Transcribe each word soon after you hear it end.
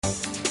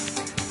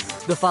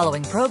The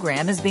following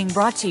program is being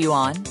brought to you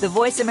on the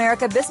Voice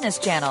America Business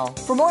Channel.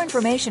 For more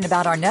information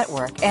about our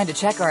network and to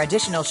check our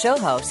additional show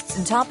hosts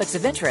and topics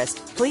of interest,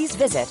 please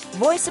visit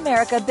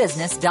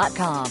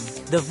voiceamericabusiness.com.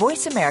 The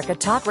Voice America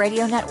Talk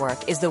Radio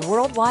Network is the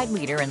worldwide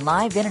leader in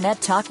live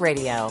Internet talk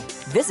radio.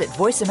 Visit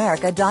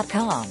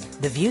voiceamerica.com.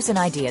 The views and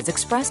ideas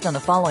expressed on the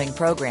following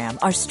program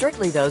are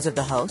strictly those of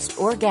the host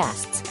or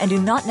guests and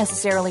do not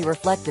necessarily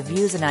reflect the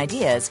views and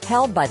ideas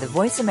held by the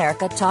Voice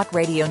America Talk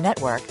Radio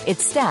Network,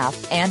 its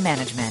staff, and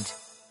management.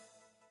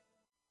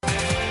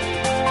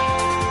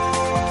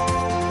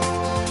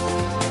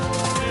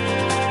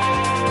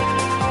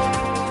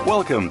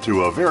 Welcome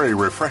to a very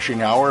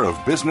refreshing hour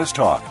of business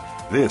talk.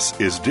 This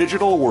is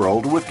Digital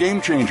World with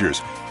Game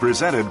Changers,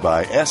 presented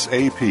by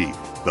SAP.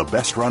 The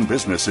best-run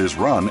businesses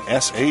run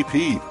SAP.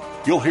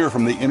 You'll hear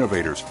from the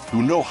innovators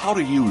who know how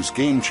to use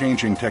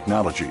game-changing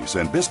technologies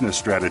and business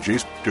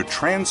strategies to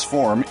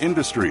transform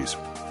industries.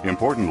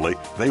 Importantly,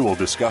 they will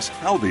discuss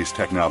how these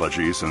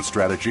technologies and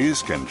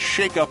strategies can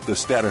shake up the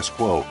status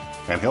quo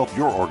and help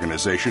your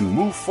organization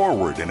move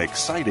forward in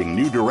exciting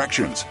new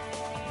directions.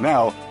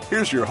 Now,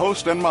 here's your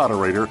host and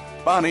moderator,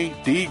 Bonnie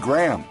D.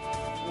 Graham.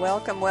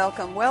 Welcome,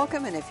 welcome,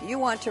 welcome. And if you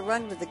want to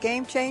run with the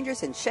Game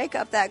Changers and shake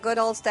up that good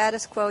old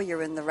status quo,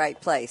 you're in the right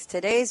place.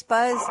 Today's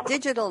buzz,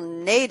 digital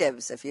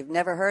natives. If you've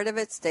never heard of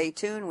it, stay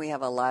tuned. We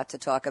have a lot to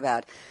talk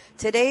about.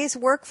 Today's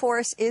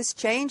workforce is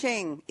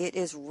changing. It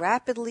is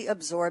rapidly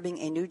absorbing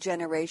a new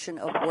generation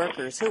of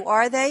workers. Who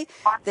are they?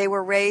 They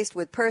were raised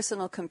with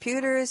personal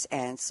computers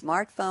and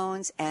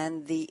smartphones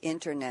and the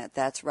internet.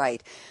 That's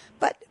right.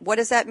 But what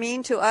does that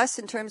mean to us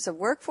in terms of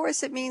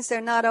workforce? It means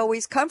they're not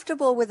always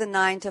comfortable with a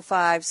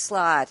 9-to-5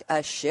 slot,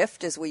 a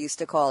shift as we used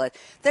to call it.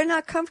 They're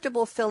not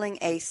comfortable filling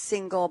a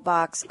single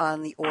box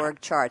on the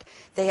org chart.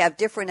 They have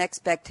different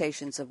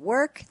expectations of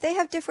work. They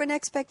have different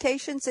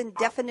expectations and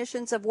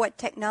definitions of what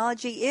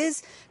technology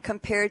is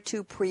compared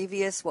to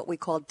previous, what we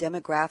call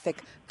demographic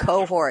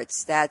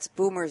cohorts. That's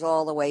boomers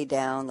all the way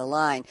down the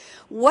line.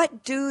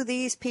 What do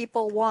these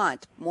people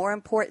want? More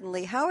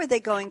importantly, how are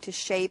they going to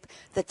shape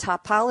the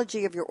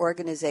topology of your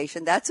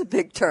organization? That's a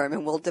big term,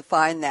 and we'll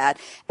define that,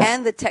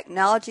 and the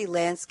technology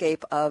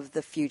landscape of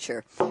the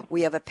future.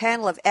 We have a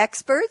panel of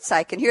experts.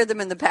 I can hear them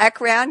in the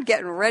background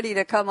getting ready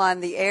to come on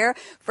the air.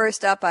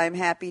 First up, I'm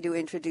happy to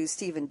introduce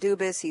Stephen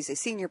Dubis. He's a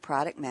senior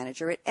product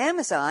manager at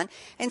Amazon,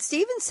 and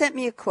Stephen sent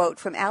me a quote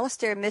from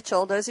Alastair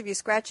Mitchell. Those of you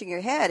scratching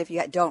your head, if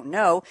you don't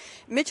know,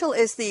 Mitchell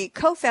is the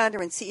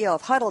co-founder and CEO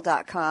of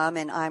Huddle.com,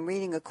 and I'm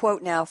reading a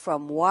quote now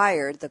from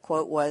Wired. The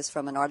quote was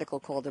from an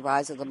article called The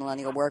Rise of the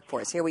Millennial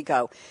Workforce. Here we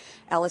go.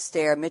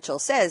 Alastair Mitchell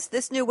says,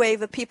 this new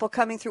wave of people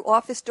coming through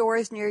office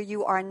doors near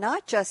you are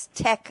not just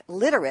tech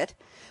literate,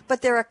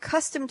 but they're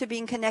accustomed to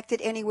being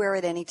connected anywhere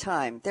at any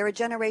time. They're a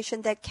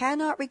generation that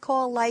cannot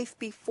recall life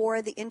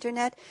before the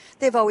internet.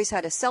 They've always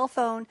had a cell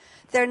phone.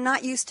 They're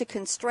not used to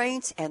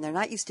constraints, and they're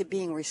not used to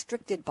being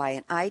restricted by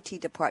an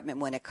IT department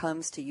when it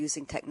comes to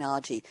using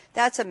technology.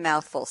 That's a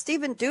mouthful.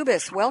 Stephen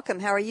Dubis, welcome.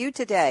 How are you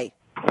today?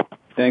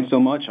 Thanks so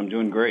much. I'm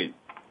doing great.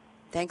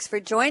 Thanks for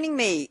joining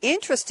me.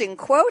 Interesting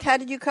quote. How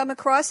did you come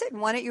across it? And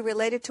why don't you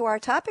relate it to our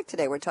topic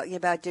today? We're talking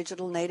about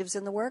digital natives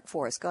in the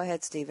workforce. Go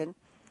ahead, Stephen.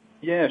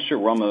 Yeah, sure.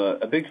 Well, I'm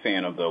a big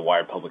fan of the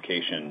Wired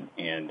publication,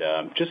 and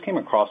just came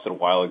across it a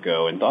while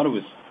ago and thought it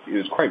was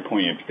quite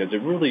poignant because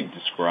it really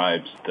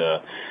describes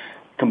the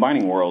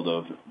combining world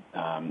of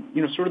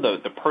sort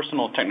of the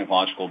personal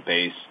technological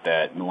base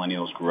that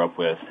millennials grew up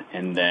with,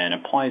 and then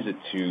applies it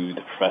to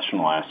the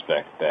professional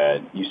aspect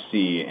that you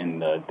see in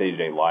the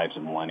day-to-day lives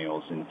of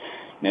millennials. And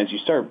as you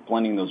start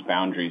blending those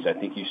boundaries, I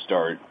think you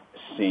start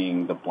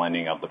seeing the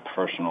blending of the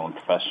personal and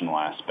professional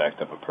aspect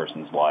of a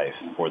person's life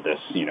for this,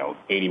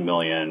 80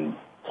 million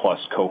plus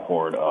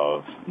cohort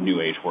of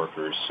new age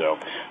workers. So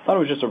I thought it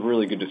was just a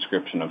really good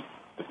description of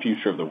the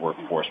future of the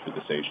workforce for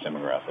this age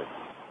demographic.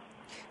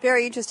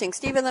 Very interesting.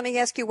 Stephen, let me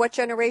ask you, what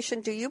generation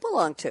do you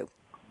belong to?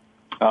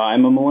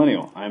 I'm a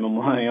millennial. I'm a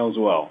millennial as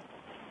well.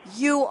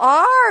 You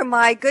are?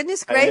 My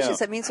goodness gracious.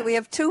 That means that we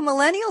have two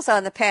millennials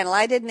on the panel.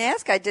 I didn't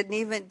ask. I didn't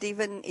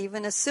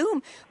even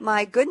assume.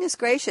 My goodness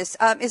gracious.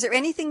 Is there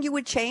anything you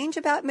would change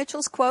about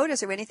Mitchell's quote?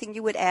 Is there anything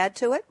you would add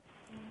to it?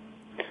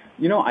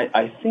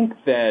 I think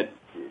that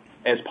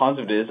as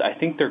positive as it is, I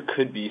think there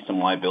could be some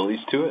liabilities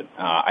to it.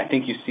 I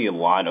think you see a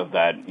lot of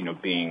that,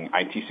 being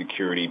IT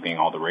security being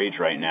all the rage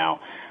right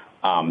now.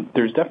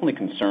 There's definitely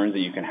concerns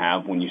that you can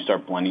have when you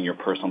start blending your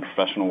personal and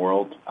professional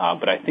world,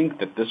 but I think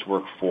that this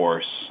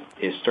workforce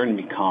is starting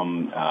to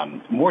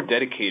become more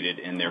dedicated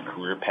in their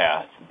career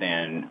path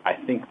than I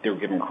think they're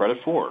given credit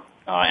for.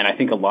 And I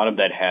think a lot of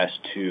that has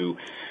to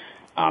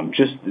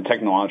just the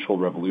technological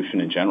revolution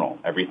in general,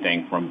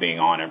 everything from being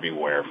on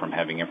everywhere, from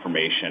having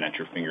information at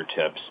your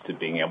fingertips to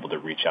being able to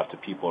reach out to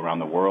people around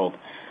the world.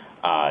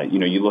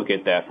 You look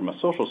at that from a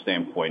social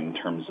standpoint in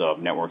terms of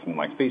networking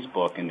like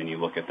Facebook, and then you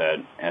look at that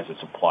as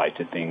it's applied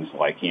to things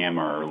like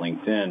Yammer or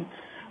LinkedIn.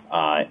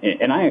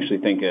 And I actually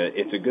think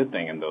it's a good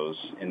thing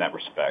in that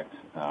respect.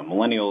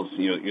 Millennials,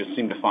 you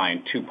seem to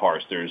find two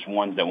parts. There's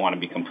ones that want to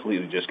be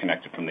completely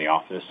disconnected from the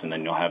office, and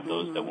then you'll have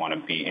those that want to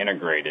be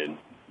integrated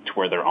to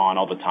where they're on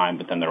all the time,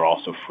 but then they're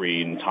also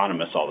free and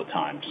autonomous all the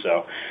time.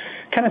 So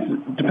kind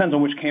of depends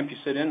on which camp you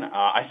sit in.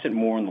 I sit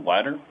more in the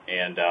latter,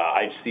 and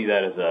I see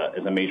that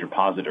as a major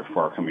positive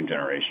for our coming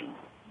generation.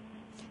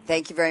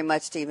 Thank you very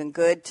much, Stephen.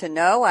 Good to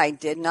know. I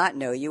did not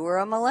know you were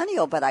a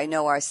millennial, but I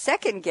know our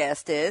second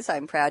guest is.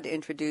 I'm proud to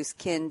introduce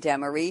Kin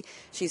Demery.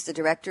 She's the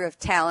Director of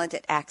Talent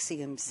at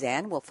Axiom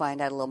Zen. We'll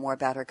find out a little more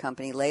about her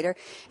company later.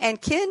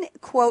 And Kin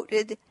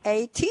quoted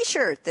a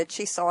T-shirt that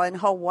she saw in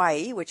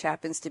Hawaii, which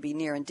happens to be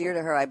near and dear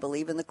to her, I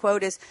believe. And the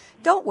quote is,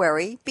 "Don't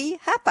worry, be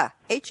hapa,"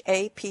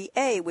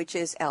 H-A-P-A, which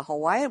is a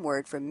Hawaiian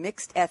word for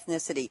mixed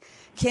ethnicity.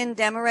 Kin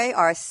Demery,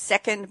 our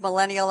second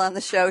millennial on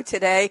the show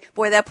today.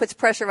 Boy, that puts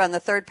pressure on the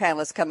third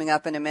panelist coming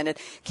up in a minute.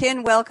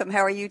 Kin, welcome. How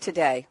are you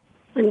today?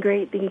 I'm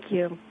great, thank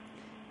you.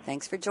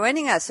 Thanks for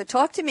joining us. So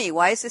talk to me.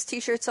 Why is this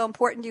T-shirt so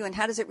important to you, and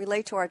how does it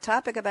relate to our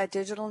topic about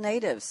digital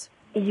natives?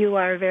 You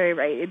are very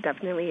right. It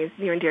definitely is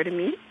near and dear to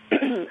me.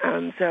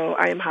 So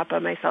I am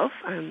Hapa myself.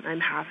 I'm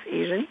half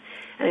Asian,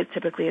 and it's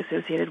typically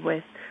associated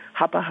with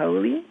Hapa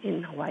Haole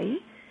in Hawaii.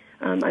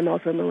 I'm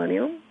also a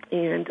millennial,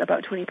 and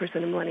about 20%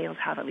 of millennials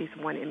have at least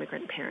one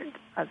immigrant parent,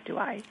 as do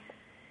I.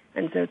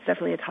 And so it's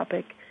definitely a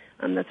topic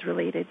that's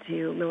related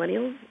to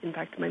millennials. In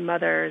fact, my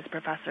mother is a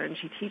professor, and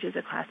she teaches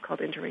a class called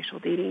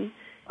interracial dating.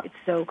 It's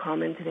so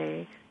common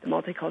today, the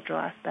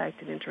multicultural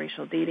aspect and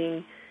interracial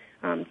dating.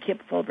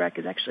 Kip Fulbreck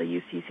is actually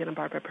a UC Santa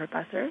Barbara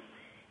professor,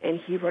 and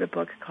he wrote a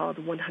book called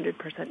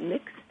 100%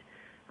 Mixed.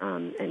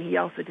 And he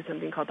also did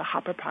something called the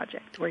Hapa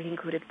Project, where he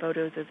included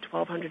photos of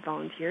 1,200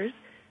 volunteers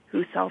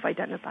who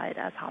self-identified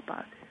as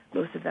Hapa.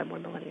 Most of them were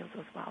millennials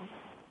as well.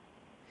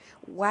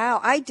 Wow,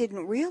 I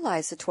didn't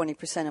realize that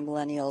 20% of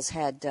millennials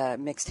had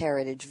mixed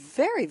heritage.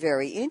 Very,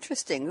 very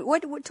interesting. To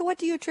what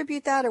do you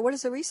attribute that, or what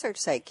does the research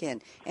say,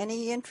 Kin?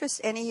 Any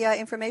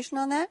information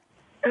on that?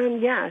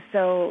 Yeah,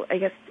 so I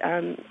guess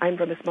I'm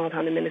from a small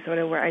town in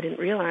Minnesota where I didn't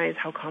realize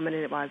how common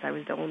it was. I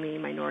was the only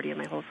minority in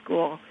my whole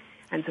school.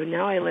 And so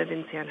now I live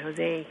in San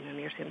Jose,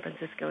 near San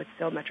Francisco. It's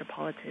still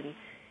metropolitan,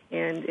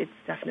 and it's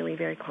definitely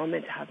very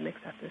common to have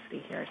mixed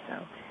ethnicity here.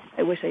 So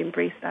I wish I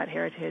embraced that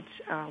heritage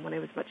when I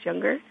was much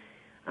younger,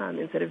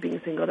 instead of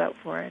being singled out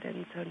for it.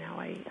 And so now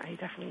I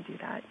definitely do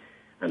that.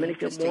 And I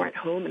feel more at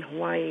home in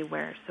Hawaii,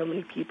 where so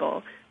many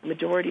people, the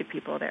majority of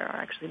people there are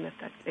actually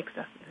mixed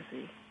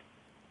ethnicity.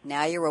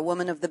 Now you're a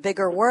woman of the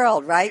bigger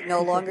world, right?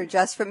 No longer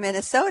just from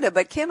Minnesota.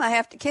 But Kin, I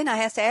have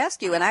to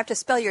ask you, and I have to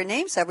spell your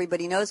name so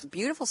everybody knows.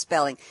 Beautiful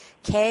spelling.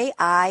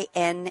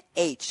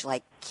 K-I-N-H,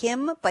 like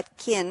Kim, but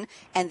Kin,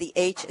 and the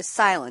H is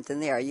silent.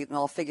 And there, you can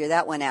all figure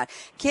that one out.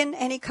 Kin,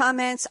 any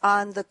comments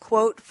on the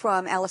quote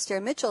from Alastair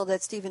Mitchell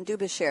that Stephen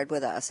Dubas shared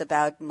with us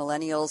about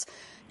millennials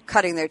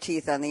cutting their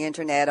teeth on the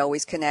internet,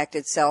 always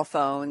connected, cell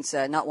phones,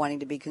 not wanting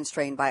to be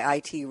constrained by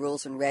IT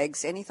rules and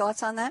regs? Any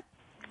thoughts on that?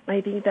 I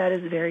think that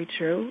is very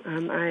true.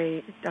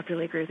 I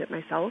definitely agree with it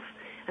myself,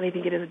 and I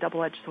think it is a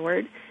double-edged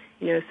sword.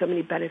 So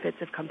many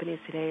benefits of companies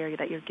today are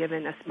that you're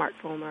given a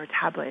smartphone or a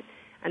tablet,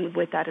 and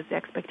with that is the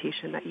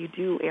expectation that you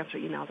do answer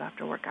emails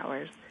after work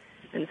hours.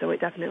 And so it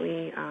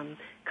definitely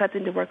cuts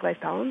into work-life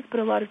balance,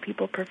 but a lot of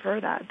people prefer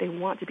that. They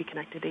want to be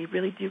connected. They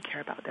really do care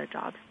about their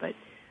jobs, but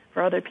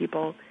for other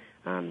people,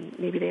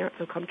 maybe they aren't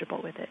so comfortable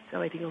with it. So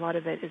I think a lot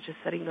of it is just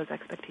setting those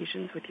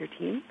expectations with your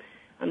team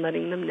and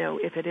letting them know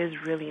if it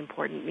is really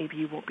important, maybe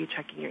you won't be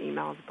checking your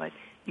emails, but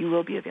you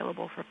will be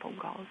available for phone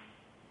calls.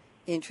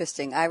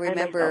 Interesting. I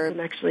remember... I'm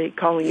actually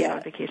calling you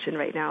on vacation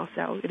right now,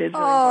 so it is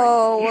really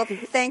important. Well,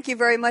 thank you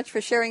very much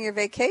for sharing your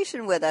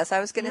vacation with us. I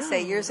was going to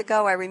say, years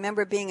ago, I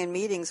remember being in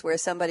meetings where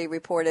somebody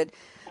reported,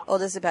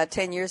 this is about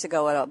 10 years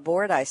ago at a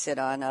board I sit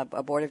on, a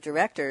board of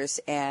directors,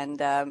 and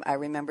I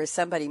remember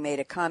somebody made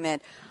a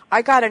comment,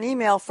 I got an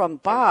email from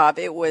Bob.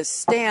 It was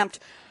stamped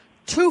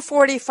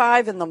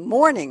 2:45 in the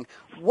morning.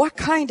 What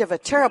kind of a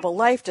terrible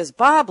life does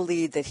Bob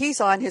lead that he's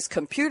on his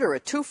computer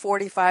at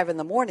 2:45 in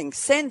the morning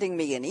sending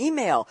me an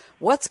email?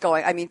 What's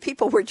going on? I mean,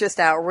 people were just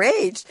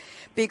outraged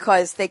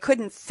because they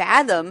couldn't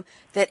fathom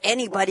that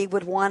anybody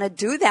would want to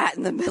do that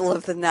in the middle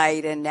of the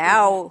night. And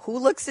now who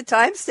looks at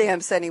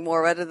timestamps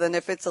anymore other than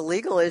if it's a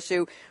legal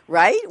issue,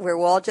 right? We're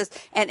all just,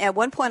 and at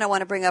one point I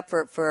want to bring up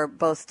for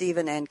both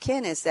Stephen and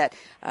Kin is that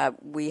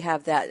we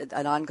have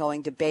an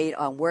ongoing debate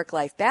on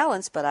work-life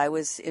balance, but I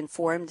was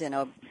informed in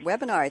a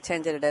webinar I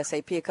attended at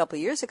SAP a couple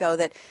of years ago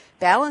that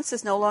balance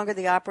is no longer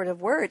the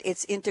operative word.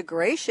 It's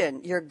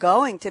integration. You're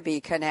going to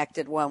be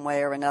connected one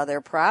way or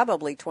another,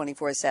 probably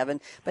 24/7,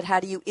 but how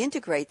do you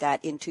integrate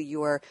that into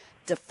your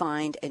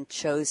defined and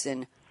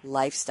chosen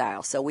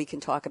lifestyle? So we can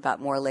talk about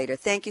more later.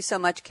 Thank you so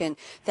much, Kin.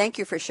 Thank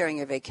you for sharing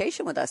your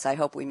vacation with us. I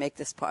hope we make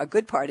this a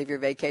good part of your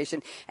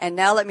vacation. And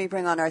now let me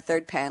bring on our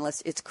third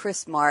panelist. It's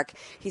Chris Mark.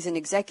 He's an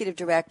executive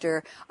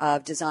director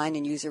of design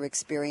and user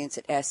experience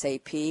at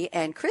SAP.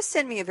 And Chris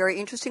sent me a very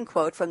interesting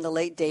quote from the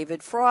late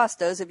David Frost.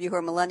 Those of you who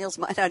are millennials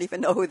might not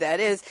even know who that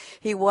is.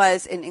 He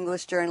was an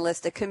English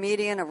journalist, a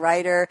comedian, a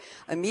writer,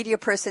 a media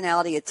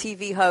personality, a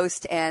TV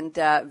host, and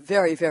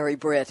very, very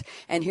Brit.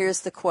 And here's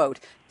the quote.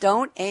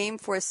 Don't aim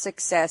for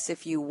success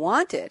if you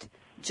want it,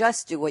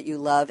 Just do what you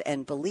love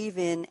and believe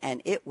in,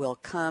 and it will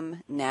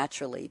come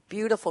naturally.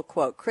 Beautiful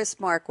quote. Chris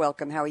Mark,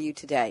 welcome. How are you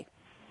today?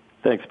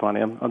 Thanks,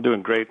 Bonnie. I'm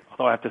doing great.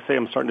 Although I have to say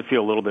I'm starting to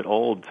feel a little bit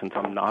old since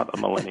I'm not a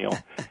millennial.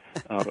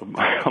 I'm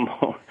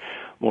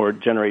more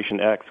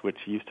Generation X, which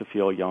used to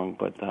feel young,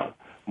 but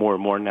more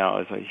and more now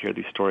as I hear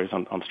these stories,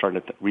 I'm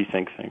starting to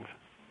rethink things.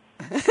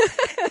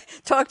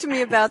 Talk to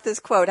me about this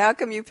quote. How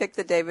come you picked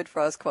the David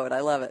Frost quote? I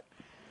love it.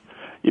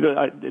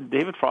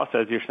 David Frost,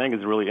 as you're saying,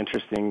 is a really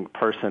interesting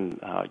person.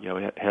 He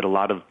had a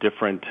lot of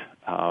different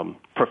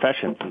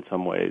professions in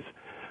some ways.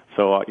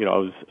 So, I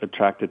was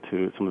attracted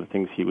to some of the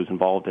things he was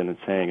involved in and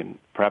saying, and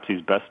perhaps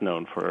he's best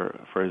known for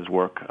his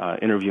work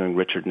interviewing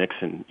Richard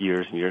Nixon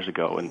years and years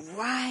ago and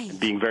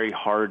being very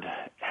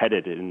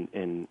hard-headed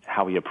in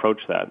how he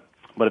approached that.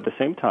 But at the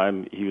same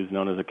time, he was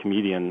known as a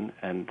comedian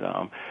and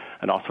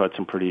also had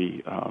some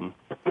pretty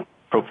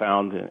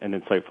profound and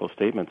insightful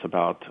statements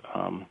about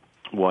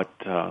what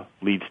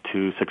leads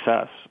to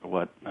success,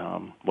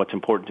 what's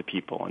important to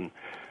people. And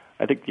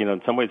I think,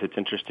 in some ways it's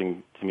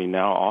interesting to me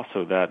now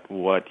also that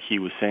what he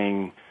was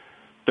saying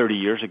 30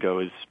 years ago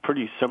is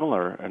pretty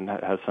similar and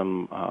has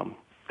some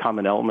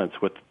common elements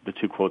with the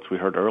two quotes we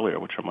heard earlier,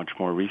 which are much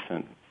more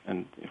recent.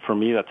 And for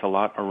me, that's a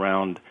lot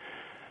around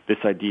this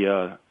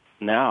idea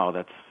now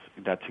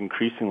that's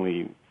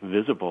increasingly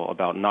visible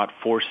about not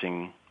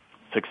forcing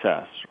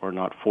success or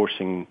not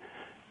forcing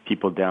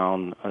people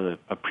down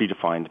a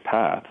predefined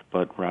path,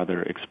 but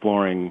rather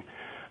exploring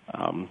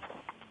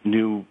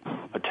new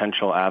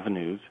potential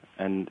avenues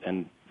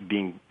and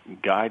being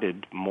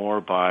guided more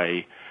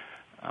by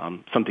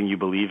something you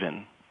believe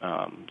in,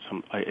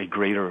 a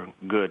greater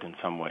good in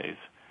some ways.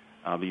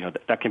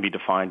 That can be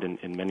defined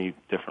in many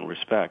different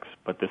respects,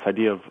 but this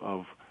idea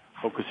of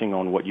focusing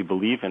on what you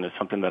believe in is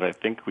something that I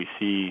think we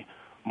see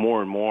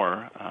more and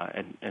more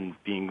and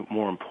being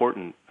more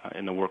important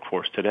in the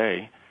workforce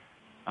today.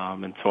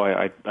 And so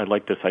I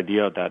like this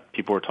idea that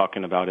people were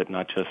talking about it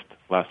not just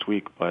last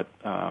week, but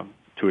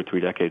 2 or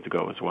 3 decades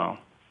ago as well.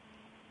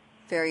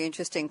 Very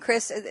interesting.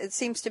 Chris, it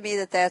seems to me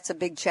that that's a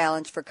big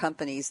challenge for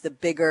companies. The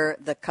bigger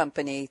the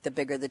company, the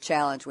bigger the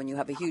challenge when you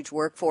have a huge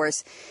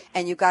workforce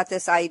and you've got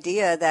this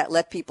idea that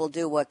let people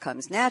do what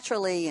comes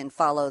naturally and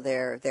follow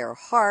their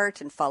heart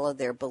and follow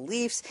their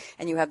beliefs.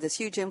 And you have this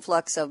huge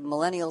influx of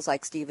millennials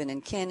like Stephen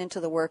and Kin into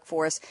the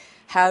workforce.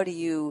 How do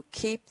you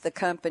keep the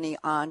company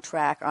on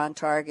track, on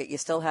target? You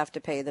still have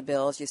to pay the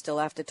bills. You still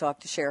have to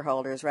talk to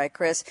shareholders, right,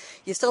 Chris?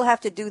 You still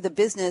have to do the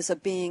business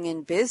of being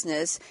in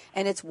business.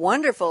 And it's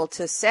wonderful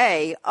to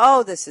say,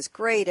 oh, this is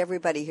great.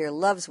 Everybody here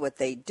loves what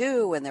they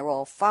do and they're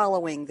all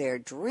following their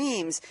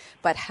dreams.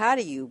 But how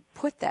do you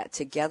put that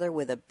together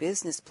with a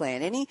business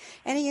plan? Any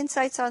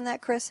insights on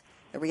that, Chris?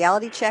 A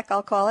reality check,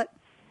 I'll call it.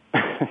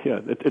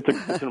 Yeah,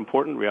 it's an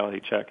important reality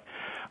check.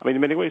 I mean,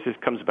 in many ways, this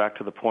comes back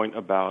to the point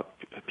about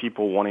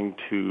people wanting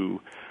to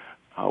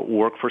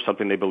work for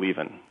something they believe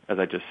in, as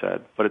I just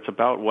said. But it's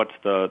about what's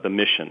the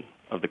mission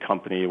of the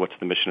company, what's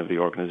the mission of the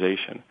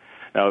organization.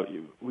 Now,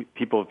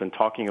 people have been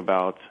talking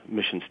about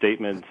mission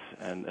statements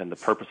and the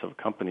purpose of a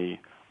company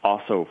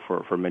also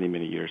for many,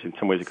 many years. In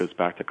some ways, it goes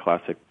back to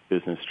classic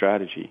business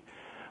strategy.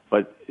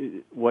 But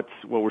what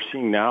we're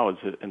seeing now is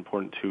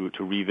important to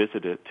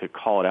revisit it, to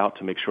call it out,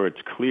 to make sure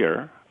it's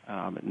clear,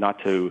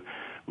 not to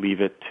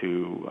leave it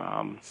to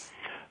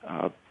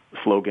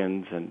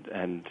slogans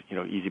and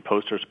easy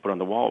posters put on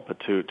the wall, but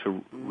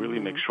to really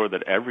make sure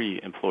that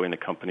every employee in the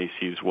company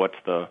sees what's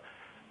the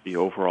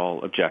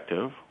overall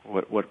objective,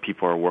 what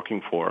people are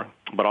working for,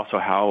 but also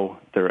how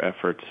their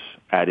efforts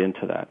add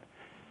into that.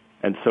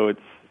 And so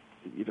it's,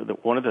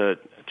 one of the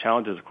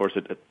challenges, of course,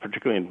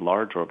 particularly in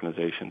large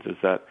organizations, is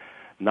that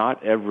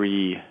not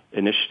every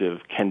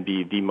initiative can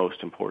be the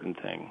most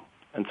important thing.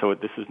 And so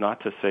this is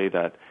not to say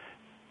that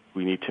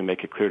we need to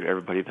make it clear to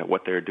everybody that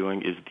what they're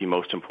doing is the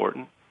most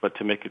important, but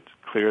to make it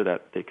clear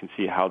that they can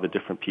see how the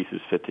different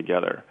pieces fit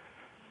together.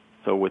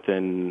 So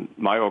within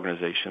my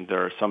organization,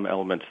 there are some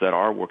elements that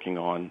are working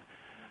on,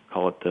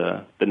 call it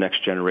the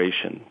next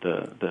generation,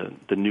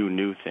 the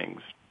new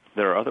things.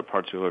 There are other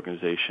parts of the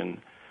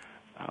organization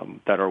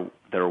that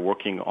are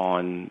working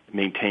on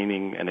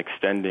maintaining and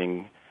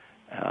extending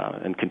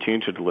and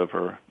continuing to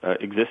deliver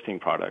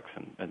existing products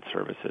and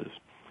services.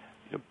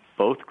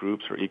 Both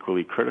groups are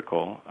equally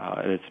critical,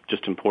 and it's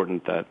just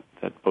important that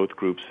both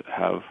groups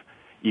have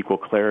equal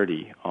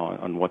clarity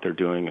on what they're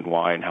doing and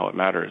why and how it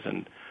matters.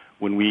 And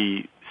when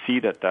we see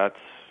that that's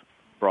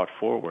brought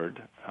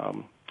forward,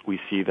 we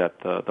see that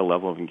the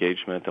level of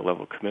engagement, the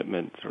level of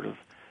commitment sort of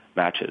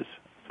matches.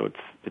 So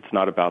it's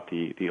not about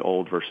the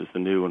old versus the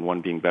new and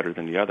one being better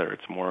than the other.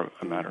 It's more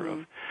a matter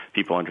of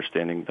people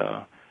understanding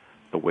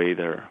the way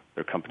their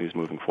company is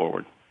moving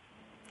forward.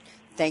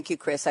 Thank you,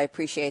 Chris. I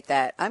appreciate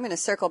that. I'm going to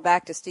circle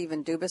back to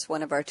Stephen Dubus,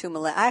 one of our two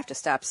millennials. I have to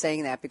stop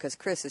saying that because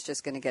Chris is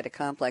just going to get a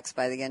complex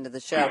by the end of the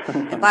show.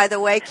 And by the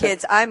way,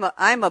 kids, I'm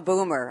a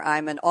boomer.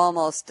 I'm an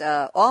almost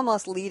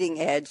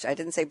leading edge. I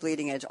didn't say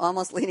bleeding edge.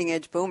 Almost leading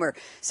edge boomer.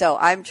 So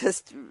I'm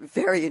just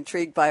very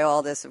intrigued by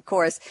all this, of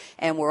course.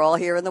 And we're all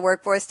here in the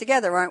workforce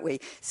together, aren't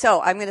we?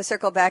 So I'm going to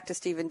circle back to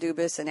Stephen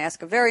Dubus and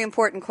ask a very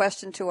important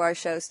question to our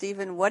show.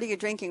 Stephen, what are you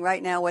drinking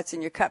right now? What's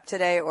in your cup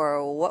today?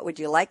 Or what would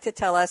you like to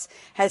tell us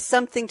has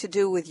something to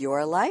do with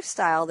your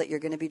lifestyle that you're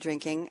going to be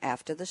drinking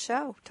after the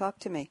show? Talk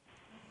to me.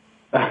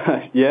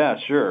 Yeah,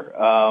 sure.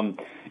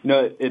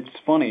 It's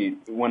funny.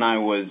 When I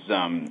was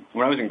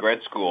in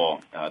grad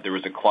school, there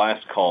was a class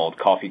called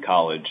Coffee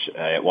College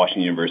at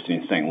Washington University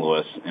in St.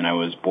 Louis, and I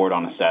was bored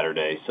on a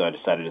Saturday, so I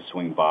decided to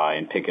swing by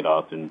and pick it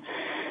up. And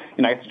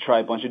I got to try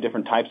a bunch of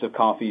different types of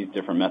coffees,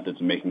 different methods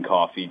of making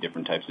coffee,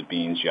 different types of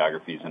beans,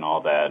 geographies, and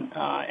all that.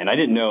 And I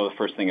didn't know the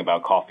first thing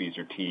about coffees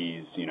or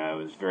teas. It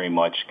was very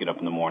much get up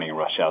in the morning and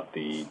rush out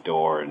the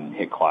door and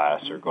hit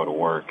class or go to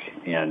work.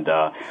 And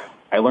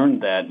I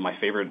learned that my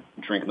favorite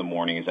drink in the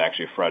morning is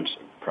actually a French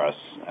press.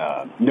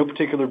 No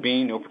particular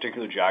bean, no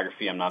particular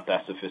geography. I'm not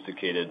that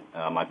sophisticated.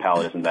 My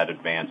palate isn't that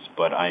advanced,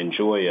 but I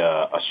enjoy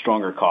a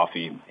stronger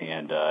coffee,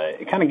 and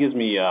it kind of gives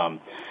me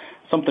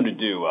something to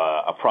do,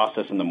 a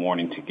process in the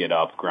morning to get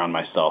up, ground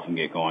myself, and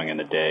get going in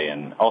the day,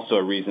 and also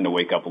a reason to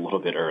wake up a little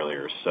bit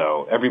earlier.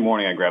 So every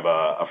morning I grab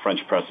a French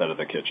press out of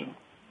the kitchen.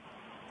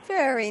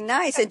 Very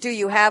nice. And do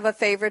you have a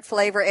favorite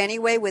flavor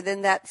anyway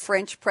within that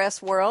French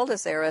press world?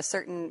 Is there a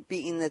certain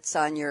bean that's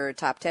on your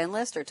top 10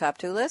 list or top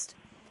 2 list?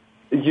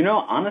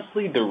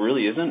 Honestly, there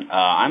really isn't.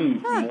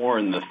 I'm more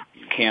in the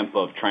camp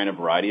of trying a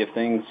variety of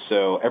things.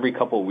 So every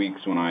couple of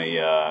weeks when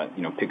I,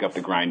 pick up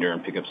the grinder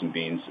and pick up some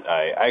beans,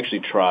 I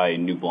actually try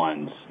new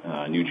blends,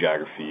 new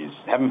geographies.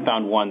 Haven't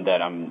found one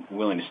that I'm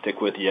willing to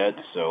stick with yet,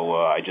 so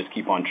I just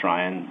keep on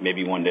trying.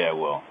 Maybe one day I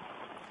will.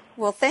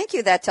 Well, thank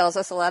you. That tells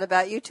us a lot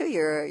about you too.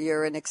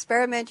 You're an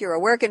experiment. You're a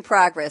work in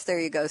progress. There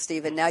you go,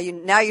 Stephen. Now you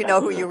know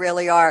who you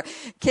really are.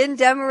 Ken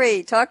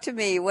Demery, talk to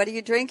me. What are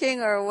you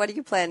drinking, or what are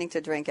you planning to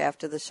drink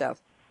after the show?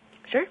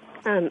 Sure.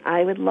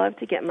 I would love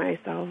to get my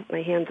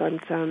hands on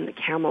some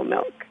camel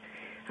milk.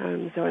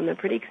 So I'm a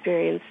pretty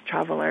experienced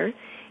traveler,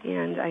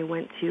 and I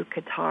went to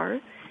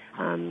Qatar,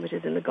 which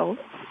is in the Gulf,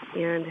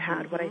 and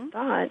had what I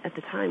thought at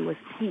the time was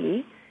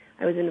tea.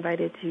 I was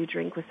invited to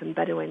drink with some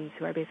Bedouins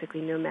who are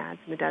basically nomads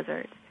in the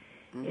desert.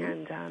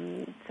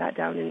 And sat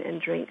down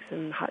and drank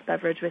some hot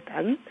beverage with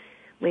them.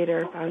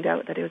 Later found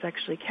out that it was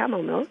actually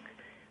camel milk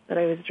that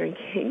I was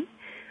drinking.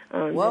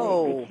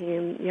 Whoa!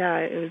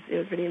 It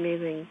was pretty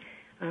amazing.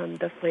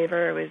 The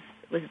flavor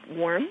was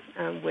warm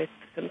with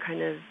some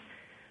kind of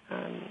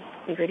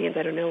ingredients.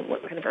 I don't know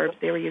what kind of herbs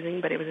they were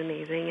using, but it was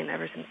amazing. And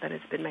ever since then,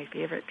 it's been my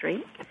favorite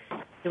drink.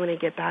 So when I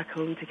get back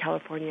home to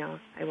California,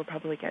 I will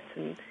probably get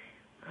some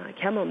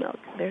camel milk.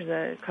 There's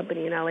a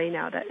company in LA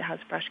now that has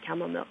fresh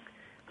camel milk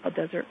called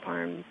Desert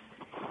Farms,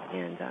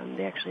 and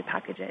they actually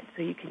package it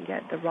so you can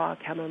get the raw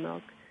camel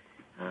milk,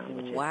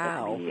 which is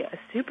actually a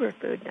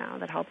superfood now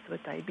that helps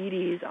with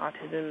diabetes,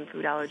 autism,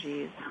 food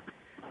allergies,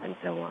 and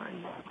so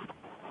on.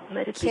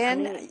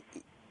 Ken,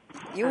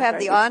 you have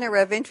the honor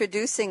of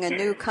introducing a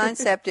new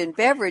concept in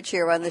beverage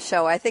here on the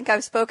show. I think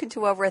I've spoken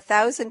to over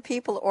 1,000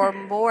 people or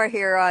more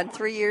here on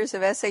 3 years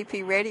of SAP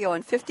Radio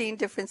and 15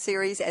 different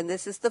series, and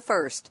this is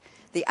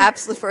the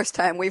absolute first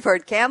time we've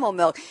heard camel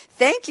milk.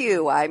 Thank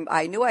you.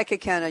 I knew I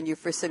could count on you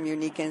for some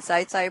unique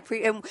insights. I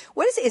appreciate.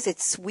 What is it? Is it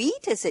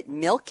sweet? Is it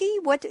milky?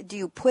 What do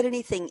you put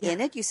anything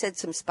in it? You said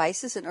some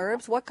spices and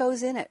herbs. What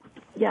goes in it?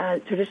 Yeah,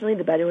 traditionally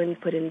the Bedouins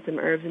put in some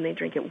herbs and they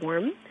drink it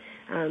warm.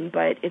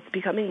 But it's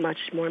becoming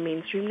much more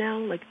mainstream now.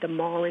 Like the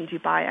mall in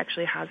Dubai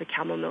actually has a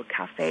camel milk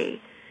cafe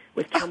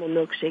with camel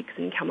milkshakes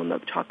and camel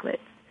milk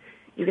chocolates.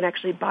 You can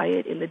actually buy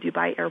it in the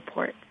Dubai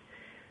airport.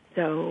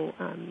 So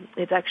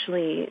it's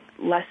actually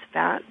less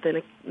fat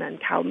than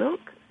cow milk,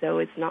 so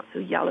it's not so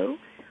yellow,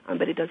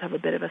 but it does have a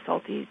bit of a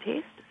salty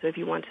taste. So if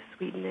you want to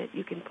sweeten it,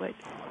 you can put,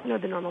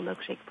 the normal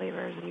milkshake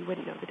flavors, and you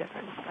wouldn't know the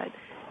difference. But it's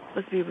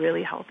supposed to be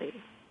really healthy.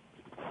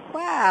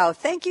 Wow,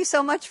 thank you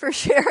so much for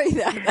sharing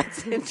that.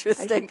 That's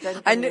interesting.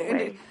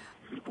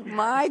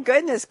 My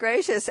goodness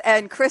gracious.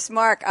 And Chris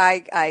Mark,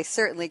 I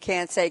certainly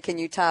can't say, can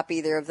you top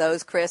either of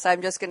those, Chris?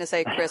 I'm just going to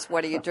say, Chris,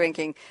 what are you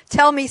drinking?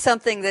 Tell me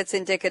something that's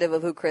indicative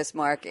of who Chris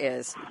Mark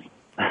is.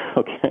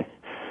 Okay.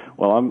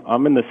 Well,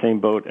 I'm in the same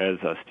boat as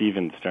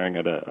Stephen, staring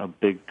at a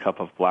big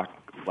cup of black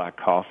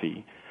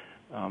coffee.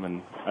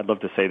 And I'd love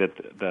to say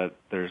that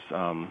there's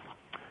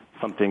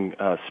something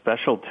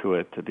special to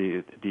it.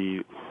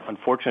 The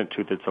unfortunate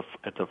truth,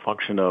 it's a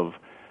function of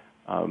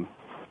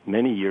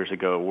many years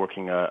ago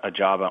working a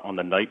job on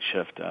the night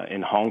shift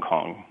in Hong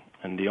Kong,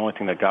 and the only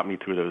thing that got me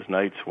through those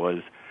nights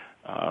was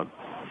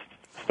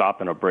stop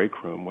in a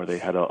break room where they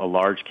had a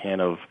large can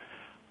of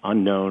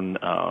unknown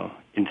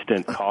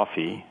instant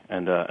coffee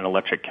and an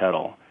electric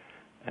kettle,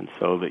 and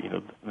so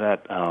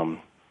that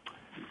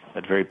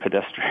very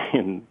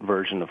pedestrian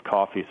version of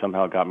coffee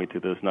somehow got me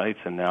through those nights,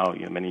 and now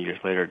many years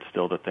later it's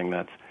still the thing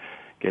that's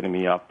getting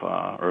me up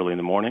early in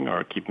the morning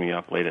or keeping me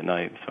up late at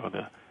night. So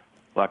the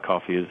black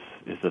coffee is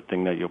the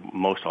thing that you'll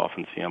most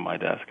often see on my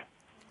desk.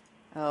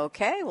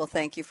 Okay, well,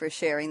 thank you for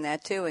sharing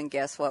that, too. And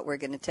guess what? We're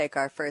going to take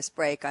our first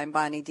break. I'm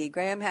Bonnie D.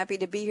 Graham. Happy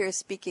to be here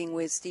speaking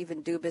with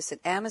Stephen Dubus at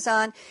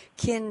Amazon,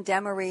 Ken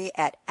Demery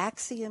at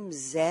Axiom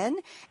Zen,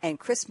 and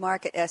Chris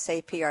Mark at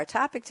SAP. Our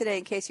topic today,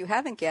 in case you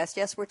haven't guessed,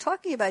 yes, we're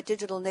talking about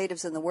digital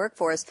natives in the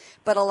workforce,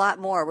 but a lot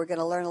more. We're going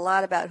to learn a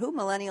lot about who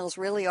millennials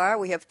really are.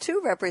 We have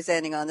two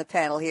representing on the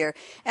panel here.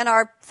 And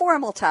our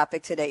formal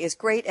topic today is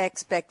Great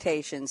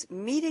Expectations,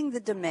 meeting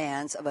the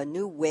demands of a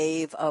new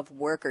wave of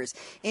workers.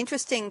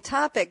 Interesting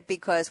topic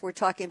because we're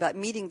talking about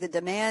meeting the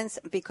demands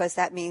because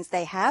that means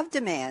they have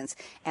demands,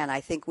 and I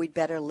think we'd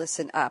better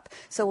listen up.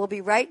 So we'll be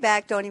right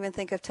back. Don't even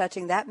think of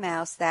touching that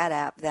mouse, that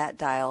app, that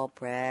dial.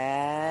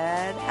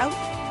 Brad out.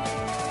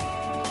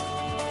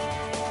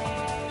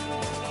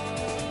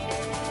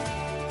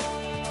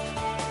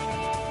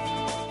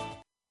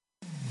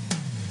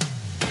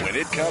 When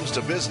it comes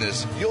to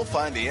business, you'll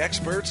find the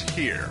experts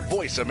here.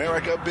 Voice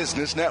America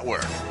Business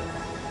Network.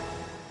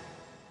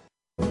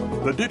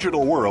 The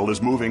digital world is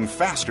moving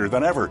faster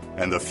than ever,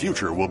 and the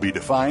future will be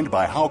defined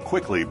by how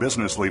quickly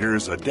business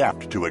leaders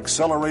adapt to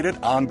accelerated,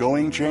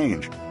 ongoing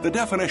change. The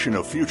definition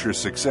of future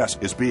success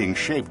is being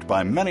shaped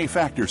by many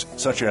factors,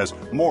 such as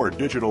more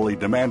digitally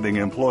demanding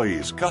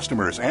employees,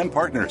 customers, and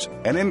partners,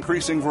 an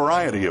increasing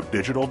variety of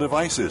digital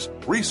devices,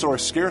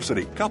 resource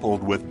scarcity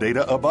coupled with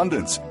data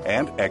abundance,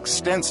 and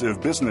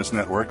extensive business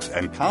networks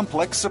and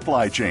complex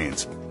supply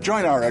chains.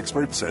 Join our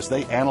experts as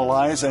they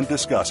analyze and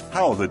discuss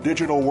how the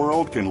digital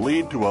world can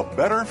lead to a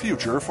better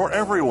future for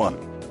everyone.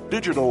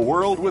 Digital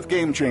World with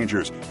Game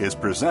Changers is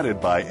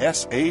presented by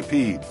SAP.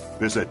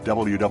 Visit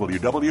www.sap.com.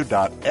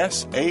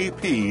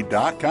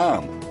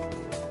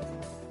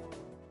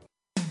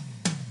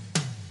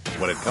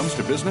 When it comes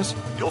to business,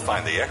 you'll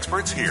find the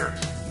experts here.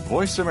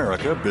 Voice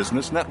America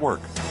Business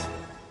Network.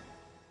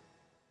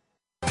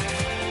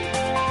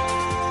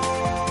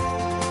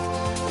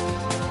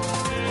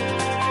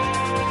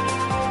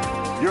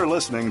 You're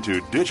listening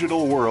to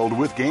Digital World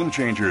with Game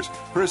Changers,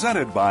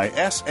 presented by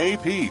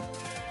SAP.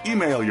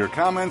 Email your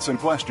comments and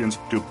questions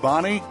to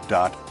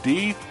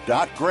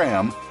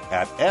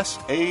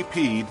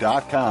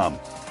bonnie.d.graham@sap.com.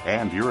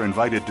 And you're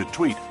invited to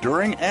tweet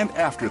during and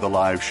after the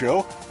live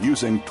show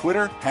using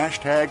Twitter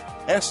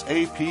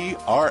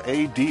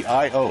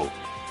 #SAPRADIO.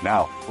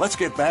 Now, let's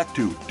get back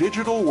to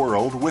Digital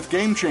World with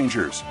Game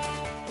Changers.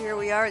 Here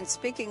we are, and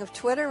speaking of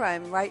Twitter,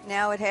 I'm right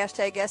now at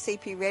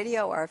 #SAP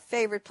Radio, our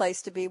favorite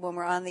place to be when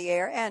we're on the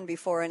air and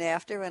before and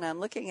after, and I'm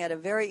looking at a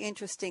very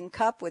interesting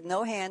cup with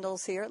no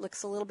handles here. It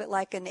looks a little bit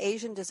like an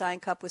Asian design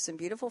cup with some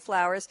beautiful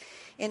flowers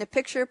in a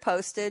picture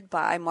posted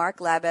by Mark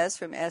Labez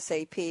from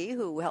SAP,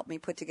 who helped me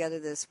put together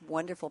this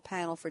wonderful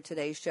panel for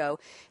today's show.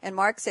 And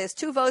Mark says,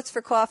 2 votes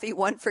for coffee,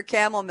 1 for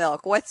camel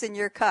milk. What's in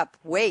your cup?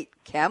 Wait,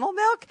 camel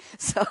milk?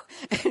 So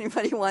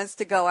anybody wants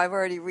to go, I've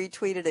already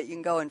retweeted it. You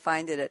can go and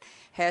find it at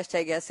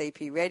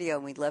 #SAP Radio,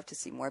 and we'd love to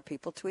see more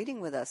people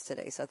tweeting with us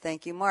today. So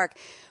thank you, Mark.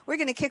 We're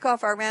going to kick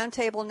off our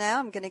roundtable now.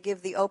 I'm going to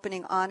give the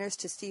opening honors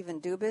to Stephen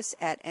Dubus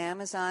at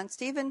Amazon.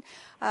 Stephen,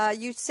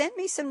 you sent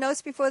me some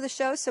notes before the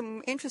show,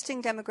 some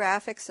interesting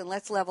demographics, and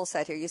let's level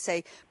set here. You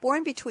say,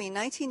 born between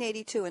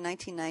 1982 and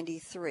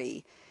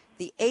 1993,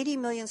 the 80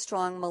 million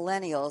strong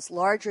millennials,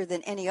 larger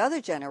than any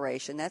other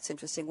generation, that's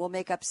interesting, will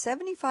make up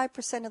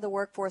 75% of the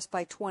workforce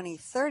by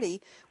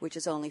 2030, which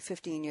is only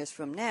 15 years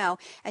from now.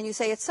 And you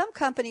say at some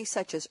companies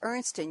such as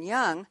Ernst &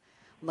 Young,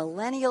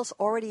 millennials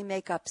already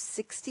make up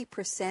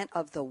 60%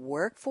 of the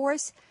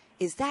workforce.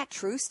 Is that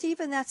true,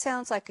 Stephen? That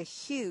sounds like a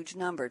huge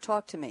number.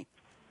 Talk to me.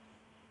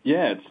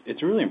 Yeah,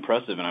 it's really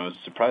impressive, and I was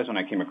surprised when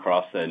I came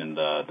across that in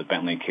the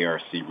Bentley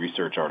KRC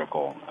research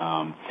article.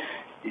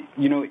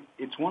 You know,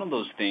 it's one of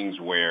those things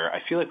where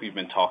I feel like we've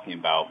been talking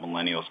about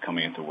millennials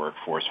coming into the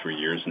workforce for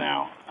years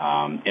now,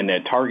 and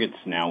that target's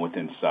now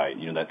within sight.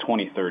 You know, that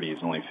 2030 is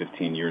only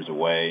 15 years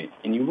away,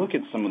 and you look at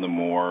some of the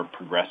more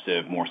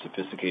progressive, more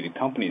sophisticated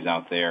companies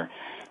out there,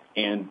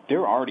 and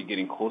they're already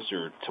getting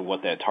closer to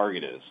what that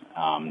target is.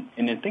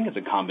 And I think it's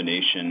a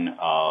combination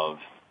of,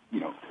 you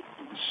know,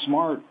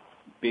 smart,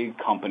 big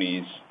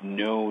companies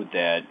know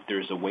that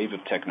there's a wave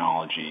of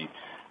technology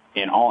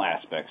in all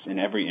aspects, in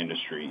every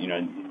industry. You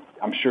know,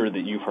 I'm sure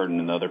that you've heard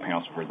in other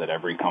panels before that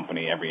every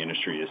company, every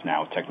industry is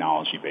now a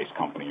technology-based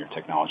company or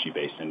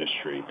technology-based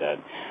industry, that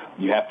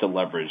you have to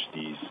leverage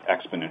these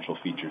exponential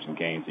features and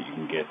gains that you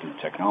can get through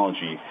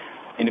technology.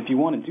 And if you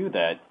want to do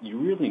that, you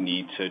really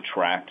need to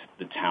attract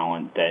the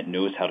talent that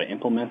knows how to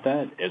implement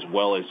that as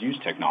well as use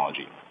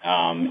technology.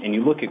 And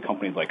you look at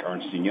companies like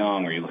Ernst &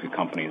 Young, or you look at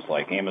companies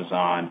like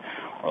Amazon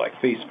or like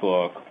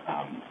Facebook,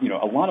 you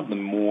know, a lot of the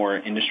more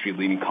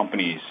industry-leading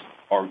companies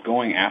are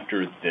going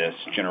after this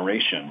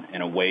generation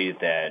in a way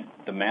that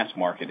the mass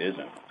market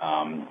isn't.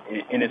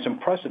 And it's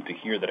impressive to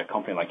hear that a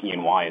company like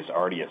E&Y is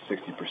already at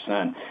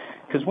 60%,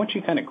 because once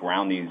you kind of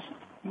ground these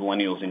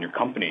millennials in your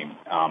company,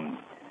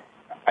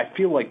 I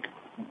feel like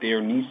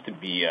there needs to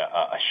be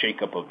a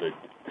shakeup of the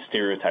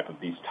stereotype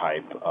of these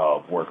type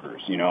of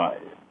workers. You know,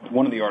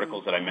 one of the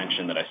articles that I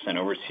mentioned that I sent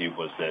over to you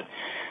was that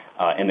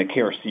in the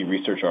KRC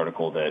research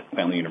article that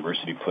Bentley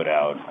University put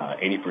out,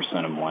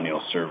 80% of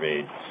millennials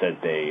surveyed said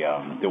they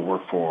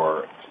work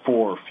for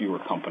 4 or fewer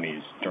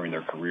companies during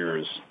their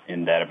careers,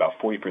 and that about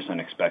 40%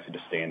 expected to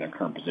stay in their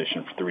current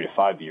position for 3 to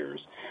 5 years.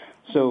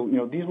 So,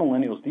 these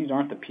millennials, these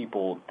aren't the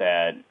people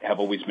that have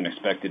always been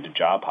expected to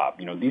job hop.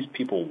 These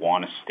people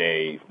want to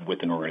stay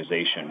with an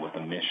organization, with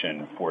a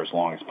mission for as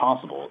long as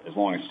possible, as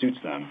long as it suits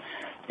them.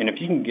 And if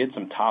you can get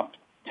some top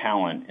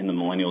talent in the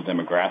millennial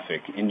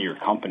demographic into your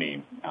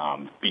company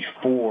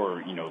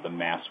before, the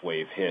mass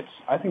wave hits,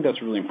 I think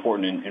that's really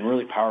important and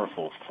really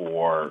powerful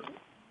for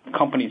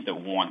companies that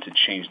want to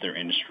change their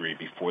industry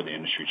before the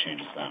industry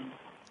changes them.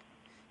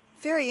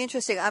 Very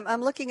interesting.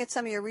 I'm looking at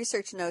some of your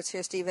research notes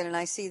here, Stephen, and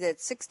I see that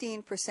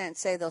 16%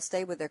 say they'll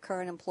stay with their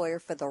current employer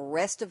for the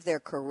rest of their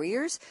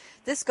careers.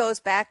 This goes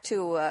back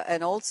to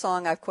an old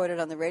song I've quoted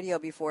on the radio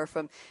before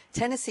from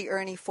Tennessee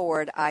Ernie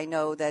Ford. I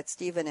know that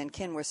Stephen and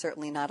Ken were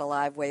certainly not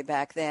alive way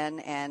back then,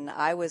 and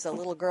I was a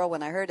little girl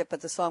when I heard it, but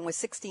the song was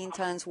 16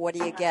 tons, what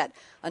do you get?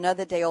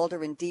 Another day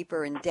older and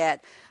deeper in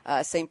debt.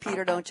 St.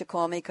 Peter, don't you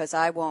call me, because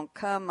I won't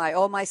come. I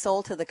owe my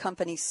soul to the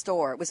company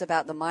store. It was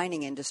about the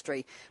mining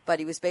industry, but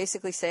he was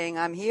basically saying,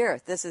 I'm here.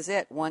 This is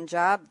it. One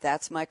job.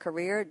 That's my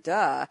career.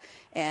 Duh.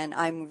 And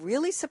I'm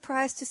really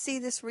surprised to see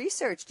this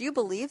research. Do you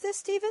believe this,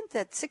 Stephen,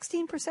 that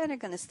 16% are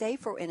going to stay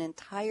for an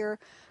entire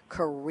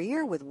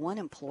career with one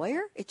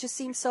employer? It just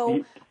seems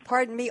so,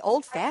 pardon me,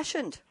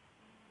 old-fashioned.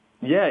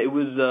 Yeah, it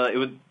was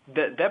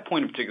that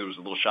point in particular was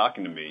a little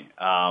shocking to me.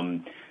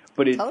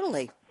 But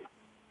Totally.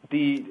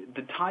 The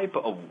type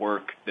of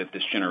work that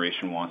this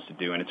generation wants to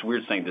do, and it's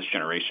weird saying this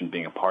generation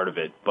being a part of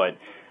it, but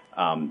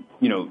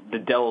the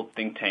Dell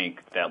think tank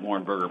that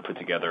Lauren Berger put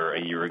together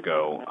a year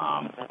ago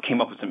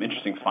came up with some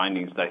interesting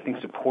findings that I think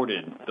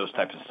supported those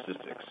types of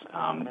statistics.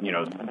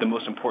 The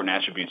most important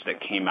attributes that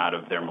came out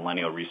of their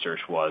millennial research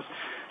was,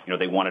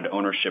 they wanted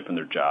ownership in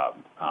their job.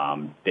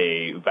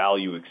 They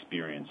value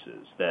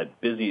experiences,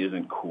 that busy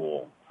isn't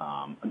cool,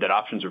 that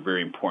options are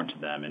very important to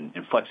them,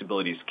 and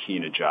flexibility is key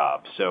in a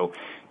job. So,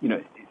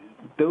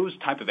 those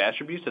type of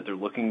attributes that they're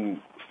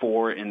looking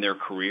for in their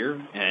career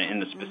and in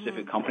the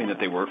specific company that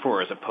they work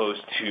for, as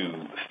opposed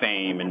to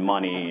fame and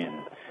money and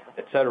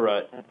et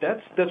cetera,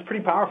 that's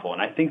pretty powerful.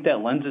 And I think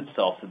that lends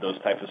itself to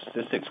those type of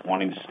statistics,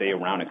 wanting to stay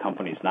around at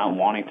companies, not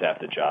wanting to have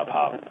to job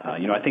hop.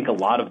 I think a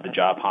lot of the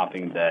job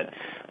hopping that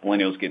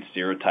millennials get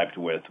stereotyped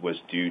with was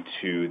due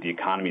to the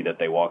economy that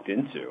they walked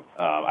into.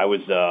 I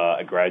was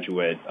a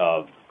graduate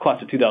of class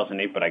of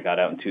 2008, but I got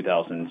out in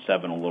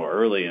 2007 a little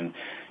early, and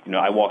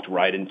I walked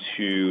right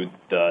into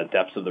the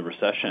depths of the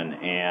recession,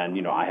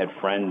 and I had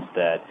friends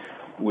that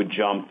would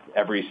jump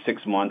every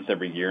 6 months,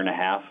 every year and a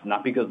half,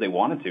 not because they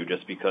wanted to,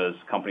 just because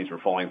companies were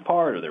falling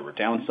apart or they were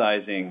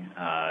downsizing,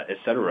 et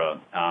cetera.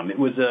 It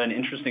was an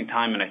interesting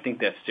time, and I think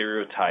that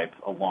stereotype,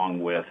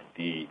 along with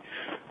the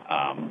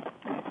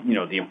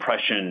the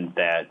impression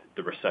that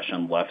the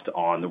recession left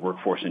on the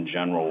workforce in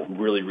general,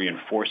 really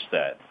reinforced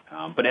that.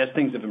 But as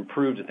things have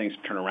improved and things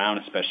have turned around,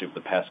 especially over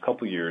the past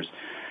couple of years,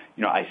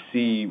 I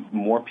see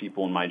more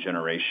people in my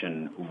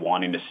generation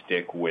wanting to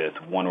stick with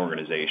one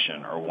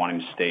organization or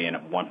wanting to stay in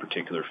one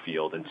particular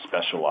field and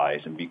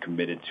specialize and be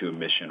committed to a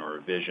mission or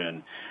a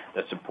vision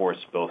that supports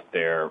both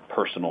their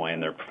personal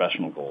and their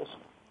professional goals.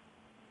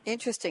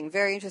 Interesting,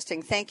 very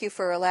interesting. Thank you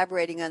for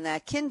elaborating on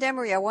that. Ken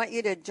Demery, I want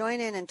you to join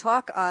in and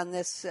talk on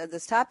this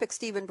topic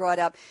Stephen brought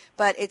up,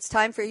 but it's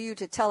time for you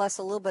to tell us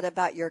a little bit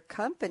about your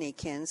company,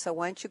 Ken, so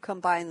why don't you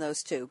combine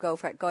those two? Go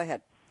for it. Go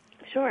ahead.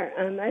 Sure.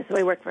 So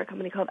I work for a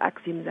company called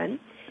Axiom Zen,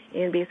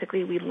 and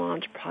basically we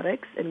launch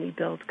products and we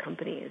build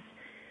companies.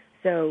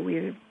 So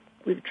we've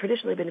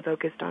traditionally been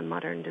focused on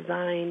modern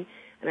design,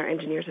 and our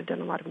engineers have done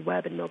a lot of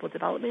web and mobile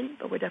development,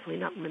 but we're definitely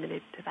not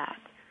limited to that.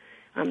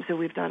 So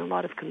we've done a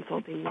lot of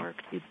consulting work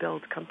to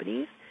build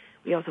companies.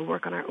 We also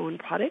work on our own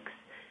products,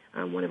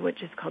 one of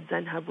which is called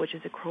Zen Hub, which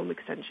is a Chrome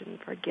extension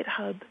for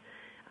GitHub.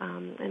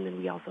 And then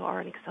we also are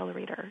an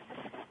accelerator.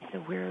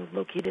 So we're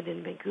located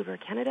in Vancouver,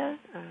 Canada.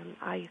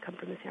 I come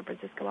from the San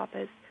Francisco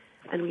office,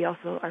 and we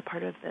also are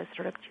part of the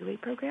Startup Chile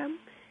program.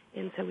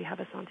 And so we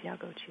have a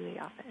Santiago, Chile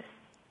office.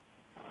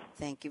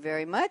 Thank you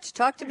very much.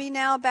 Talk to me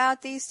now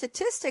about these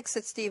statistics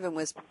that Stephen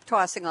was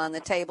tossing on the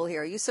table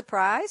here. Are you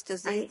surprised?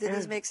 Did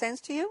these make sense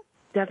to you?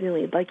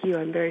 Definitely. Like you,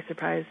 I'm very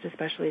surprised,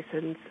 especially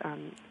since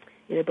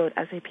both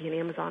SAP and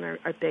Amazon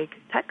are big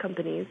tech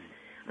companies.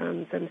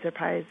 So I'm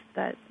surprised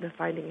that the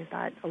finding is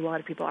that a lot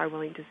of people are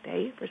willing to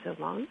stay for so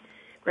long.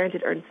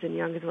 Granted, Ernst &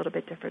 Young is a little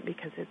bit different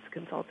because it's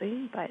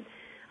consulting, but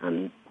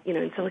in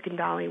Silicon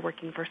Valley,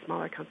 working for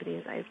smaller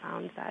companies, I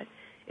found that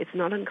it's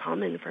not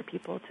uncommon for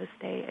people to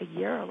stay a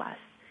year or less.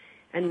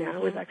 And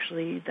now is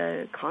actually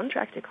the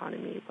contract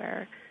economy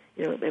where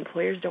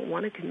employers don't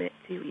want to commit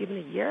to even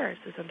a year,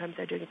 so sometimes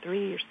they're doing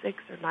 3 or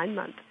 6 or 9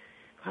 month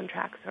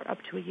contracts or up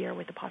to a year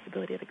with the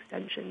possibility of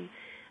extension.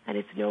 And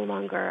it's no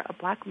longer a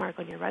black mark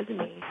on your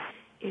resume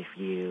if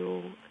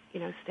you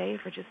stay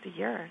for just a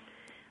year.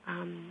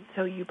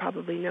 So you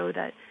probably know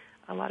that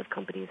a lot of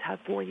companies have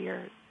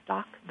 4-year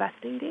stock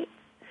vesting dates,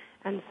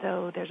 And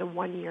so there's a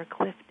 1-year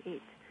cliff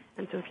date.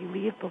 And so if you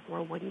leave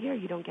before 1 year,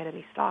 you don't get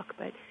any stock.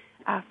 But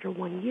after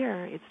 1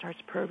 year, it starts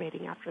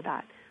prorating after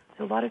that.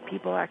 So a lot of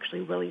people are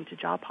actually willing to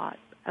job hop,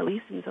 at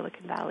least in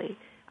Silicon Valley,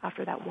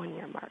 after that 1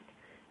 year mark.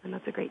 And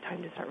that's a great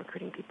time to start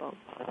recruiting people.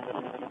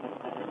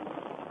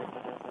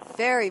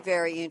 Very,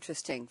 very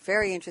interesting.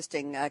 Very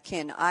interesting,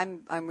 Ken.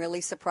 I'm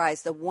really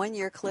surprised. The 1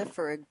 year cliff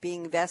for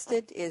being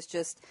vested is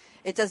just,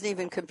 it doesn't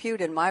even compute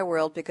in my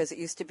world because it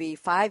used to be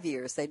 5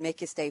 years. They'd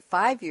make you stay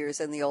 5 years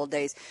in the old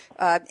days.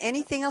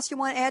 Anything else you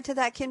want to add to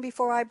that, Ken,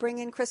 before I bring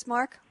in Chris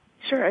Mark?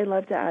 Sure, I'd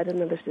love to add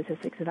another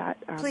statistic to that.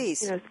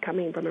 Please. It's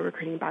coming from a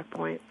recruiting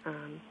backpoint.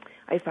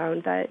 I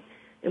found that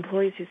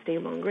employees who stay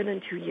longer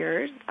than 2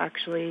 years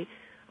actually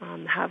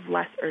have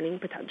less earning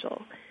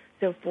potential.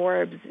 So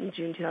Forbes in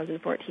June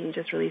 2014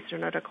 just released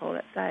an article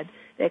that said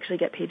they actually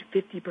get paid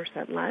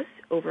 50% less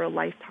over a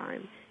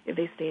lifetime if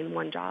they stay in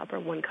one job or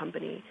one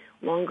company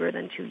longer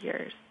than 2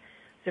 years.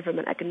 So from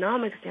an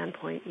economic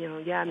standpoint,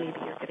 maybe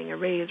you're getting a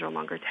raise or a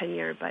longer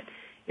tenure, but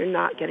you're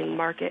not getting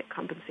market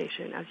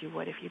compensation as you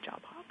would if you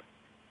job hop.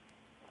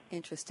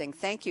 Interesting.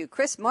 Thank you.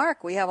 Chris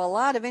Mark, we have a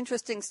lot of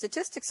interesting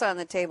statistics on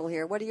the table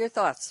here. What are your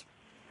thoughts?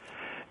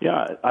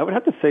 Yeah, I would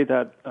have to say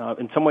that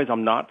in some ways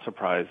I'm not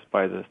surprised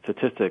by the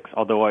statistics,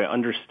 although I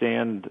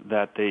understand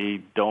that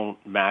they don't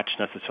match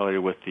necessarily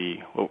with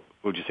what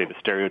would you say, the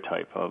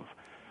stereotype of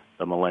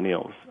the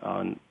millennials.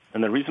 And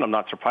the reason I'm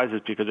not surprised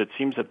is because it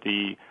seems that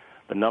the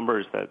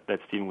numbers that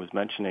Stephen was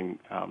mentioning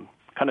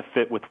kind of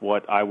fit with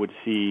what I would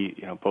see,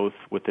 both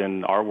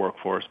within our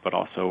workforce, but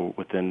also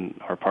within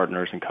our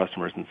partners and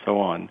customers and so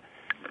on.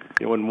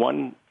 In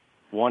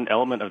one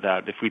element of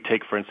that, if we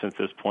take, for instance,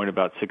 this point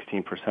about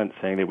 16%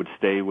 saying they would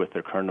stay with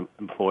their current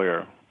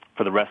employer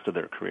for the rest of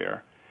their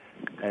career,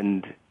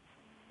 and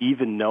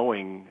even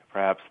knowing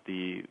perhaps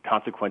the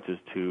consequences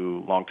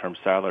to long-term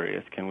salary,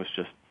 as Ken was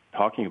just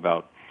talking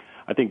about,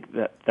 I think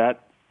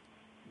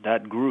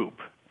that group,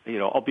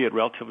 albeit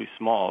relatively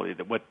small,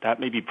 what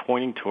that may be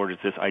pointing toward is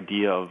this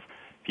idea of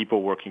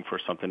people working for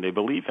something they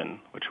believe in,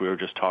 which we were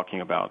just talking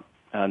about.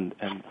 And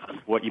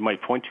what you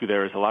might point to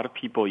there is a lot of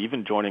people,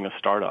 even joining a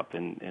startup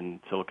in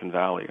Silicon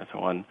Valley and so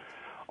on,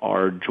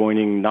 are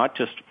joining not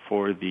just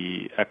for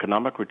the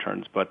economic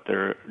returns, but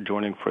they're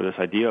joining for this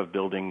idea of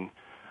building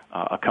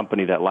a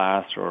company that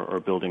lasts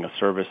or building a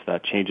service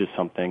that changes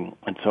something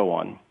and so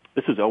on.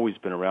 This has always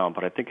been around,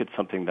 but I think it's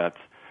something that's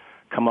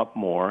come up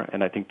more,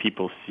 and I think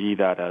people see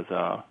that as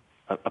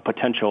a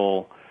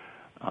potential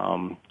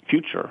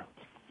future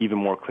even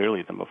more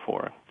clearly than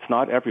before. It's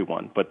not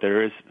everyone, but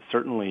there is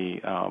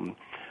certainly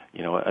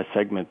a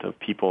segment of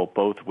people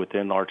both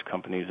within large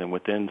companies and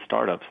within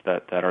startups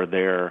that are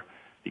there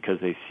because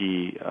they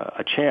see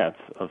a chance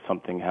of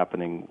something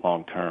happening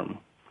long term.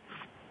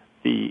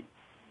 The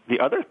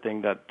other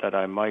thing that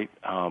I might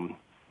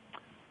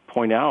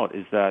point out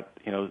is that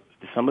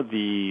some of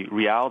the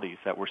realities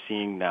that we're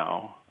seeing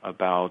now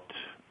about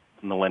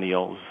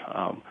millennials,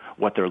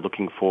 what they're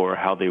looking for,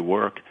 how they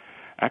work,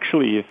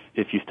 actually,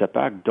 if you step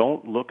back,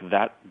 don't look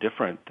that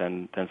different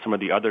than some of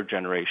the other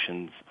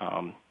generations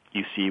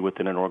you see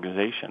within an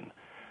organization.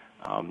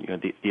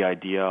 The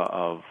idea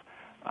of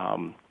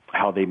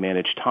how they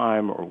manage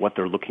time or what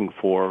they're looking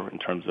for in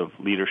terms of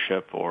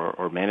leadership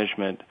or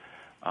management,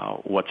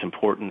 what's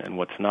important and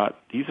what's not.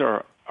 These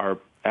are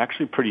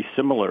actually pretty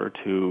similar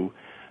to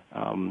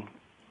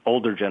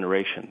older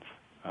generations,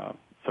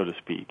 so to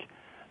speak.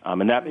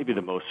 And that may be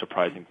the most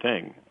surprising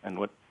thing. And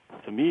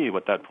to me,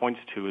 what that points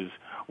to is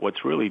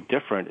what's really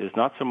different is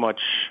not so much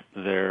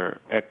their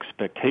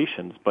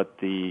expectations, but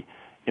the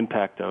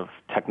impact of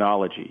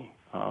technology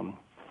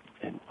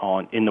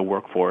in the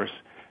workforce,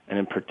 and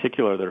in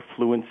particular their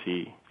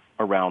fluency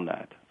around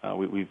that.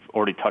 We've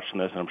already touched on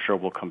this, and I'm sure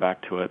we'll come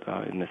back to it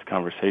in this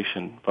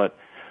conversation. But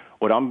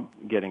what I'm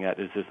getting at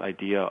is this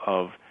idea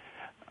of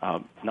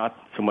not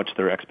so much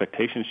their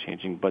expectations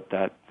changing, but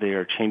that they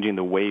are changing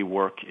the way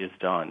work is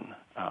done.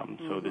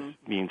 So this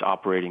means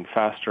operating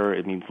faster.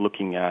 It means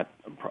looking at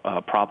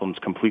problems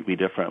completely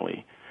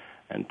differently.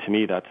 And to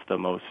me, that's the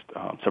most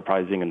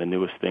surprising and the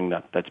newest thing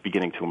that's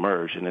beginning to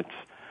emerge, and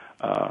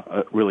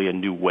it's really a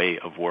new way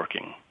of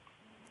working.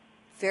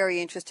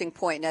 Very interesting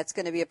point. That's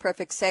going to be a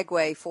perfect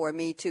segue for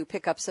me to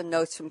pick up some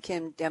notes from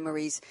Kim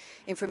Demarie's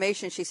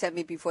information she sent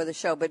me before the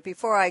show. But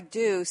before I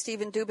do,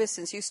 Stephen Dubas,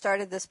 since you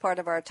started this part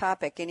of our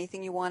topic,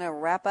 anything you want to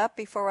wrap up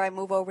before I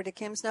move over to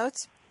Kim's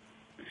notes?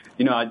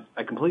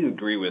 I completely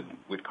agree with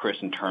Chris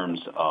in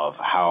terms of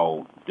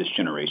how this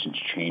generation's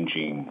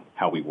changing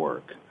how we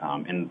work.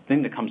 And the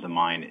thing that comes to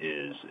mind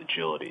is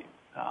agility.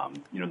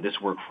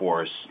 This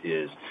workforce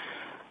is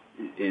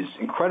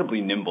incredibly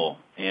nimble,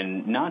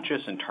 and not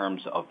just in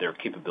terms of their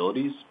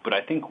capabilities, but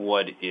I think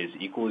what is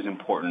equally as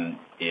important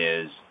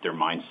is their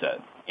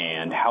mindset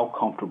and how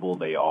comfortable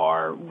they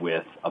are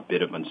with a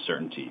bit of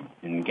uncertainty.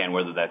 And again,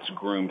 whether that's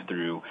groomed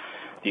through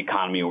the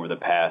economy over the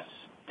past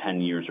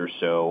 10 years or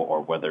so,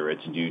 or whether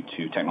it's due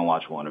to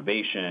technological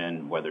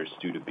innovation, whether it's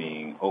due to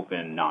being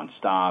open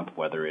nonstop,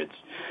 whether it's,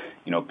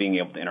 being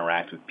able to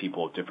interact with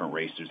people of different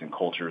races and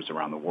cultures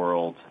around the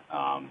world,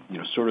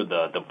 sort of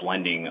the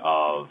blending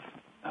of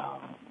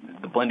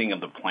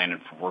the planet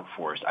for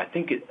workforce. I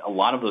think a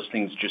lot of those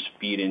things just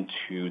feed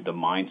into the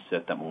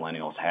mindset that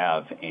millennials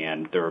have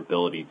and their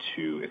ability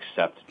to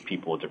accept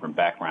people with different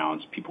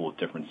backgrounds, people with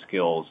different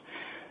skills,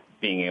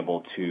 being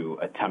able to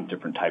attempt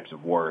different types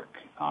of work,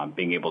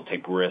 being able to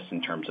take risks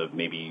in terms of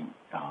maybe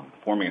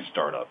forming a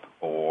startup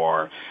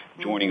or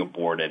joining a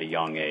board at a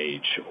young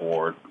age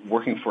or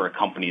working for a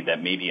company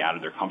that may be out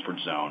of their comfort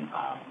zone.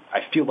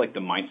 I feel like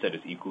the mindset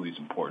is equally as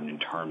important in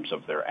terms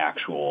of their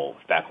actual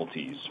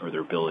faculties or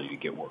their ability to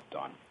get work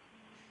done.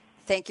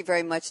 Thank you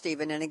very much,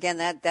 Stephen. And again,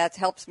 that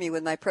helps me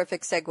with my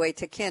perfect segue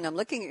to Ken. I'm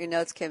looking at your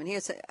notes, Kim,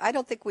 and I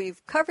don't think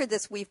we've covered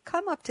this. We've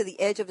come up to the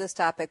edge of this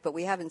topic, but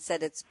we haven't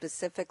said it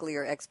specifically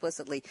or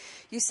explicitly.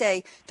 You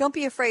say, don't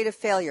be afraid of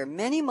failure.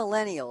 Many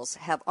millennials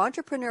have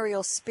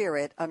entrepreneurial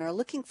spirit and are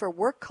looking for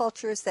work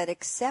cultures that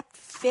accept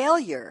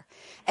failure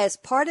as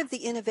part of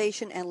the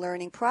innovation and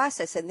learning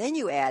process. And then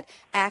you add,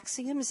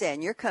 Axiom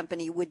Zen, your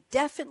company, would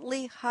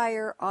definitely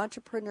hire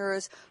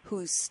entrepreneurs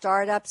whose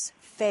startups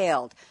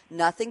failed.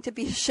 Nothing to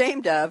be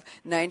ashamed of.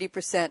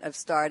 90% of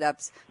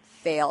startups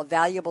fail.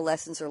 Valuable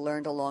lessons are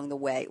learned along the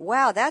way.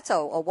 Wow, that's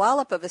a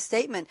wallop of a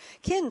statement.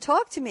 Ken,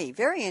 talk to me.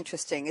 Very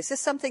interesting. Is this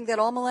something that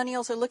all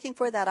millennials are looking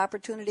for, that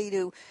opportunity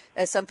to,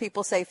 as some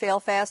people say, fail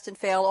fast and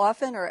fail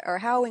often, or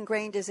how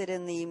ingrained is it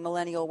in the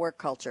millennial work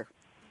culture?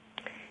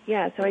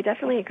 Yeah, so I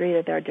definitely agree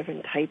that there are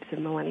different types of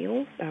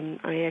millennials.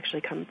 I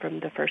actually come from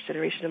the first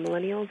generation of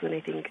millennials, and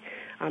I think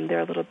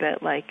they're a little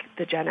bit like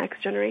the Gen X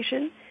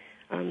generation.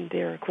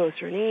 They're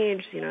closer in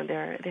age,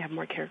 they have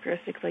more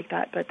characteristics like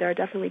that, but there are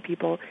definitely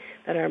people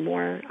that are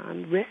more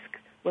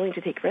willing to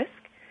take risk,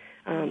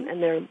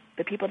 and they're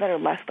the people that are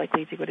less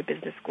likely to go to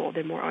business school.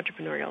 They're more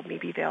entrepreneurial.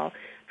 Maybe they'll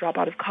drop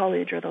out of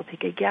college or they'll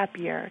take a gap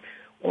year,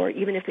 or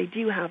even if they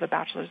do have a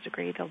bachelor's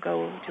degree, they'll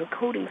go to a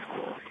coding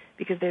school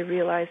because they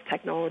realize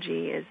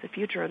technology is the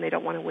future and they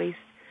don't want to waste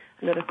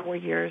another 4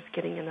 years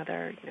getting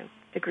another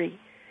degree.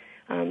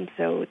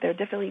 So there are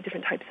definitely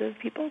different types of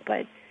people,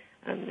 but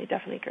I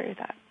definitely agree with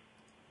that.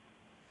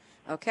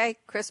 Okay.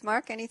 Chris,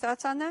 Mark, any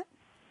thoughts on that?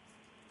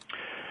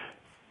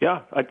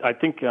 Yeah, I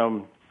think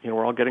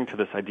we're all getting to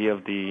this idea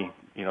of the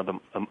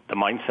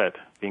mindset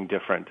being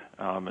different,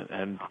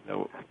 and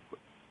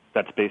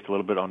that's based a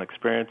little bit on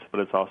experience, but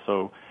it's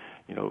also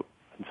in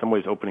some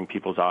ways opening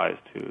people's eyes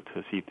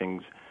to see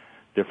things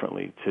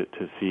differently,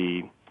 to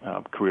see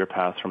career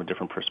paths from a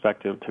different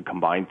perspective, to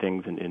combine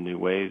things in new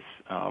ways.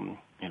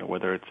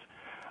 Whether it's,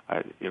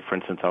 for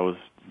instance, I was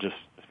just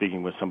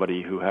speaking with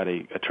somebody who had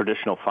a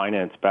traditional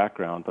finance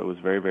background, but was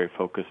very, very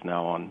focused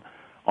now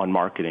on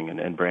marketing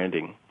and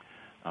branding.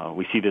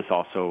 We see this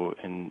also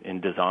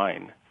in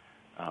design,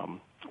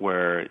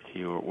 where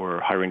we're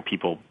hiring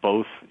people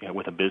both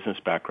with a business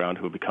background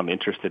who become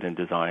interested in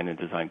design and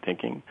design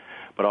thinking,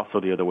 but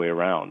also the other way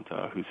around,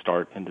 who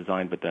start in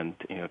design, but then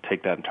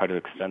take that and try to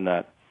extend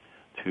that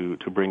to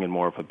bring in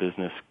more of a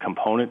business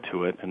component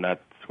to it, and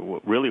that's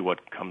really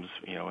what comes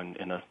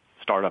in a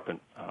startup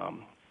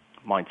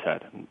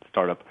mindset and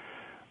startup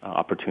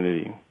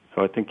opportunity.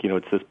 So I think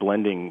it's this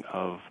blending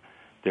of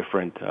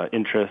different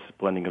interests,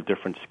 blending of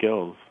different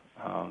skills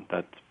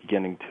that's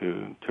beginning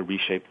to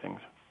reshape things.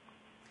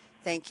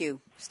 Thank you.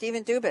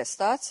 Stephen Dubas,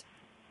 thoughts?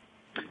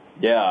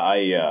 Yeah,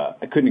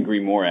 I couldn't agree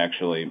more,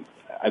 actually.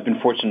 I've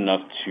been fortunate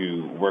enough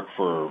to work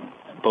for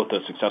both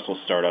a successful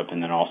startup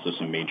and then also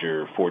some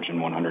major Fortune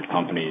 100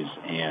 companies.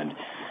 And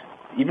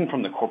even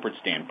from the corporate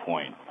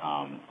standpoint,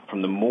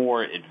 from the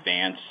more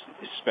advanced,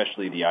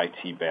 especially the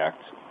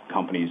IT-backed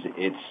companies,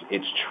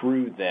 it's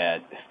true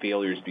that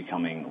failure is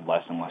becoming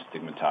less and less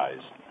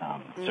stigmatized.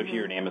 So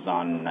here at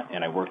Amazon,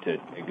 and I worked at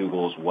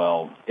Google as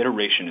well,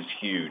 iteration is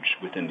huge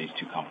within these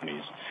two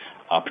companies,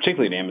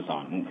 particularly at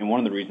Amazon. And one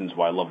of the reasons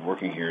why I love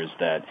working here is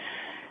that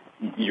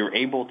you're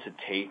able to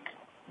take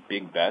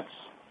big bets,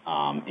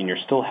 and you're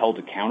still held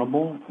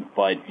accountable,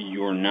 but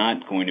you're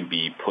not going to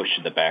be pushed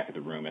to the back of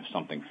the room if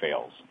something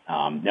fails.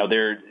 Now,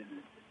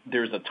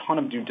 there's a ton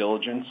of due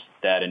diligence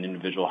that an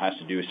individual has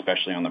to do,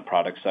 especially on the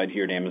product side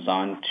here at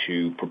Amazon,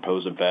 to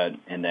propose a bet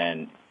and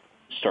then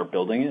start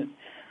building it.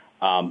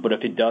 But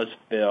if it does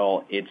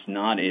fail, it's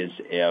not as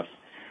if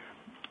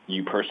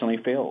you personally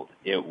failed.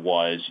 It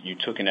was you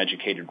took an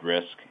educated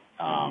risk,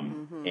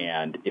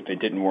 and if it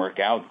didn't work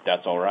out,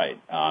 that's all right.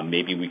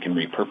 Maybe we can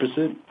repurpose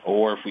it,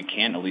 or if we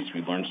can't, at least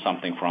we learned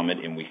something from it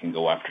and we can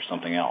go after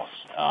something else.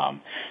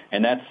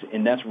 And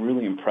that's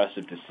really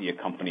impressive to see a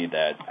company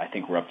that I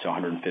think we're up to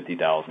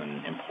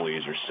 150,000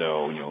 employees or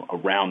so,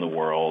 around the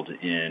world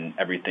in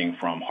everything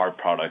from hard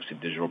products to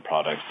digital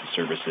products to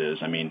services.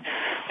 I mean,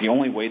 the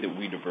only way that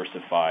we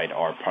diversified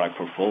our product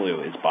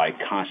portfolio is by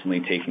constantly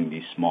taking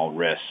these small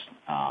risks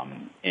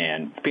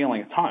and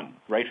failing a ton,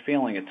 right?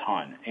 Failing a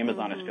ton.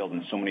 Amazon has failed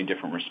in so many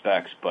different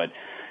respects, but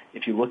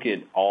if you look at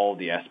all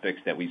the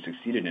aspects that we've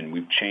succeeded in,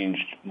 we've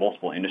changed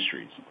multiple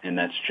industries, and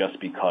that's just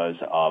because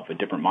of a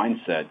different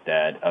mindset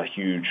that a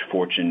huge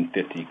Fortune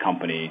 50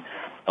 company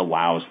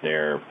allows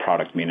their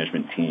product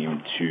management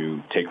team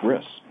to take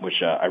risks,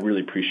 which I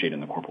really appreciate in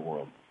the corporate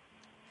world.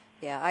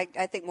 Yeah,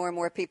 I think more and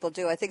more people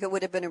do. I think it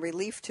would have been a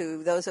relief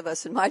to those of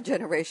us in my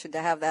generation to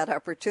have that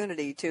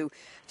opportunity to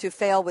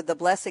fail with the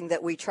blessing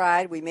that we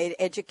tried. We made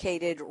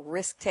educated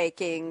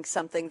risk-taking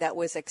something that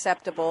was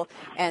acceptable,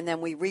 and then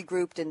we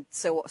regrouped and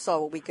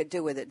saw what we could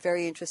do with it.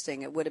 Very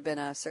interesting. It would have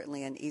been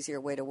certainly an easier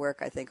way to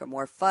work, I think, or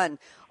more fun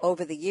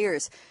over the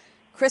years.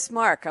 Chris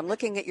Mark, I'm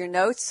looking at your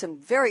notes. Some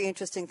very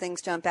interesting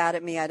things jump out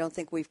at me I don't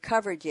think we've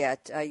covered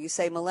yet. You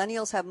say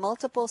millennials have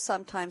multiple,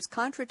 sometimes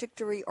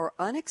contradictory or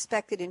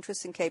unexpected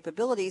interests and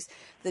capabilities.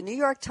 The New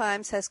York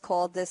Times has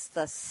called this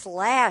the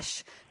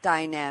slash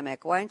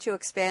dynamic. Why don't you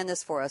expand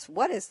this for us?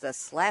 What is the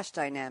slash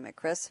dynamic,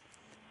 Chris?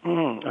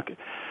 Okay.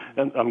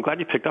 And I'm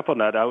glad you picked up on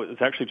that. I was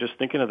actually just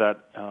thinking of that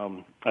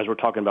as we're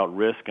talking about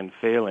risk and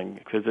failing,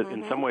 because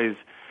in some ways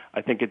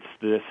I think it's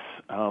this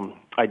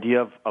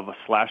idea of a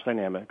slash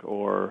dynamic,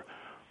 or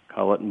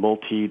call it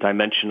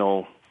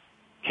multi-dimensional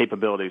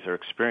capabilities or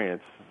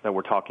experience that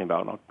we're talking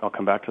about, and I'll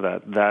come back to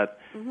that,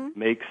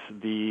 makes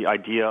the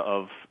idea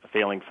of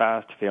failing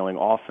fast, failing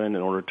often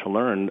in order to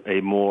learn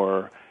a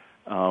more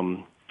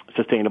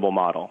sustainable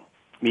model.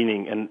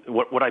 Meaning, and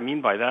what I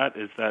mean by that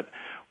is that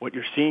what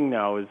you're seeing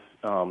now is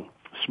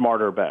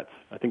smarter bets.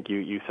 I think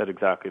you said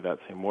exactly that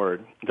same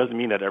word. It doesn't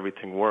mean that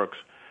everything works,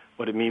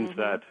 but it means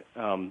that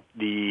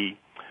the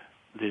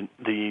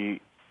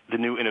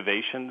new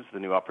innovations,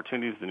 the new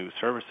opportunities, the new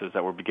services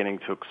that we're beginning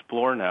to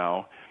explore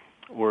now,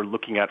 we're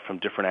looking at from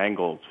different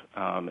angles.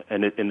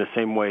 And in the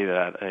same way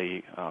that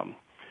a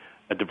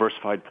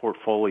diversified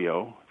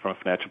portfolio from a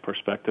financial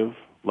perspective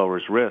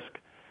lowers risk,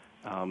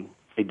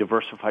 a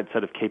diversified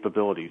set of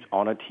capabilities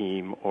on a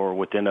team or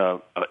within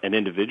an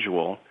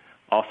individual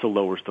also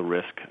lowers the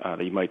risk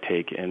that you might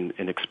take in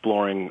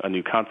exploring a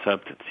new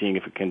concept, seeing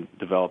if it can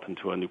develop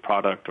into a new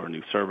product or a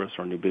new service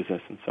or a new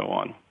business and so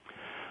on.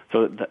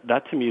 So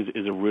that to me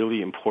is a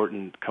really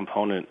important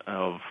component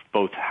of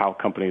both how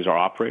companies are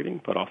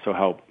operating, but also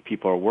how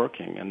people are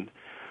working. And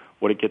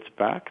what it gets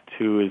back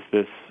to is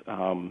this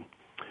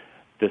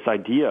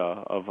idea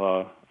of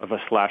a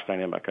slash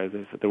dynamic.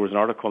 There was an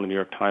article in the New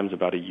York Times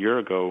about a year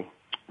ago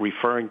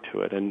referring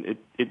to it, and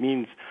it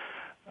means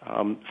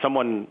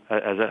someone,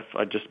 as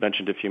I just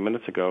mentioned a few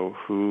minutes ago,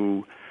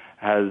 who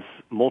has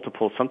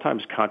multiple,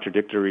 sometimes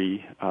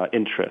contradictory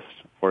interests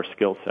or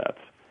skill sets.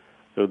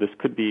 So this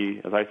could be,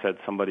 as I said,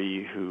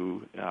 somebody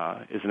who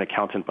is an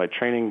accountant by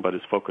training but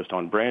is focused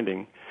on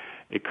branding.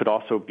 It could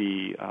also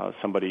be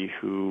somebody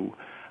who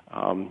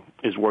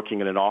is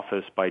working in an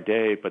office by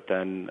day but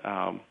then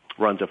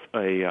runs a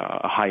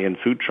high-end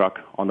food truck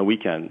on the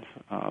weekends.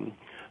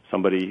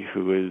 Somebody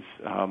who is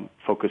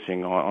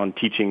focusing on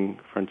teaching,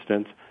 for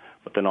instance,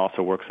 but then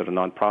also works at a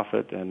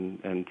nonprofit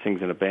and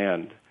sings in a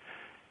band.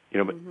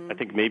 But I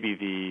think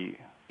maybe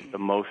the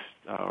most,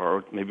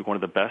 or maybe one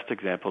of the best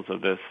examples of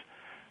this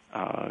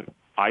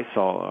I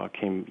saw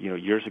came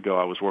years ago.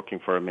 I was working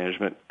for a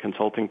management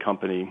consulting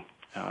company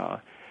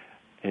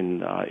in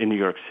New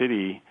York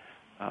City.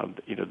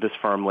 This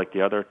firm, like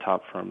the other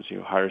top firms,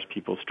 hires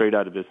people straight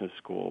out of business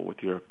school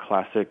with your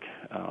classic,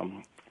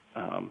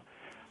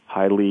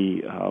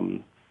 highly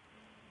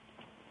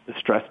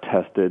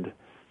stress-tested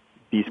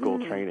B-school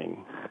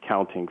training,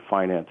 accounting,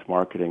 finance,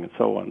 marketing, and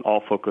so on,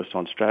 all focused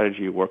on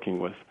strategy, working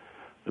with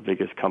the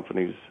biggest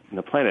companies in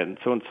the planet. And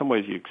so in some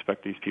ways you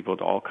expect these people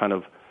to all kind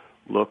of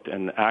look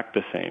and act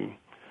the same.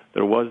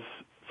 There was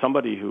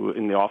somebody who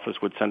in the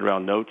office would send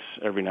around notes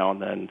every now and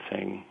then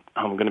saying,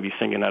 I'm going to be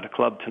singing at a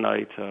club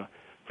tonight,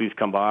 please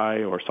come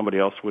by. Or somebody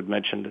else would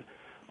mention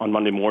on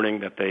Monday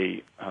morning that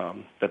they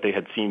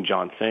had seen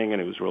John sing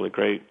and it was really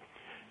great.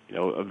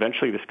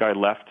 Eventually this guy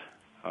left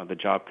the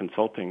job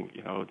consulting,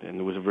 and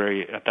it was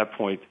at that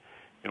point,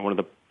 one of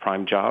the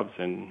prime jobs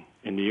in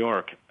New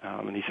York.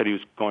 And he said he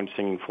was going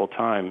singing full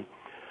time.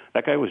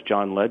 That guy was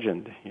John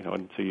Legend,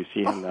 and so you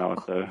see him now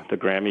at the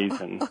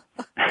Grammys and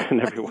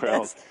everywhere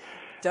else.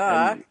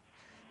 Duh.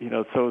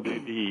 And, so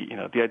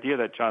the idea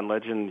that John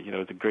Legend,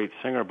 is a great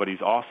singer, but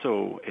he's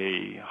also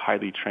a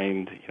highly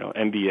trained,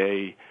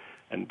 MBA,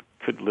 and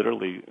could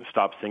literally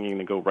stop singing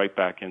and go right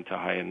back into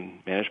high-end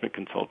management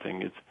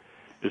consulting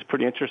is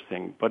pretty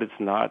interesting. But it's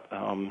not,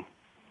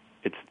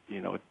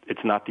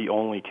 it's not the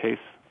only case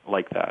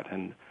like that.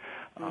 And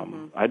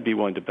I'd be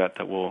willing to bet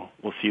that we'll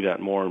see that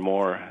more and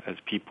more as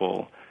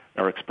people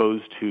are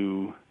exposed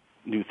to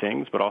new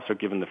things, but also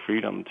given the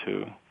freedom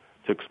to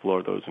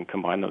explore those and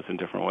combine those in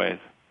different ways.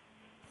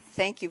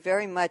 Thank you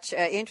very much.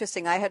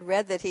 Interesting. I had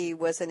read that he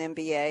was an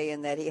MBA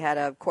and that he had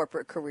a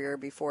corporate career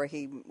before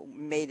he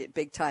made it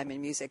big time in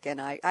music. And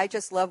I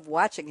just love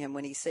watching him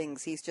when he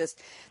sings.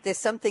 There's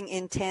something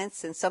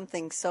intense and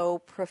something so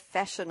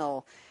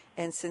professional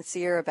and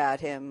sincere about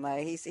him.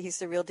 He's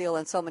the real deal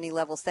on so many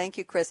levels. Thank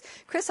you, Chris.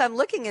 Chris, I'm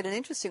looking at an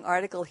interesting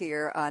article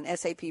here on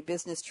SAP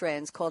Business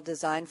Trends called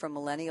Design for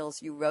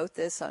Millennials. You wrote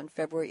this on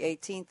February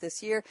 18th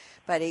this year,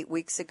 about 8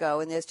 weeks ago,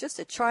 and there's just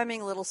a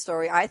charming little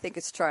story, I think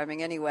it's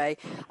charming anyway,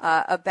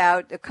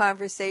 about a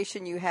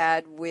conversation you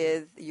had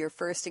with your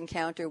first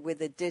encounter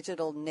with a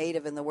digital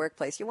native in the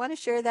workplace. You want to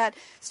share that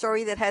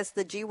story that has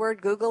the G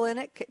word Google in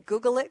it?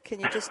 Google it. Can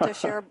you just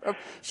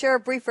share a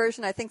brief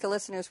version? I think the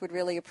listeners would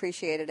really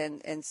appreciate it,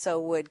 and so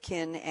would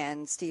Ken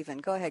and Stephen.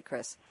 Go ahead,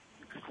 Chris.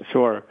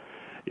 Sure.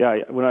 Yeah,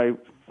 when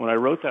I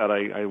wrote that,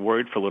 I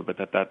worried for a little bit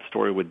that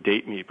story would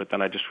date me, but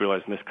then I just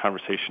realized in this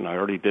conversation I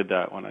already did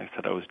that when I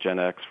said I was Gen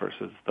X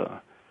versus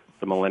the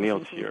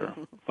millennials here.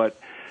 But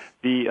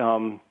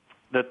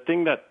the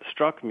thing that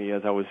struck me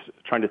as I was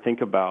trying to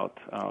think about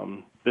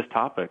this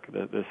topic,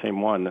 the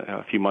same one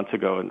a few months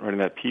ago, and writing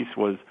that piece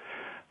was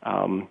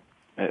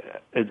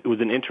it was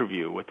an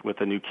interview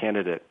with a new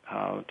candidate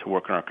to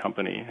work in our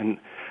company. And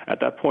at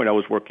that point, I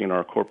was working in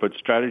our corporate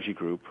strategy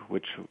group,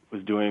 which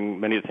was doing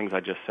many of the things I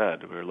just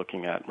said. We were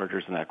looking at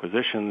mergers and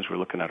acquisitions. We were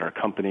looking at our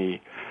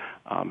company,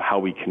 how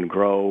we can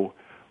grow,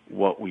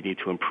 what we need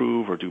to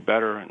improve or do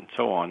better, and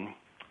so on.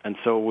 And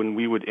so when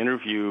we would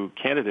interview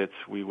candidates,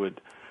 we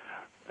would,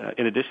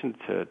 in addition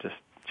to just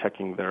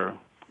checking their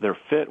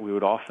fit, we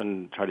would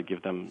often try to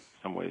give them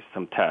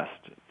some test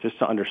just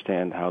to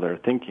understand how they're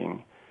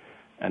thinking.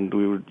 And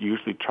we would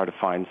usually try to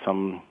find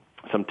some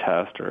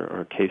test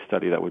or a case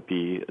study that would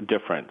be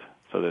different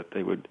so that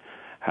they would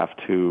have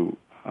to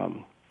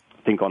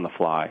think on the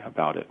fly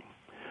about it.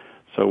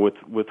 So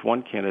with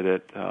one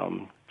candidate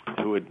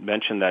who had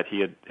mentioned that he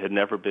had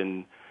never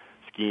been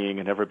skiing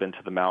and never been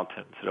to the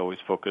mountains, had always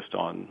focused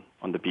on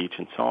the beach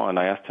and so on,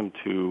 I asked him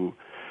to,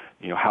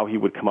 how he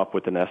would come up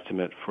with an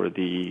estimate for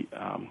the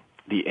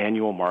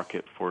annual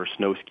market for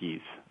snow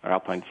skis or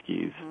alpine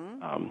skis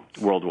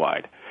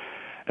worldwide.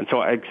 And so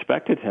I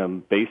expected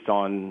him, based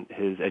on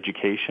his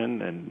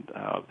education and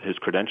his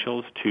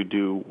credentials, to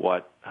do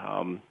what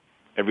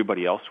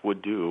everybody else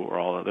would do or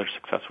all other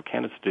successful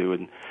candidates do,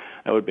 and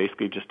that would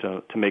basically just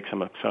to make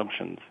some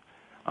assumptions.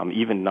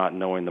 Even not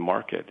knowing the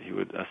market, he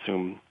would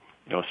assume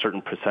a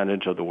certain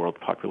percentage of the world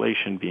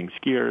population being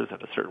skiers,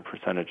 at a certain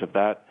percentage of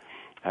that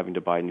having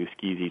to buy new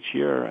skis each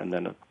year, and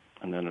then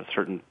a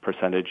certain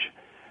percentage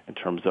in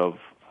terms of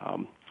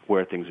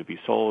where things would be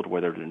sold,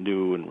 whether they're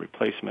new and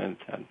replacement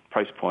and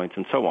price points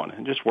and so on,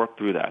 and just work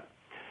through that.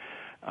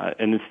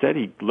 And instead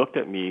he looked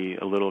at me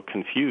a little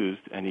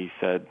confused and he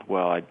said,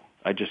 well,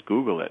 I just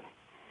Google it.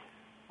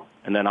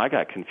 And then I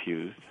got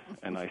confused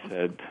and I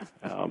said,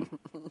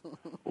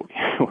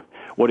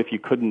 what if you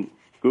couldn't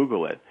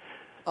Google it?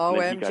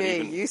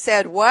 OMG, you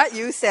said what?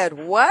 You said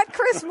what,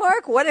 Chris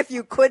Mark? What if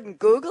you couldn't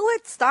Google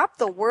it? Stop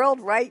the world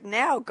right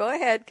now. Go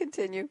ahead,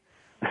 continue.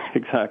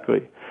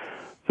 Exactly.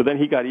 So then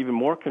he got even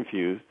more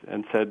confused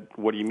and said,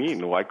 what do you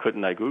mean? Why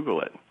couldn't I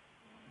Google it?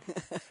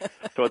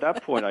 So at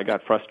that point, I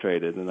got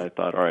frustrated, and I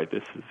thought, all right,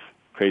 this is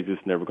crazy. This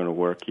is never going to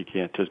work. You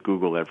can't just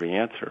Google every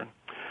answer.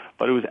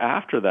 But it was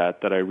after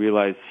that I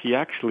realized he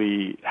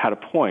actually had a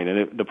point,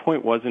 and the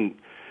point wasn't,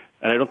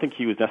 and I don't think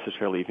he was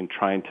necessarily even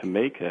trying to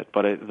make it,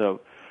 but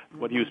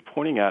what he was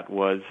pointing at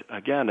was,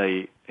 again,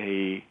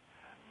 a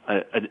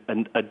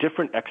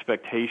different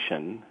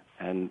expectation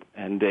and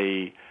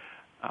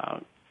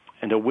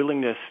a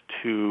willingness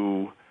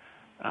to,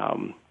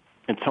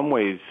 in some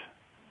ways,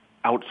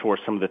 outsource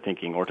some of the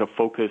thinking or to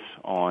focus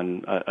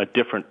on a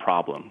different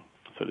problem,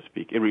 so to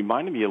speak. It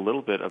reminded me a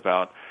little bit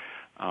about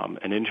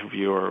an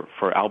interviewer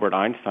for Albert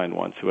Einstein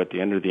once, who at the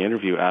end of the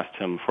interview asked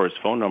him for his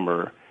phone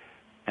number,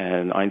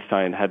 and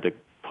Einstein had to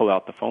pull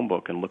out the phone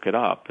book and look it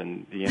up.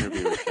 And the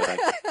interviewer said,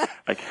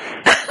 I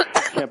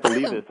can't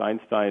believe this.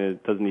 Einstein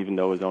doesn't even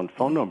know his own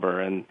phone number.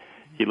 And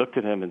he looked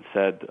at him and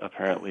said,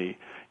 apparently,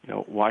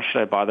 why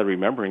should I bother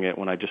remembering it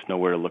when I just know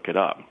where to look it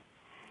up?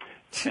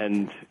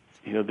 And,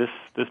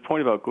 this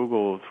point about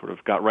Google sort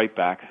of got right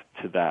back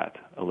to that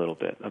a little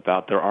bit,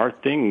 about there are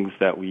things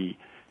that we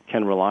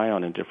can rely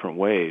on in different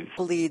ways.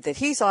 Believe that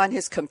he's on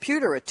his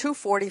computer at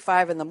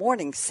 2:45 in the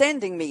morning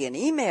sending me an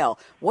email.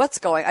 What's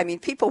going? I mean,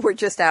 people were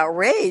just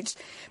outraged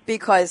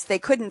because they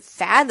couldn't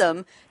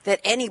fathom that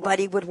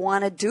anybody would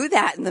want to do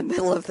that in the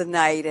middle of the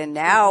night. And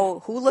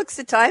now, who looks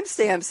at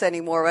timestamps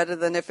anymore, other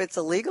than if it's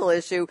a legal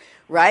issue,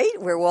 right?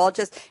 We're all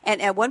just.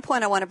 And at one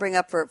point, I want to bring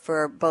up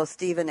for both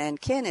Stephen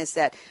and Ken is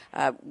that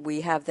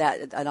we have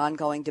an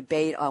ongoing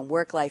debate on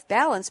work-life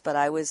balance. But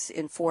I was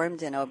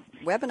informed in a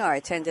webinar I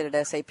attended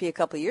at SAP a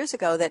couple of years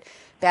ago that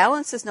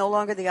balance is no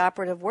longer the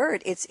operative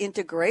word. It's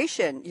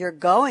integration. You're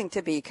going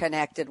to be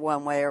connected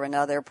one way or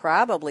another,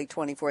 probably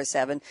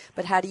 24/7.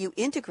 But how do you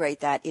integrate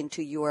that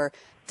into your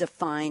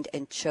defined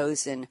and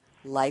chosen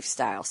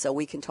lifestyle. So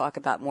we can talk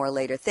about more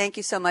later. Thank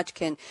you so much,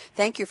 Ken.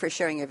 Thank you for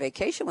sharing your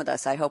vacation with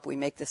us. I hope we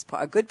make this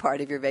a good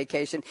part of your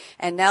vacation.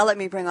 And now let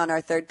me bring on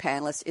our third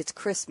panelist. It's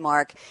Chris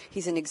Mark.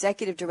 He's an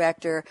executive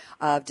director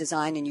of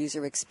design and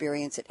user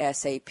experience at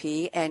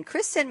SAP. And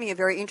Chris sent me a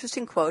very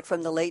interesting quote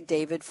from the late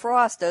David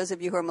Frost. Those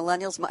of you who are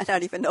millennials might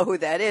not even know who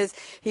that is.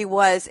 He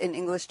was an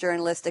English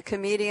journalist, a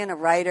comedian, a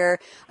writer,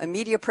 a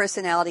media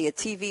personality, a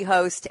TV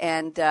host,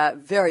 and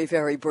very,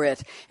 very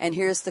Brit. And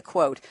here's the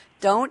quote.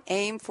 Don't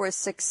aim for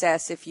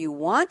success if you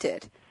want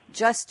it.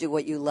 Just do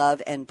what you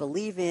love and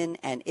believe in,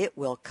 and it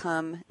will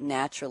come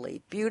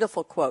naturally.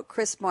 Beautiful quote.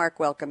 Chris Mark,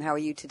 welcome. How are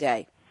you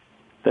today?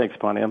 Thanks,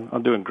 Bonnie.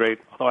 I'm doing great.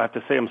 Although I have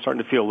to say I'm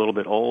starting to feel a little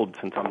bit old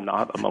since I'm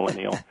not a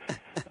millennial.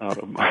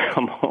 I'm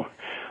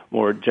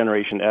more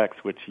Generation X,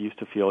 which used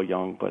to feel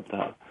young, but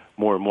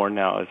more and more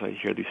now as I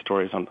hear these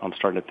stories, I'm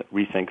starting to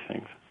rethink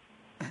things.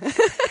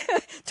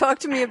 Talk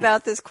to me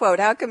about this quote.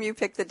 How come you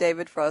picked the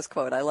David Frost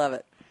quote? I love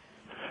it.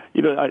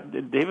 You know,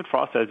 David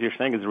Frost, as you're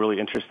saying, is a really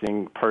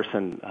interesting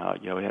person.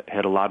 He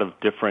had a lot of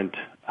different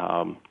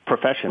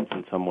professions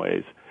in some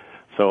ways.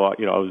 So, I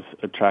was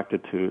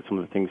attracted to some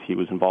of the things he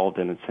was involved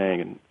in and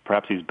saying, and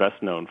perhaps he's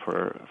best known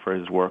for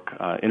his work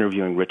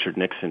interviewing Richard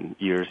Nixon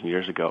years and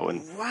years ago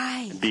and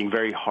being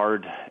very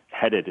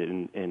hard-headed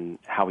in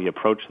how he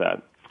approached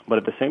that. But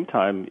at the same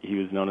time, he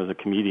was known as a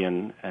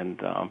comedian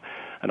and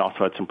also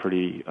had some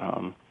pretty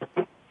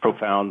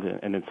profound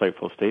and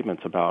insightful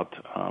statements about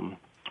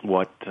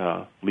what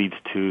leads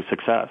to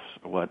success,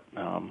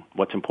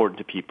 what's important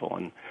to people.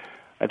 And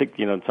I think,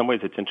 in some ways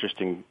it's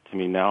interesting to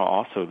me now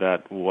also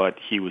that what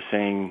he was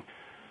saying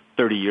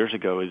 30 years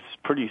ago is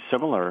pretty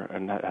similar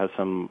and has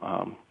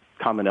some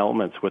common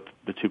elements with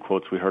the two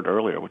quotes we heard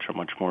earlier, which are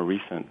much more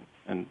recent.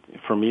 And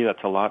for me,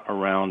 that's a lot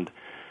around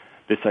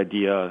this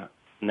idea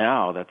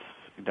now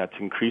that's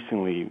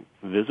increasingly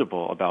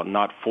visible about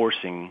not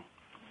forcing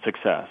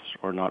success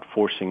or not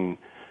forcing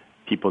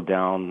people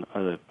down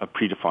a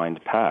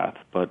predefined path,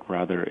 but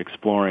rather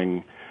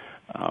exploring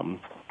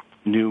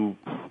new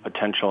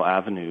potential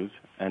avenues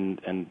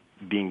and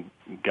being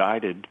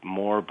guided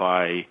more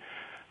by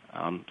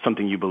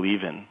something you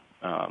believe in,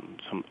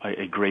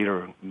 a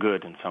greater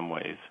good in some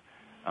ways.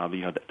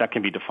 That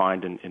can be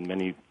defined in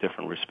many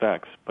different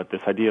respects, but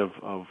this idea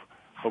of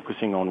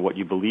focusing on what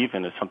you believe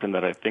in is something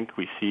that I think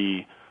we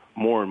see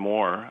more and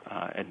more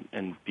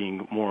and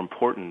being more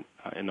important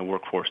in the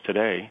workforce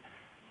today.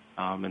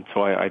 And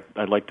so I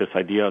like this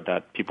idea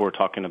that people were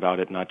talking about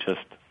it not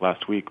just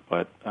last week,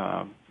 but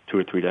 2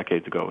 or 3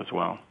 decades ago as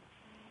well.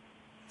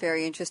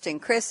 Very interesting.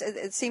 Chris,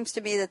 it seems to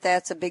me that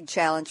that's a big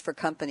challenge for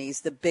companies.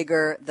 The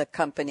bigger the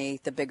company,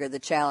 the bigger the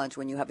challenge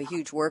when you have a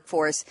huge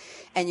workforce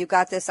and you've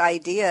got this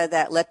idea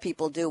that let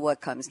people do what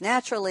comes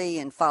naturally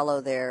and follow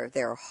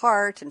their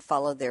heart and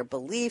follow their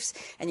beliefs.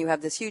 And you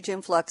have this huge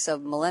influx of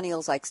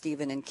millennials like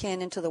Stephen and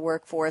Ken into the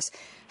workforce.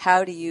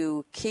 How do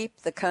you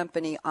keep the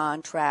company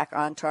on track,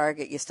 on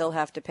target? You still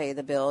have to pay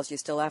the bills. You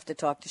still have to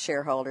talk to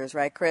shareholders,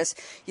 right, Chris?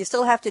 You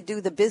still have to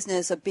do the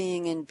business of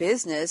being in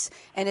business.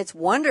 And it's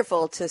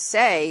wonderful to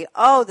say,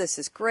 oh, this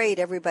is great.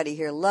 Everybody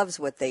here loves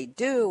what they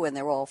do and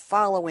they're all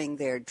following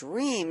their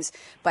dreams.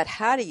 But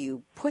how do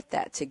you put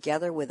that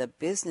together with a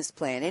business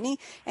plan? Any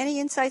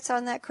insights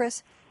on that,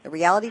 Chris? A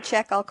reality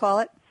check, I'll call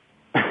it.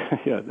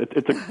 Yeah,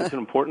 it's an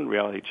important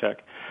reality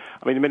check.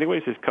 I mean, in many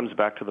ways, this comes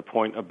back to the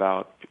point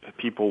about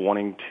people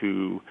wanting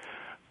to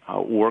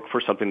work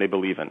for something they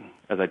believe in,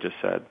 as I just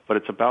said. But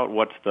it's about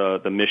what's the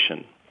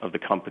mission of the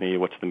company,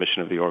 what's the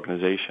mission of the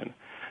organization.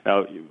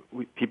 Now,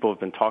 people have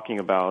been talking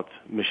about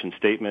mission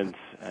statements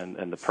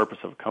and the purpose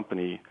of a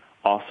company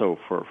also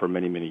for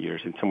many, many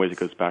years. In some ways, it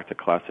goes back to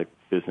classic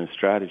business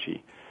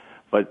strategy.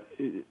 But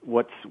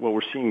what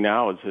we're seeing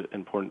now is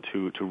important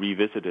to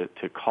revisit it,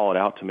 to call it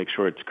out, to make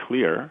sure it's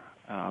clear,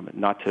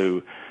 not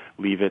to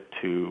leave it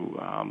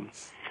to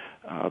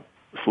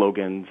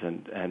slogans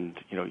and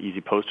easy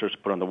posters to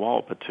put on the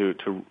wall, but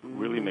to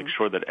really make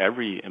sure that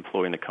every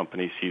employee in the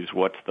company sees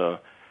what's the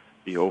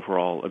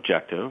overall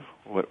objective,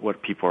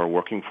 what people are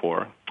working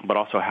for, but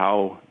also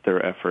how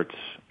their efforts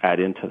add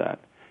into that.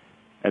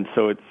 And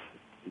so it's,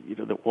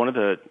 one of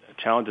the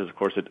challenges, of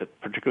course,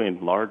 particularly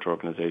in large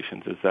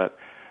organizations, is that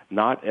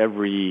not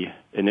every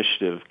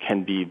initiative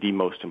can be the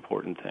most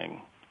important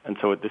thing. And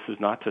so this is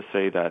not to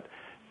say that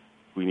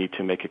we need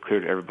to make it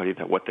clear to everybody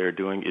that what they're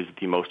doing is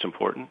the most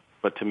important,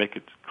 but to make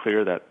it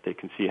clear that they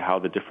can see how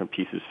the different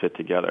pieces fit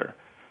together.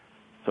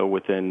 So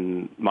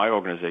within my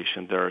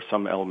organization, there are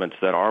some elements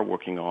that are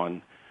working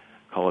on,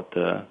 call it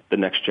the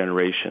next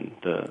generation,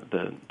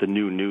 the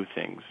new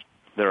things.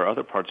 There are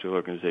other parts of the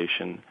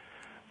organization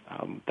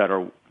that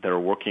are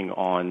working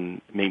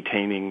on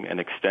maintaining and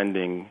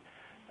extending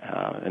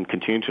and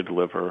continuing to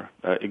deliver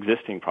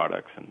existing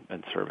products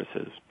and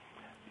services.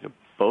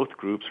 Both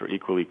groups are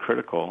equally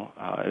critical,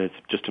 and it's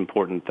just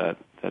important that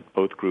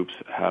both groups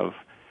have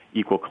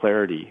equal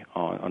clarity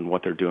on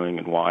what they're doing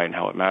and why and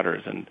how it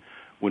matters. And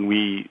when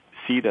we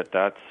see that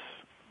that's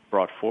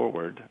brought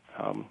forward,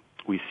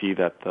 we see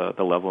that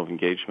the level of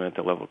engagement,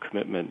 the level of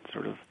commitment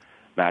sort of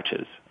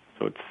matches.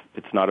 So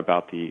it's not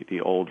about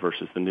the old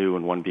versus the new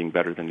and one being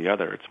better than the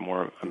other. It's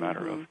more a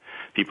matter of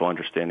people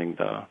understanding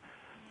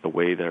the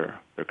way their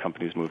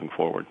company is moving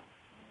forward.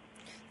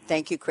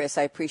 Thank you, Chris.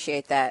 I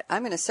appreciate that.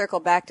 I'm going to circle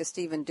back to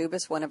Stephen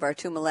Dubus, one of our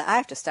two millennials. I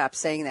have to stop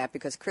saying that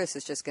because Chris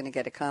is just going to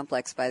get a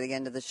complex by the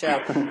end of the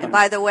show. And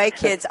by the way,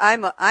 kids,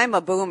 I'm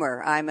a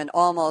boomer. I'm an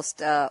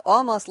almost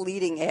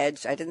leading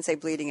edge. I didn't say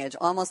bleeding edge,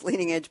 almost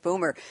leading edge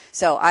boomer.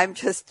 So I'm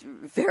just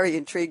very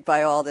intrigued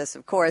by all this,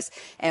 of course.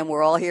 And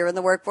we're all here in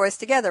the workforce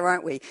together,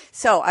 aren't we?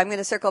 So I'm going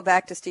to circle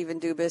back to Stephen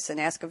Dubus and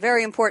ask a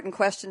very important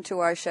question to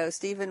our show.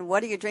 Stephen,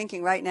 what are you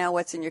drinking right now?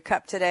 What's in your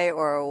cup today?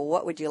 Or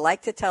what would you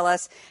like to tell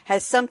us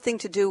has something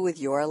to do with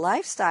your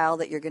lifestyle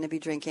that you're going to be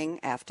drinking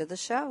after the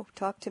show?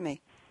 Talk to me.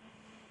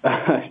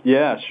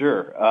 Yeah,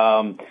 sure.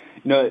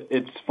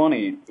 It's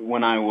funny.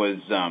 When I was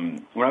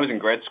in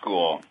grad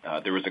school,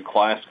 there was a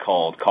class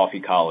called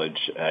Coffee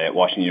College at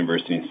Washington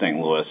University in St.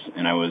 Louis,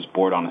 and I was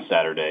bored on a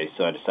Saturday,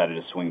 so I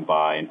decided to swing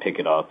by and pick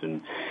it up.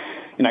 And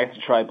I got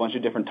to try a bunch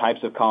of different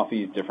types of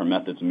coffees, different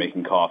methods of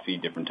making coffee,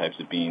 different types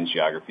of beans,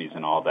 geographies,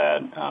 and all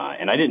that.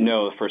 And I didn't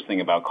know the first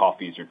thing about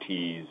coffees or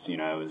teas. It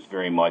was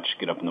very much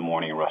get up in the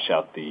morning and rush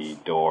out the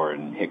door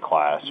and hit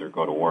class or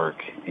go to work.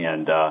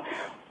 And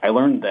I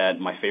learned that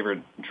my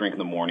favorite drink in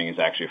the morning is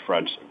actually a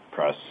French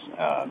press.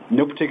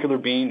 No particular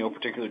bean, no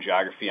particular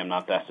geography. I'm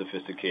not that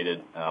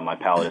sophisticated. My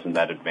palate isn't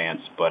that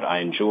advanced, but I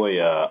enjoy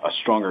a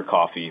stronger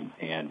coffee,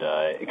 and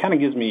it kind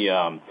of gives me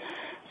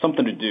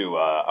something to do,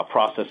 a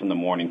process in the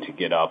morning to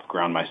get up,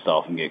 ground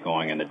myself, and get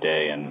going in the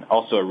day, and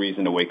also a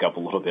reason to wake up a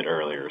little bit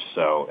earlier.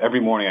 So every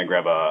morning I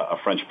grab a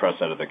French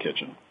press out of the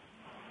kitchen.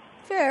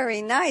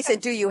 Very nice.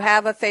 And do you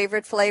have a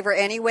favorite flavor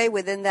anyway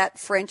within that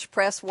French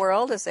press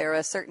world? Is there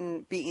a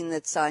certain bean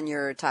that's on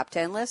your top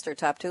 10 list or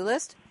top 2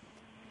 list?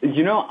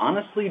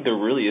 Honestly, there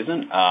really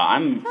isn't.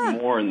 I'm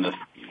more in the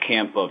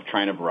camp of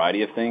trying a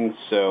variety of things.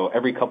 So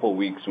every couple of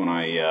weeks when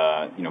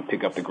I,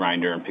 pick up the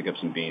grinder and pick up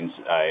some beans,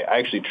 I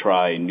actually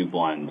try new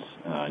blends,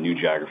 new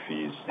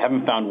geographies.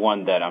 Haven't found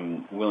one that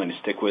I'm willing to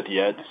stick with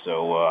yet,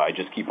 so I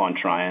just keep on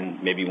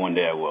trying. Maybe one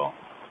day I will.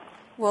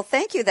 Well,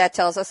 thank you. That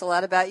tells us a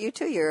lot about you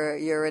too.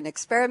 You're an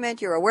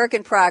experiment. You're a work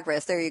in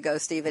progress. There you go,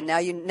 Stephen. Now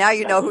you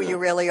know who you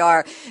really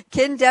are.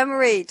 Ken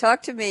Demery,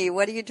 talk to me.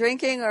 What are you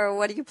drinking, or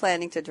what are you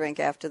planning to drink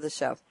after the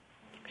show?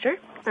 Sure.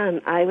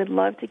 I would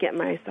love to get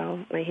my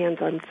hands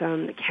on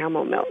some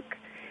camel milk.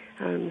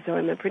 So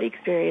I'm a pretty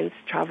experienced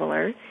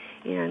traveler,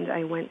 and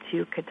I went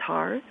to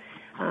Qatar,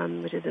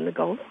 which is in the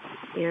Gulf,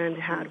 and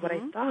had what I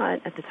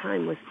thought at the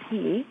time was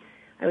tea.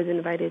 I was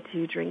invited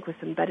to drink with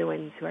some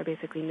Bedouins who are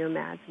basically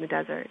nomads in the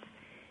desert,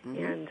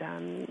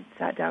 and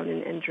sat down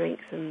and drank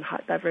some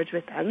hot beverage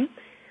with them.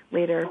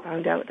 Later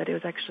found out that it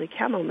was actually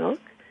camel milk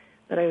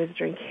that I was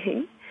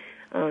drinking.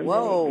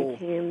 Whoa!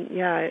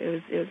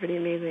 It was pretty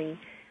amazing.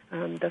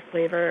 The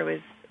flavor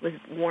was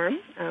warm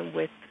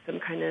with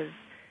some kind of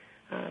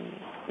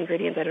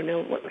ingredients. I don't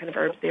know what kind of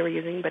herbs they were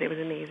using, but it was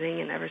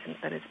amazing, and ever since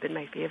then it's been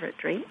my favorite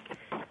drink.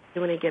 So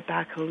when I get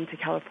back home to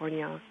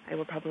California, I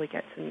will probably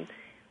get some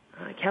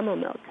camel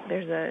milk.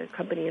 There's a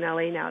company in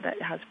LA now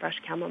that has fresh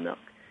camel milk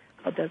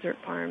called Desert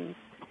Farms,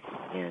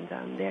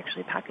 and they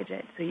actually package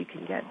it so you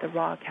can get the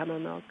raw camel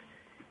milk,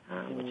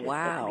 which is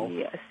going to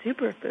be a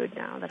superfood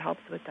now that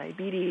helps with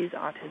diabetes,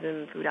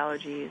 autism, food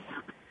allergies,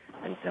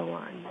 and so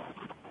on.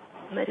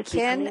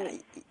 Ken,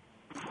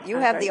 you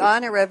have the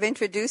honor of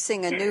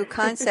introducing a new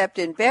concept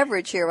in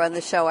beverage here on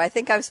the show. I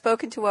think I've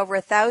spoken to over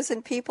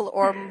 1,000 people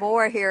or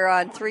more here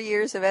on 3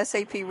 years of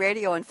SAP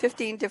Radio and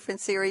 15 different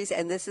series,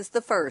 and this is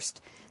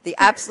the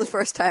absolute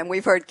first time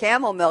we've heard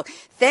camel milk.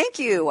 Thank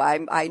you.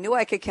 I knew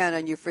I could count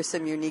on you for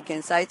some unique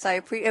insights. I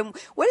appreciate. And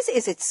what is it?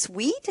 Is it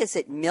sweet? Is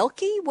it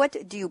milky?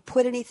 What do you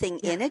put anything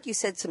in it? You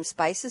said some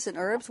spices and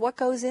herbs. What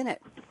goes in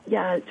it?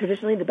 Yeah,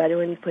 traditionally the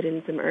Bedouins put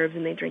in some herbs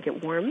and they drink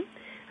it warm.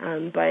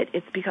 But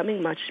it's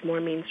becoming much more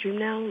mainstream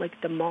now.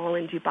 Like the mall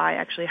in Dubai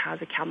actually has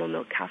a camel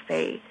milk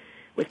cafe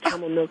with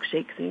camel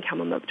milkshakes and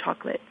camel milk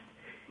chocolates.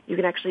 You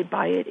can actually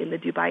buy it in the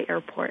Dubai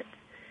airport.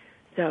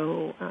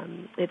 So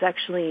it's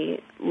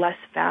actually less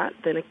fat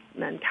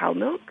than cow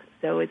milk,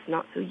 so it's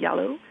not so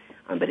yellow,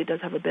 but it does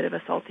have a bit of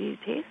a salty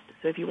taste.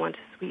 So if you want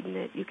to sweeten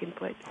it, you can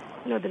put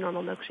the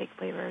normal milkshake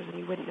flavors, and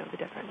you wouldn't know the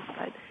difference.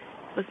 But it's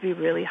supposed to be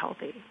really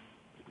healthy.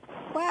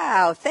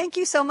 Wow, thank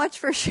you so much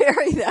for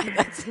sharing that.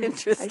 That's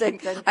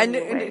interesting. I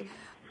knew,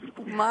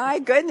 my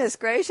goodness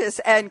gracious.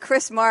 And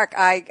Chris Mark,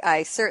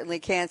 I certainly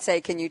can't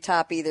say, can you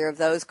top either of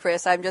those,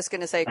 Chris? I'm just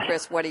going to say,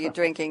 Chris, what are you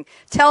drinking?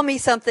 Tell me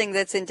something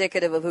that's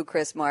indicative of who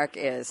Chris Mark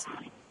is.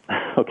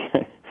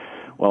 Okay.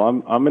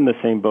 Well, I'm in the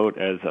same boat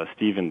as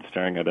Stephen,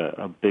 staring at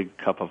a big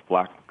cup of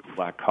black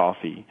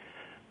coffee.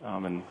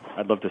 And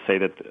I'd love to say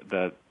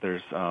that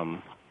there's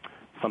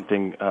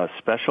something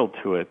special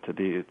to it.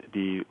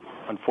 The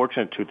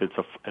unfortunate truth,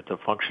 it's a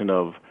function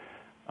of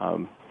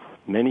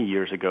many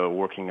years ago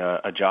working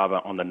a job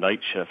on the night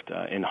shift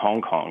in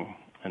Hong Kong,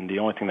 and the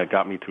only thing that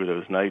got me through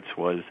those nights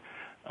was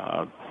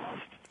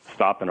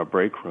stop in a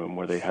break room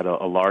where they had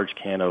a large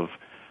can of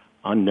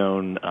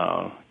unknown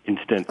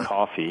instant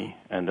coffee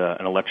and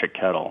an electric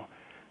kettle.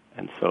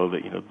 And so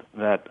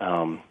that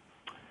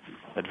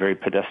very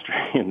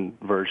pedestrian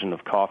version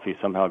of coffee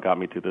somehow got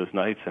me through those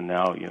nights, and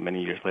now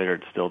many years later,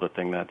 it's still the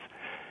thing that's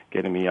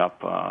getting me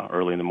up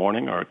early in the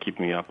morning or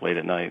keeping me up late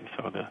at night.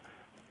 So the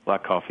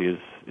black coffee is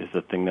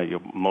the thing that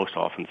you'll most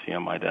often see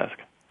on my desk.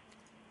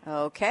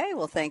 Okay,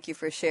 well, thank you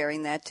for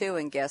sharing that, too.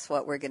 And guess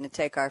what? We're going to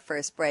take our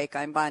first break.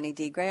 I'm Bonnie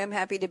D. Graham,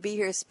 happy to be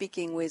here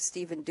speaking with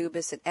Stephen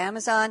Dubus at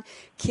Amazon,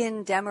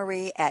 Kin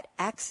Demery at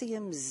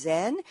Axiom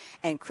Zen,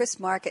 and Chris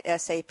Mark at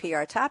SAP.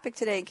 Our topic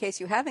today, in case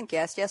you haven't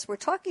guessed, yes, we're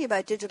talking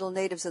about digital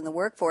natives in the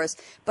workforce,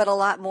 but a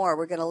lot more.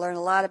 We're going to learn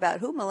a lot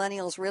about who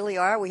millennials really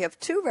are. We have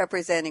two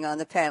representing on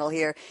the panel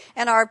here.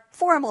 And our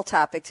formal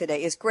topic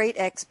today is Great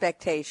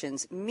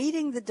Expectations,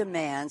 meeting the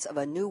demands of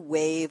a new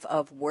wave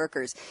of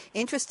workers.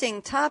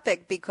 Interesting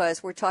topic because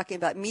we're talking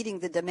about meeting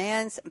the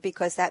demands,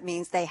 because that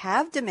means they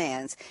have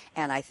demands,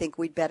 and I think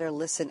we'd better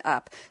listen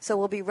up. So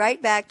we'll be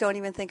right back. Don't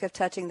even think of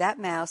touching that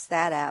mouse,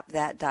 that app,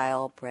 that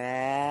dial.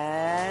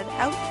 Brad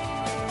out.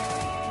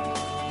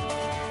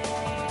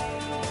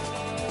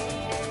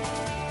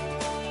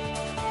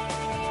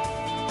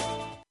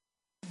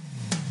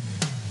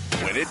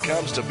 When it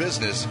comes to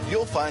business,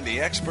 you'll find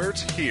the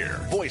experts here.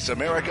 Voice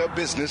America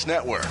Business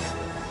Network.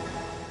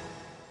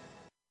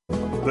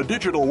 The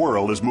digital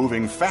world is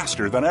moving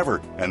faster than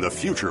ever, and the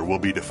future will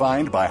be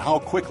defined by how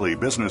quickly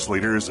business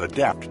leaders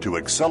adapt to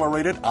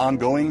accelerated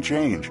ongoing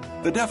change.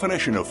 The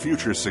definition of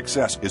future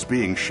success is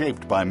being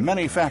shaped by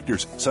many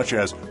factors, such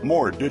as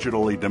more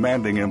digitally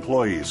demanding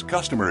employees,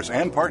 customers,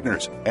 and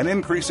partners, an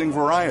increasing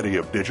variety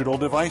of digital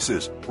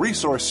devices,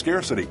 resource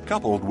scarcity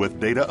coupled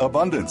with data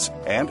abundance,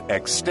 and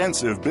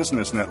extensive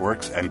business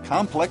networks and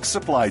complex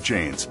supply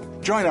chains.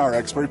 Join our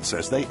experts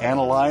as they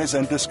analyze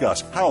and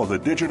discuss how the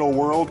digital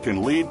world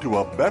can lead to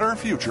a better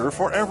future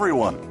for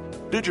everyone.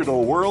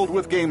 Digital World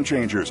with Game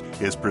Changers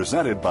is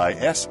presented by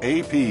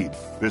SAP.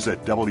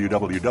 Visit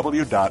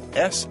www.sap.com.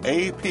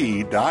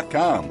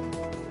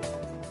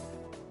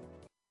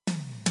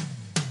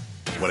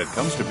 When it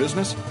comes to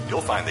business,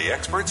 you'll find the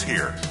experts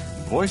here.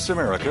 Voice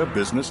America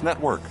Business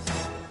Network.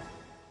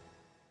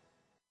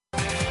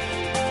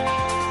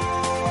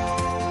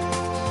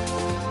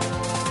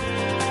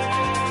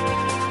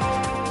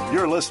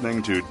 You're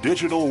listening to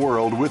Digital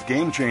World with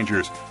Game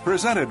Changers,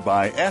 presented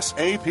by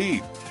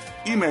SAP.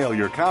 Email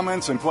your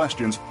comments and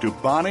questions to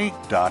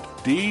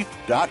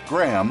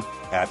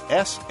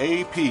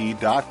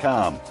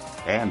bonnie.d.graham@sap.com.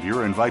 And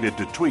you're invited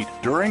to tweet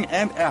during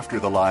and after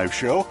the live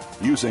show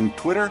using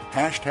Twitter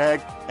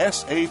hashtag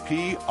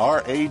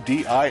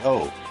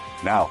 #SAPRADIO.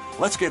 Now,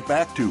 let's get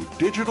back to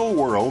Digital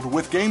World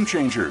with Game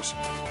Changers.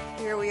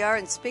 Here we are,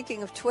 and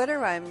speaking of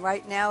Twitter, I'm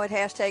right now at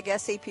hashtag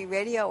SAP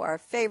Radio, our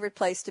favorite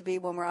place to be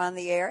when we're on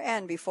the air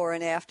and before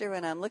and after,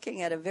 and I'm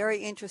looking at a very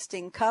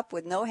interesting cup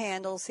with no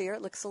handles here.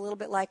 It looks a little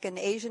bit like an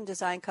Asian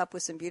design cup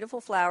with some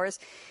beautiful flowers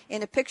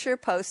in a picture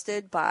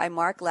posted by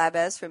Mark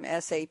Labez from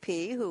SAP,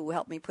 who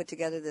helped me put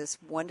together this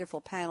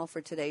wonderful panel for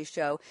today's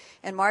show.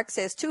 And Mark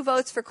says, 2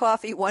 votes for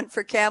coffee, 1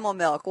 for camel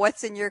milk.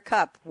 What's in your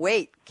cup?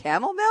 Wait,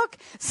 camel milk?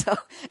 So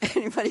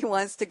anybody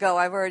wants to go,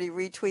 I've already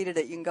retweeted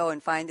it. You can go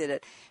and find it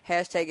at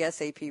hashtag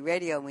SAP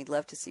Radio, and we'd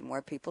love to see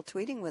more people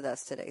tweeting with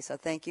us today. So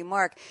thank you,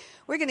 Mark.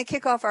 We're going to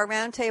kick off our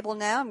roundtable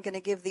now. I'm going to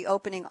give the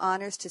opening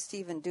honors to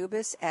Stephen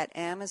Dubus at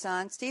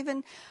Amazon.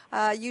 Stephen,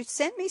 you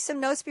sent me some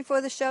notes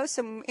before the show,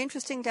 some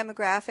interesting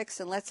demographics,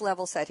 and let's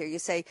level set here. You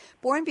say,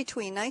 born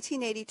between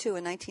 1982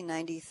 and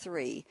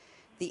 1993,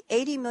 the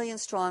 80 million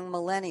strong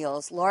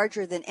millennials,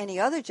 larger than any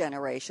other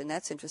generation,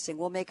 that's interesting,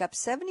 will make up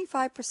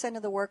 75%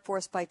 of the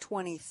workforce by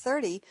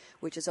 2030,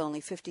 which is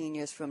only 15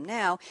 years from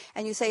now.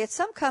 And you say at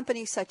some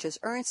companies such as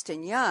Ernst &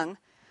 Young,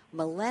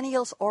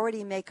 millennials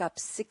already make up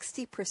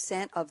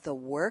 60% of the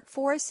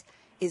workforce.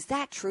 Is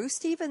that true,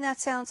 Stephen? That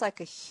sounds like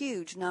a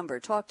huge number.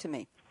 Talk to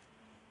me.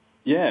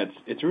 Yeah,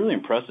 it's really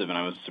impressive, and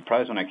I was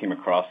surprised when I came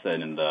across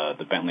that in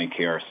the Bentley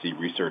KRC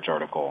research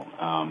article.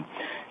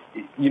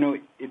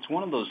 It's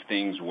one of those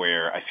things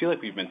where I feel like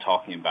we've been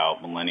talking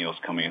about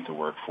millennials coming into the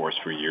workforce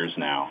for years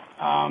now,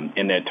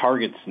 and that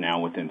target's now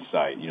within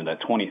sight.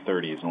 That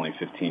 2030 is only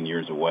 15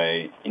 years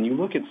away, and you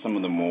look at some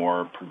of the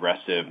more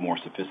progressive, more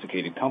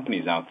sophisticated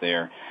companies out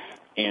there,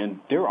 and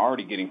they're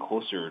already getting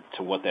closer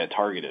to what that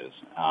target is.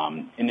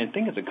 And I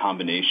think it's a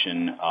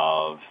combination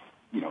of,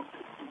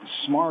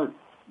 smart,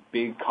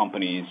 big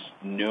companies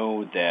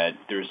know that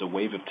there's a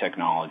wave of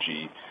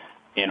technology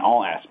in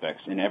all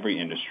aspects, in every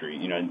industry.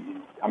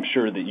 I'm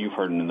sure that you've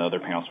heard in other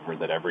panels before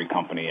that every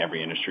company,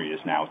 every industry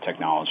is now a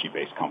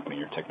technology-based company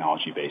or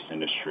technology-based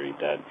industry,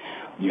 that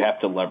you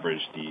have to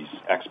leverage these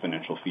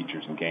exponential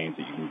features and gains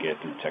that you can get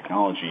through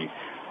technology.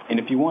 And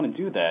if you want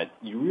to do that,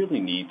 you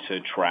really need to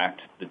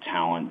attract the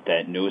talent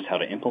that knows how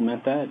to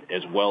implement that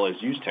as well as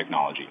use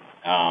technology.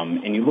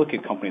 And you look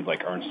at companies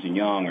like Ernst &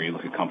 Young, or you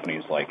look at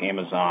companies like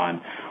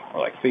Amazon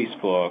or like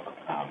Facebook,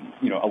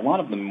 a lot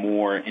of the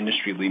more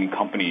industry-leading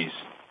companies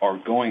are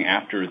going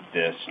after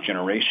this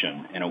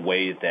generation in a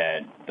way that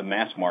the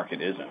mass market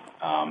isn't.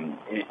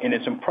 And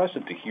it's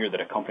impressive to hear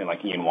that a company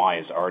like E&Y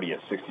is already at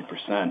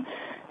 60%,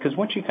 because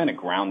once you kind of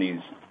ground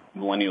these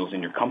millennials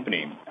in your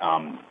company,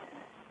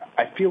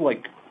 I feel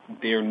like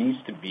there needs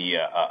to be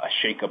a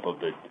shakeup of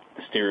the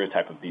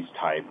stereotype of these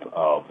type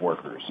of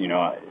workers.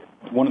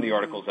 One of the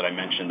articles that I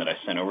mentioned that I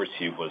sent over to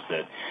you was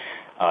that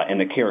in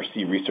the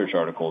KRC research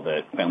article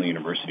that Bentley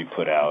University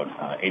put out,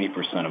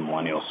 80% of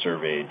millennials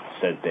surveyed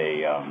said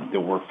they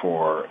work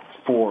for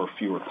 4 or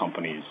fewer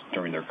companies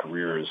during their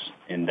careers,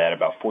 and that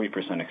about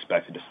 40%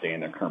 expected to stay in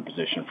their current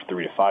position for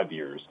 3 to 5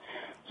 years.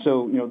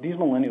 So, these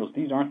millennials,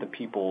 these aren't the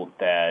people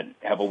that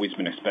have always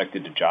been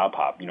expected to job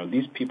hop.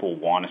 These people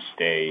want to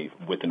stay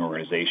with an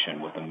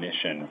organization, with a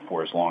mission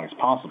for as long as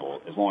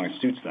possible, as long as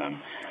it suits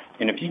them.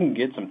 And if you can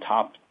get some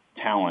top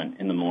talent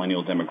in the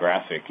millennial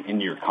demographic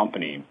into your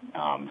company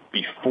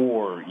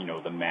before,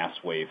 the mass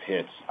wave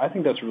hits, I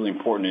think that's really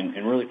important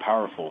and really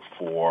powerful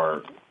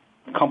for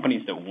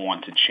companies that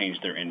want to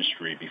change their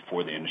industry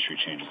before the industry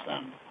changes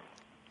them.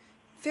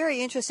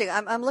 Very interesting.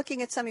 I'm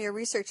looking at some of your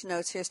research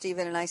notes here,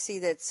 Stephen, and I see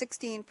that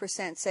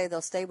 16% say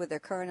they'll stay with their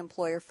current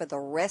employer for the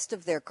rest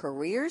of their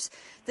careers.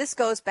 This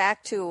goes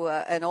back to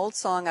an old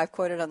song I've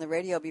quoted on the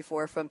radio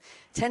before from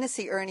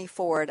Tennessee Ernie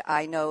Ford.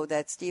 I know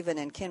that Stephen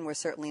and Ken were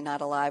certainly not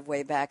alive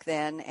way back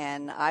then,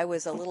 and I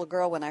was a little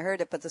girl when I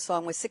heard it, but the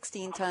song was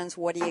 16 tons,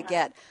 what do you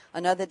get?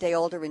 Another day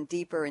older and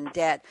deeper in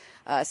debt.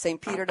 St.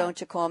 Peter, don't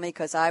you call me,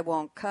 because I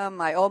won't come.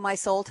 I owe my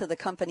soul to the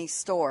company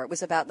store. It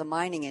was about the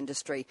mining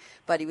industry,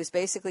 but he was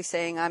basically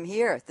saying, I'm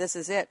here. This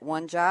is it.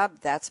 One job.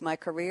 That's my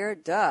career.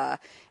 Duh.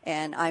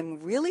 And I'm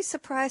really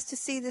surprised to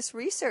see this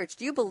research.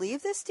 Do you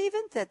believe this,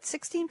 Stephen, that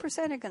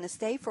 16% are going to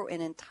stay for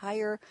an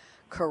entire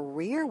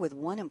career with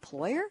one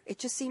employer? It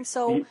just seems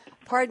so,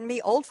 pardon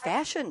me,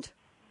 old-fashioned.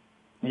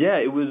 Yeah,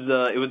 it was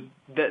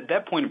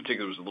that point in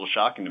particular was a little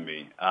shocking to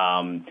me.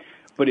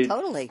 But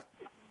Totally.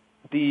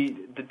 The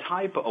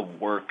type of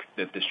work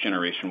that this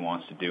generation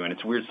wants to do, and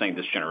it's weird saying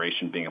this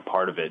generation being a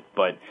part of it,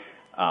 but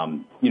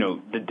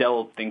the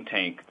Dell think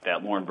tank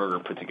that Lauren Berger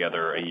put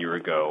together a year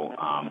ago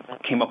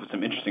came up with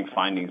some interesting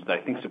findings that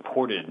I think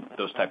supported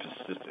those types of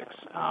statistics.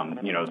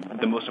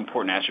 The most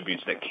important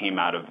attributes that came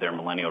out of their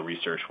millennial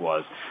research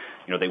was,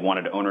 they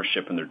wanted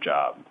ownership in their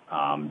job.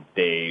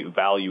 They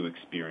value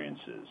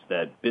experiences,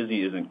 that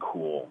busy isn't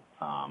cool,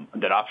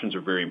 that options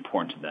are very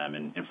important to them,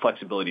 and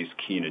flexibility is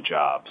key in a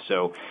job.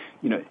 So,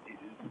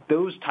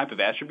 those type of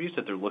attributes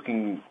that they're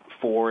looking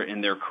for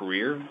in their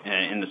career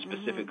and in the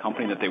specific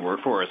company that they work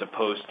for, as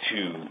opposed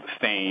to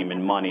fame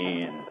and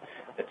money and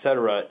et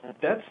cetera,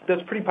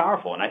 that's pretty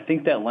powerful. And I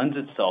think that lends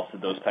itself to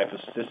those type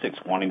of statistics,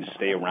 wanting to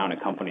stay around in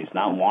companies,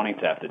 not wanting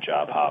to have to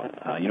job hop.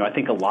 I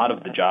think a lot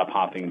of the job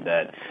hopping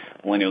that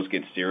millennials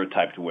get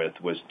stereotyped with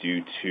was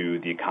due to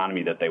the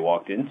economy that they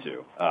walked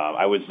into.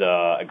 I was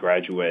a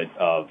graduate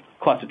of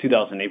class of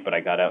 2008, but I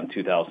got out in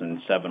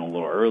 2007 a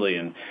little early,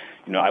 and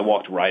I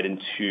walked right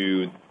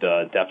into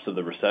the depths of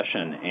the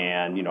recession,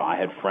 and I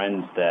had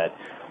friends that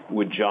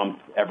would jump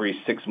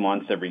every 6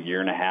 months, every year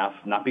and a half,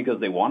 not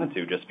because they wanted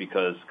to, just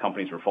because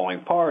companies were falling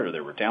apart or they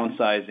were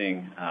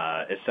downsizing,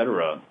 et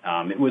cetera.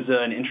 It was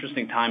an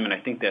interesting time, and I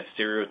think that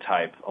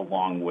stereotype,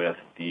 along with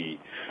the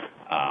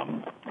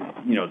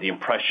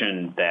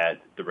impression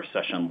that the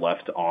recession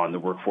left on the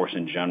workforce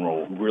in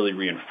general, really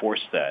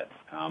reinforced that.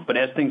 But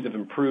as things have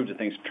improved and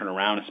things have turned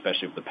around,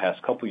 especially over the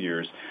past couple of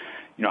years,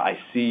 I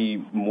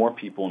see more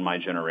people in my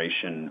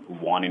generation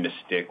wanting to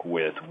stick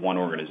with one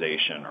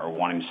organization or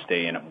wanting to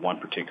stay in one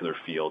particular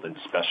field and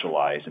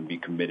specialize and be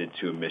committed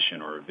to a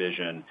mission or a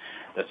vision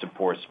that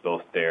supports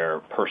both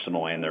their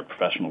personal and their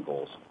professional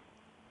goals.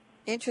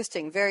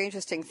 Interesting, very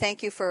interesting.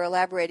 Thank you for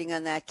elaborating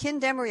on that. Ken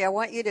Demery, I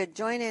want you to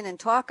join in and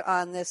talk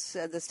on this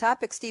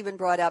topic Stephen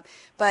brought up,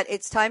 but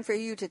it's time for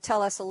you to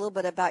tell us a little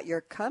bit about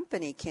your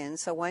company, Ken,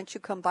 so why don't you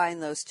combine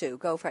those two?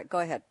 Go for it. Go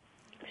ahead.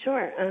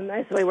 Sure.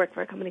 So I work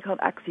for a company called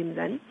Axiom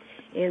Zen,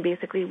 and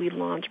basically we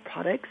launch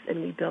products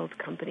and we build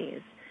companies.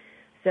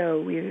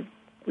 So we've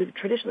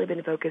traditionally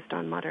been focused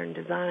on modern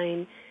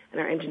design, and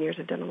our engineers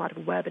have done a lot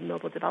of web and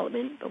mobile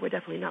development, but we're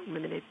definitely not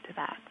limited to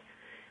that.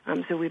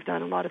 So we've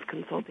done a lot of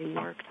consulting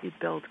work to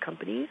build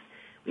companies.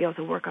 We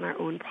also work on our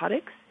own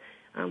products,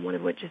 one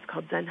of which is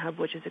called Zen Hub,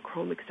 which is a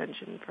Chrome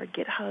extension for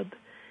GitHub.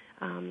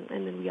 And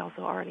then we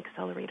also are an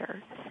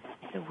accelerator.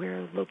 So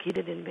we're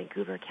located in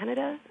Vancouver,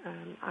 Canada.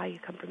 I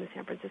come from the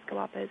San Francisco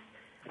office,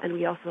 and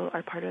we also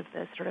are part of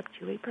the Startup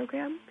Chile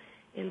program.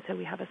 And so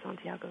we have a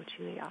Santiago,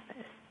 Chile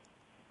office.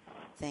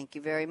 Thank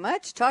you very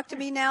much. Talk to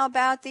me now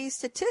about these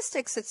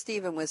statistics that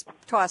Stephen was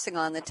tossing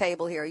on the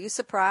table here. Are you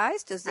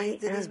surprised?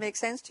 Did these make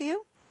sense to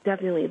you?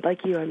 Definitely.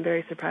 Like you, I'm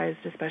very surprised,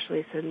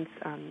 especially since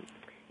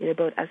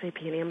both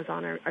SAP and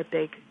Amazon are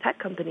big tech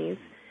companies.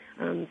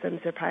 So I'm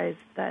surprised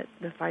that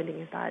the finding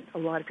is that a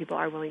lot of people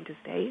are willing to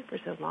stay for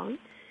so long.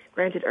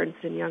 Granted, Ernst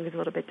 & Young is a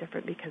little bit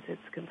different because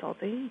it's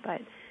consulting,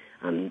 but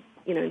in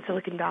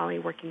Silicon Valley,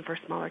 working for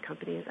smaller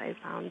companies, I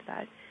found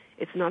that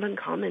it's not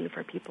uncommon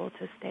for people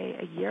to stay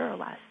a year or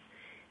less.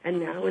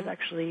 And now is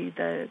actually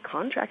the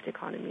contract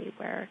economy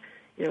where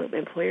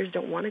employers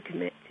don't want to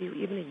commit to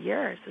even a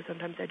year, so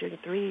sometimes they're doing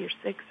 3 or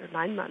 6 or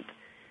 9 month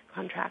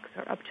contracts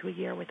or up to a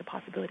year with the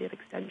possibility of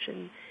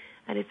extension.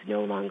 And it's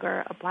no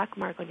longer a black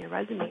mark on your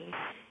resume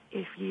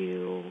if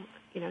you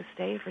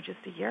stay for just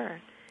a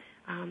year.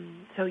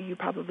 So you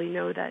probably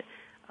know that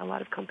a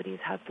lot of companies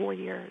have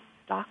 4-year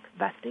stock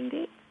vesting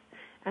dates,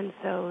 and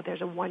so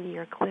there's a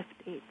 1-year cliff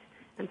date.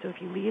 And so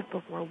if you leave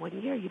before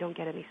 1 year, you don't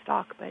get any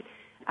stock, but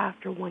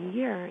after 1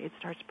 year, it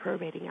starts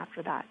prorating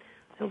after that.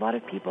 So a lot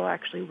of people are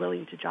actually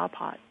willing to job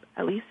hop,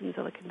 at least in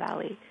Silicon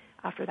Valley,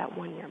 after that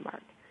 1-year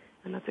mark.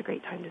 And that's a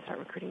great time to start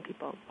recruiting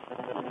people.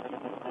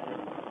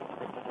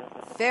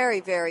 Very,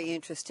 very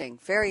interesting.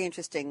 Very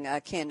interesting,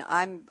 Ken.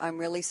 I'm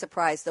really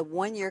surprised. The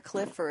 1-year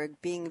cliff for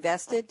being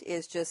vested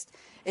is just,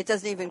 it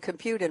doesn't even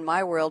compute in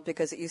my world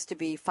because it used to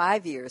be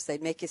 5 years.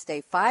 They'd make you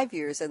stay 5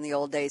 years in the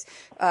old days.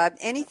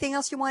 Anything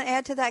else you want to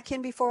add to that,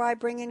 Ken, before I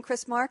bring in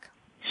Chris Mark?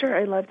 Sure.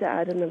 I'd love to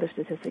add another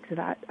statistic to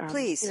that.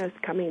 Please.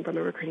 Coming from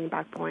a recruiting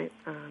backpoint,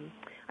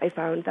 I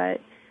found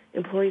that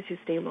employees who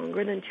stay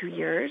longer than 2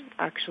 years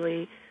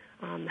actually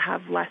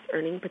have less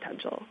earning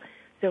potential.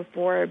 So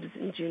Forbes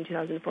in June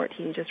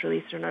 2014 just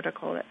released an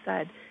article that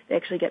said they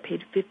actually get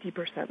paid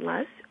 50%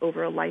 less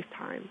over a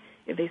lifetime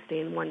if they stay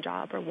in one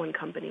job or one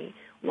company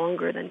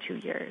longer than 2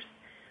 years.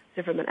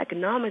 So from an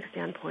economic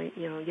standpoint,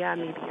 maybe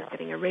you're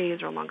getting a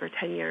raise or a longer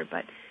tenure,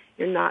 but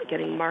you're not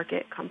getting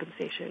market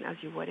compensation as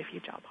you would if you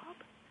job hop.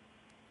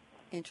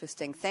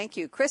 Interesting. Thank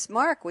you. Chris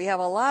Mark, we have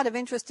a lot of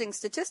interesting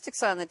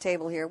statistics on the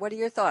table here. What are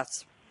your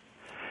thoughts?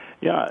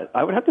 Yeah,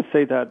 I would have to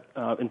say that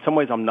in some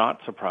ways I'm not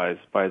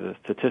surprised by the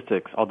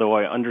statistics, although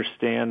I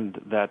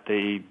understand that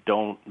they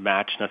don't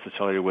match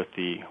necessarily with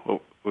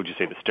what would you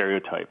say, the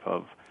stereotype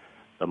of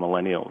the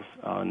millennials.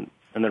 And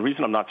the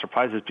reason I'm not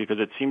surprised is because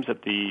it seems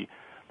that the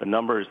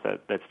numbers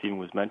that Stephen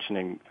was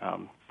mentioning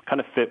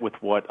kind of fit with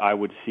what I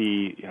would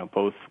see,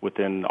 both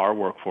within our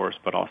workforce,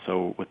 but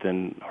also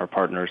within our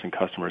partners and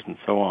customers and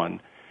so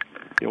on.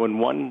 In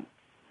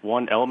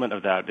one element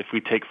of that, if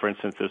we take, for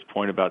instance, this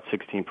point about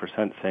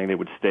 16% saying they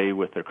would stay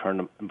with their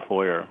current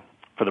employer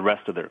for the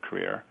rest of their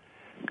career,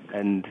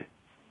 and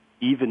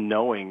even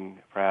knowing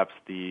perhaps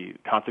the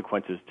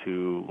consequences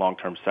to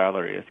long-term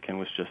salary, as Ken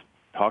was just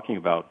talking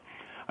about,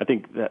 I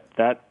think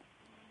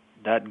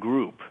that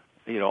group,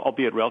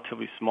 albeit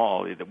relatively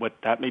small, what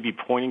that may be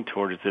pointing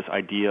toward is this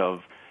idea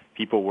of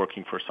people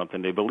working for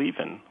something they believe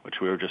in, which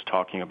we were just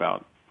talking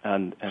about.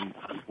 And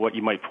what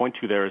you might point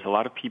to there is a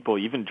lot of people,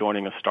 even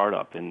joining a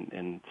startup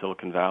in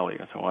Silicon Valley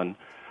and so on,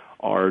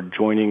 are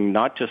joining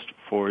not just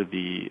for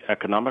the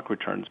economic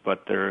returns,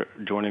 but they're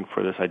joining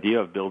for this idea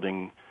of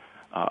building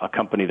a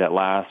company that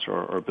lasts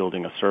or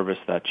building a service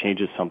that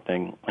changes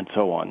something and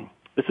so on.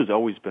 This has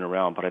always been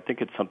around, but I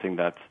think it's something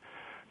that's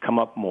come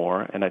up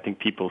more, and I think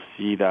people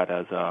see that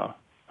as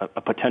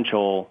a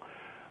potential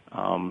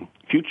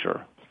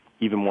future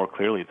even more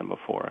clearly than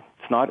before.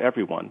 It's not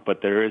everyone,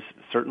 but there is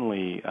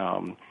certainly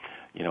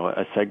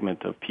a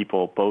segment of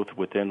people both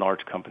within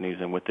large companies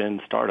and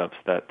within startups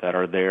that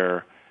are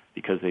there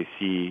because they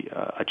see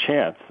a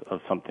chance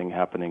of something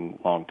happening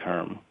long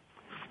term.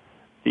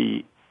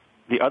 The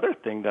other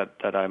thing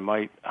that I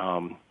might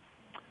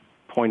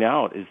point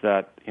out is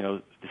that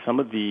some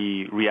of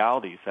the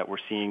realities that we're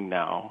seeing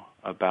now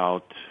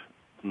about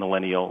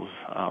millennials,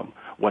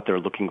 what they're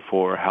looking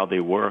for, how they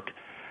work,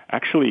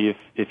 actually,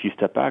 if you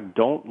step back,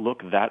 don't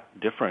look that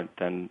different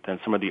than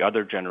some of the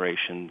other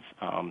generations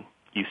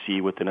you see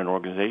within an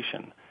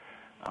organization.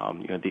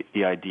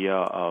 The idea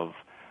of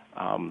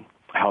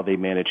how they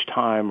manage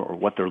time or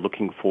what they're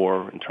looking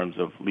for in terms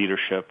of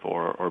leadership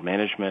or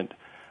management,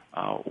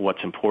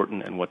 what's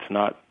important and what's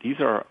not. These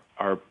are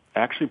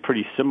actually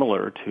pretty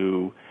similar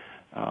to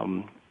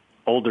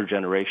older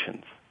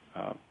generations,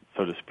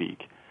 so to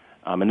speak.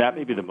 And that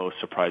may be the most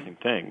surprising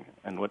thing.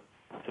 And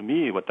to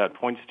me, what that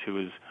points to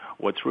is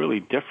what's really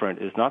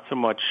different is not so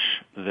much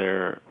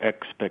their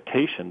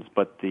expectations,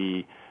 but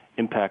the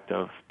impact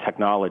of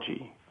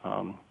technology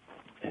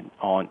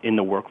in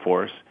the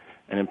workforce,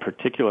 and in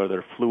particular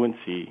their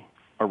fluency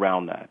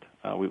around that.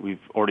 We've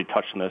already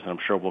touched on this, and I'm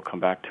sure we'll come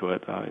back to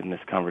it in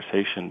this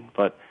conversation.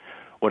 But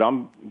what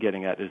I'm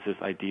getting at is this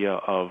idea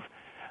of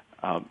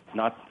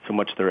not so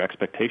much their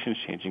expectations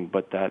changing,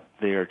 but that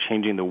they are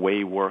changing the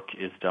way work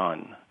is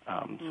done.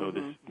 So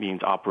this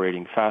means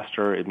operating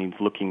faster. It means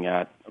looking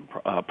at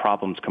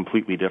problems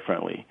completely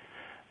differently.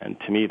 And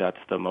to me, that's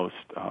the most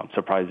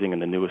surprising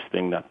and the newest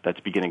thing that's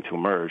beginning to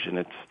emerge, and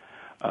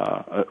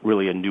it's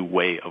really a new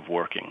way of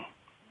working.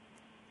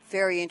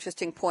 Very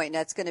interesting point.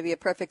 That's going to be a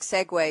perfect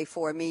segue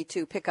for me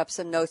to pick up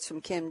some notes from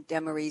Kim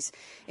Demarie's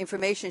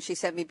information she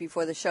sent me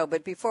before the show.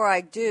 But before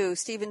I do,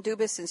 Stephen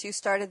Dubas, since you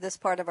started this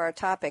part of our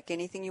topic,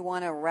 anything you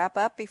want to wrap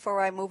up before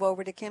I move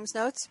over to Kim's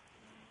notes?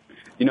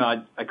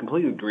 I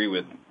completely agree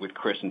with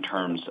Chris in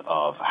terms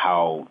of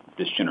how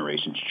this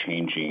generation's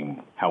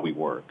changing how we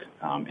work.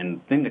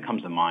 And the thing that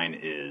comes to mind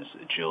is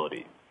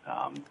agility.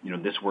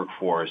 This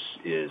workforce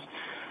is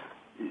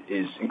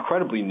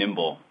incredibly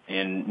nimble,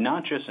 and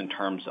not just in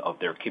terms of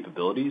their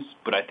capabilities,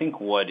 but I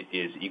think what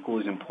is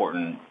equally as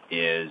important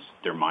is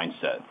their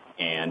mindset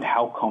and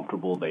how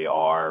comfortable they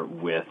are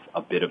with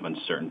a bit of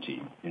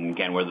uncertainty. And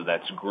again, whether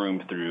that's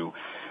groomed through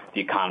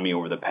the economy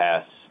over the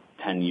past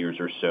 10 years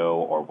or so,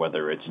 or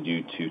whether it's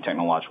due to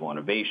technological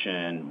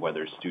innovation,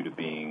 whether it's due to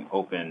being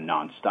open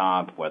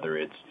nonstop, whether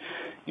it's,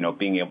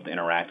 being able to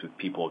interact with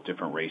people of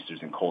different races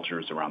and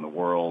cultures around the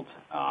world,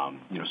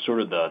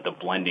 sort of the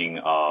blending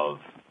of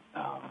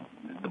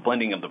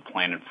the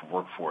planet for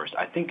workforce.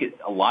 I think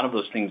a lot of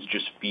those things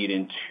just feed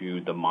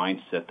into the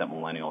mindset that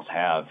millennials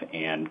have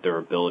and their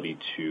ability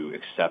to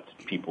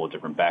accept people with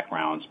different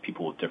backgrounds,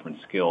 people with different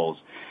skills,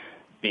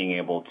 being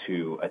able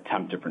to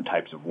attempt different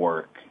types of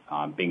work,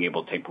 being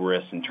able to take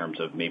risks in terms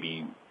of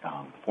maybe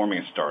forming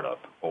a startup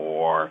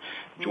or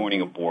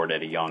joining a board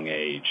at a young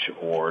age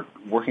or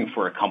working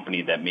for a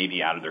company that may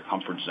be out of their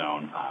comfort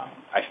zone.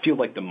 I feel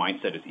like the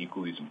mindset is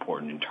equally as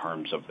important in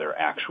terms of their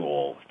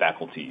actual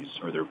faculties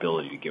or their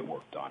ability to get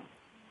work done.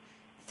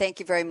 Thank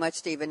you very much,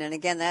 Stephen. And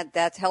again,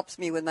 that helps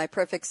me with my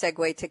perfect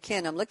segue to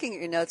Ken. I'm looking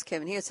at your notes,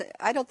 Kim, and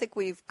I don't think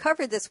we've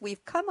covered this.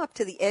 We've come up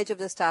to the edge of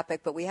this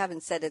topic, but we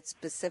haven't said it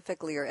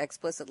specifically or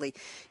explicitly.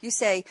 You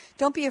say,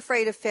 don't be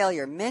afraid of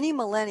failure. Many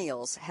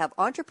millennials have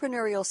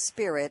entrepreneurial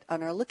spirit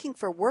and are looking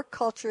for work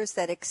cultures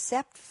that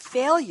accept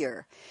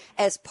failure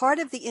as part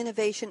of the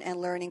innovation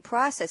and learning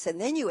process. And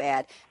then you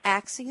add,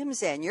 Axiom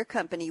Zen, your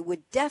company,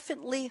 would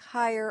definitely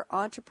hire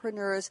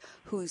entrepreneurs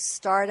whose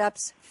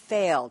startups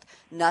failed.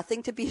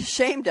 Nothing to be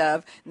ashamed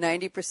of.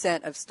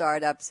 90% of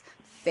startups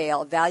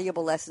fail.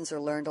 Valuable lessons are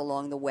learned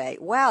along the way.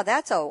 Wow,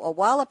 that's a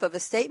wallop of a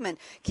statement.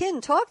 Ken,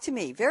 talk to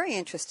me. Very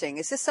interesting.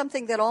 Is this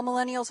something that all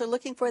millennials are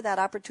looking for, that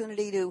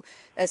opportunity to,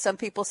 as some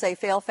people say,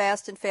 fail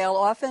fast and fail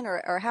often,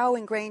 or how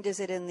ingrained is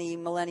it in the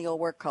millennial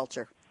work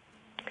culture?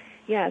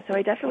 Yeah, so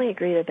I definitely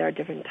agree that there are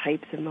different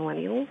types of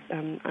millennials.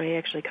 I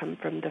actually come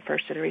from the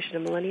first generation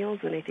of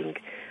millennials, and I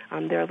think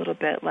they're a little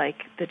bit like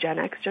the Gen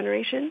X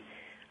generation.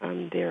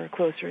 They're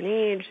closer in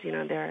age,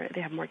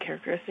 they have more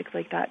characteristics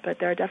like that, but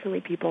there are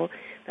definitely people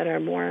that are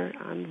more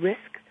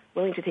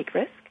willing to take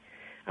risk,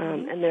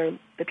 and they're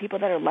the people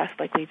that are less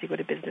likely to go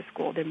to business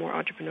school. They're more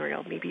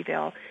entrepreneurial. Maybe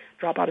they'll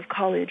drop out of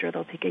college or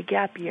they'll take a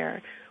gap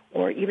year,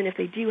 or even if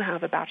they do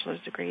have a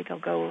bachelor's degree, they'll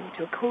go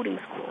to a coding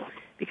school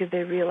because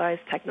they realize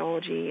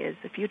technology is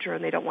the future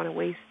and they don't want to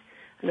waste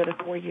another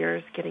 4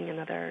 years getting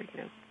another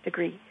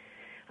degree.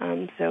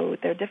 So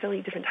there are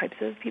definitely different types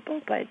of people,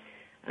 but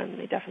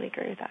they definitely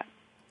agree with that.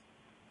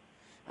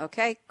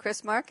 Okay,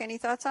 Chris, Mark, any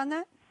thoughts on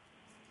that?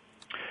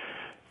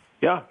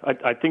 Yeah,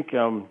 I think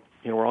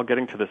we're all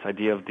getting to this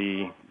idea of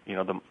the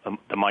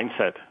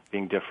mindset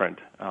being different,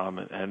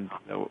 and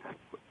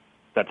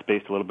that's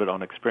based a little bit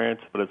on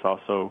experience, but it's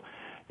also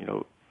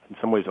in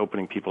some ways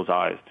opening people's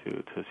eyes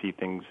to see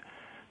things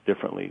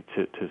differently,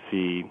 to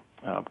see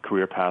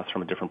career paths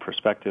from a different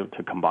perspective,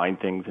 to combine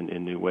things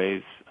in new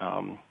ways.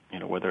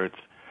 Whether it's,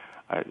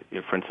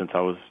 for instance, I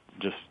was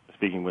just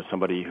speaking with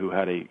somebody who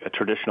had a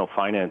traditional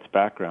finance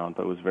background,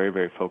 but was very,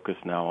 very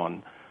focused now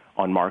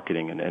on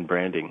marketing and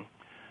branding.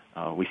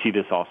 We see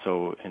this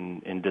also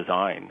in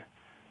design,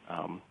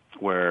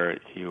 where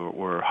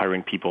we're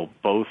hiring people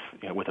both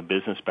with a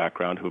business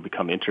background who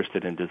become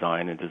interested in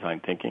design and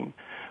design thinking,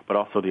 but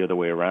also the other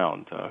way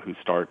around, who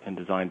start in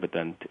design but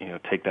then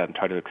take that and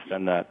try to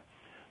extend that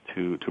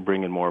to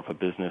bring in more of a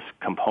business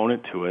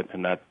component to it,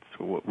 and that's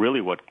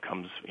really what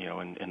comes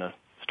in a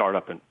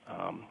startup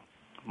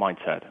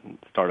mindset and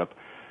startup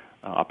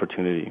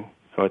opportunity.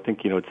 So I think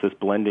it's this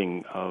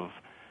blending of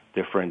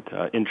different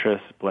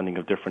interests, blending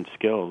of different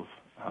skills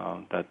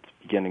that's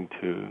beginning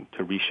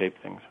to reshape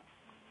things.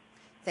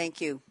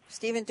 Thank you.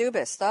 Stephen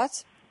Dubus,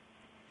 thoughts?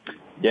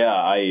 Yeah,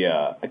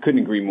 I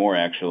couldn't agree more,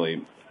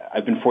 actually.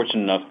 I've been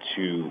fortunate enough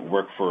to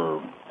work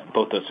for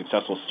both a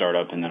successful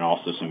startup and then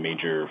also some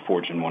major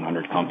Fortune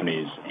 100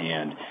 companies.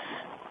 And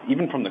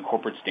even from the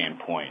corporate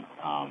standpoint,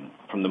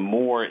 from the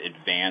more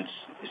advanced,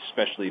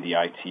 especially the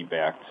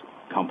IT-backed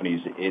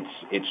companies,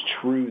 it's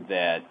true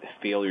that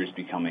failure is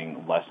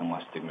becoming less and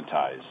less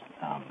stigmatized.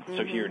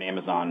 So here at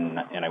Amazon,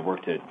 and I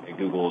worked at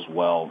Google as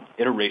well,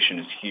 iteration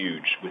is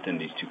huge within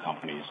these two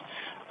companies,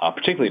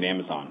 particularly at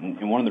Amazon.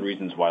 And one of the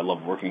reasons why I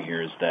love working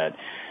here is that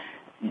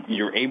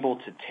you're able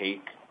to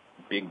take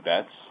big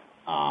bets,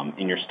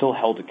 and you're still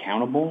held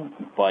accountable,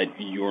 but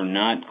you're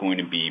not going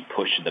to be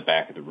pushed to the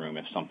back of the room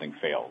if something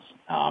fails.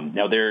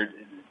 Now,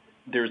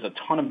 there's a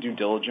ton of due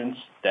diligence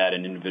that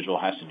an individual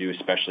has to do,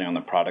 especially on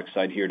the product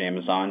side here at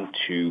Amazon,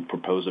 to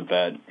propose a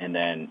bet and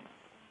then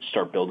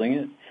start building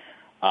it.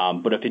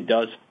 But if it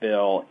does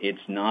fail,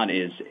 it's not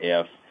as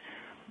if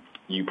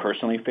you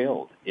personally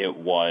failed. It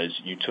was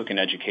you took an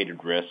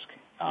educated risk,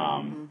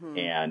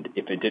 and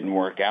if it didn't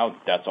work out,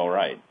 that's all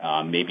right.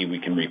 Maybe we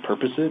can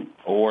repurpose it,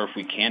 or if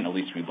we can't, at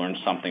least we learned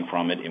something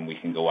from it and we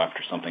can go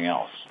after something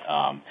else.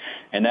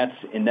 And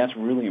that's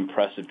really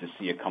impressive to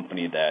see a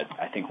company that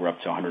I think we're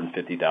up to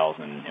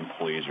 150,000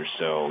 employees or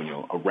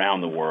so,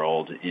 around the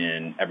world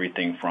in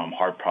everything from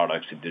hard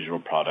products to digital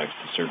products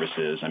to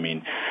services. I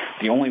mean,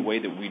 the only way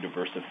that we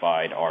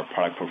diversified our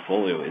product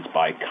portfolio is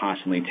by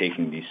constantly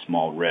taking these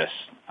small risks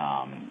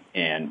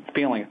and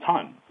failing a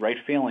ton, right?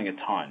 Failing a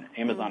ton.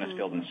 Amazon has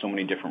failed in so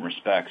many different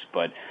respects,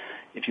 but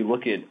if you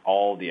look at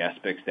all the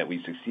aspects that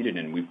we've succeeded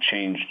in, we've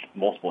changed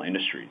multiple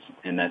industries.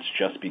 And that's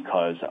just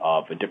because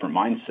of a different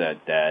mindset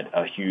that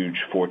a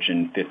huge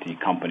Fortune 50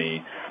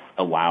 company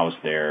allows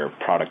their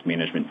product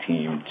management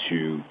team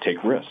to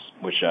take risks,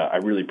 which I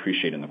really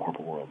appreciate in the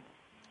corporate world.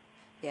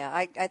 Yeah,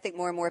 I think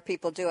more and more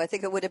people do. I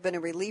think it would have been a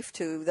relief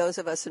to those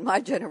of us in my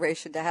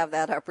generation to have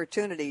that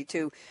opportunity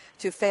to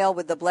fail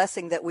with the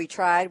blessing that we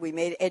tried. We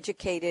made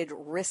educated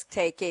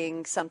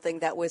risk-taking something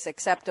that was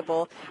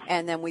acceptable,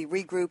 and then we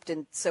regrouped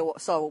and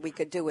saw what we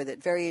could do with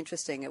it. Very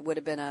interesting. It would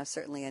have been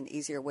certainly an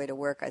easier way to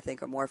work, I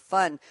think, or more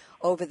fun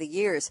over the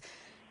years.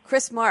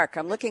 Chris Mark,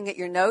 I'm looking at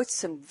your notes.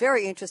 Some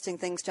very interesting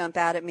things jump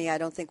out at me I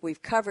don't think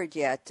we've covered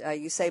yet.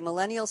 You say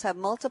millennials have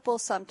multiple,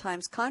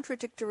 sometimes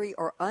contradictory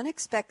or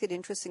unexpected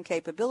interests and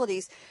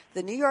capabilities.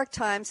 The New York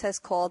Times has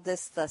called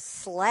this the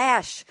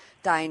slash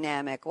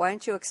dynamic. Why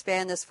don't you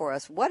expand this for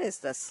us? What is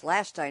the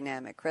slash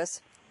dynamic,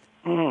 Chris?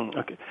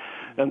 Okay.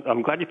 And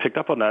I'm glad you picked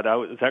up on that. I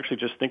was actually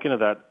just thinking of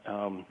that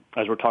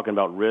as we're talking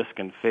about risk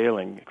and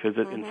failing, because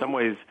in some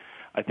ways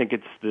I think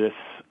it's this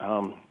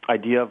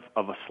idea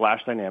of a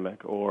slash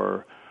dynamic,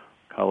 or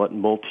call it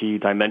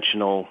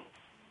multi-dimensional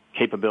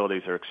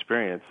capabilities or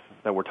experience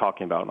that we're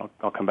talking about. And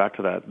I'll come back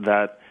to that.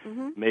 That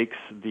makes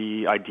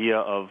the idea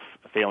of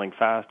failing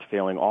fast,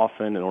 failing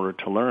often in order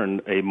to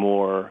learn a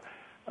more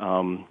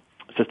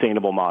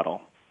sustainable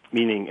model.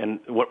 Meaning, and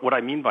what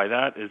I mean by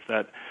that is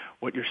that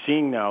what you're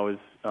seeing now is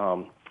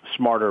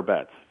smarter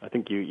bets. I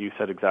think you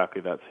said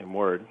exactly that same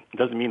word. It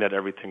doesn't mean that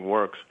everything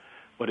works,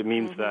 but it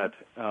means that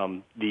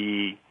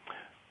the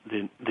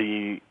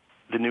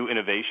new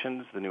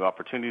innovations, the new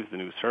opportunities, the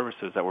new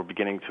services that we're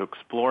beginning to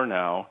explore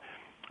now,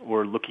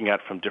 we're looking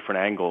at from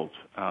different angles.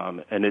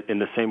 And in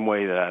the same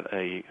way that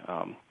a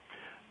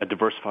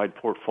diversified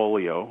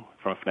portfolio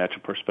from a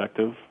financial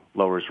perspective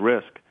lowers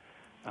risk,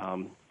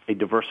 a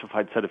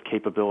diversified set of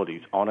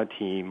capabilities on a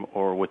team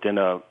or within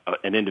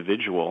an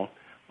individual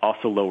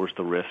also lowers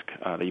the risk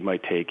that you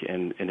might take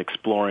in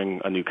exploring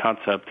a new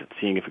concept,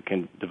 seeing if it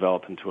can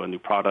develop into a new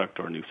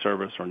product or a new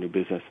service or a new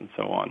business and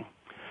so on.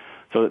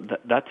 So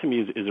that to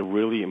me is a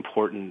really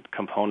important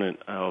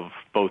component of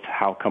both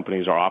how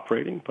companies are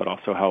operating, but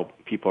also how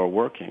people are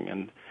working.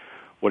 And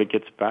what it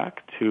gets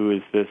back to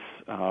is this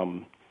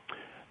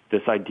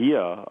idea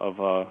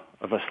of a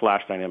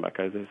slash dynamic.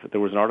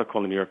 There was an article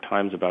in the New York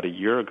Times about a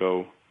year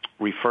ago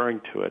referring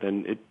to it,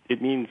 and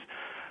it means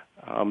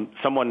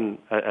someone,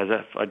 as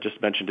I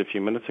just mentioned a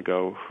few minutes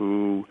ago,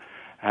 who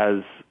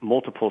has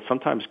multiple,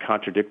 sometimes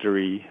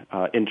contradictory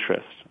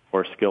interests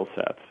or skill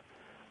sets.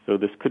 So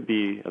this could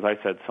be, as I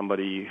said,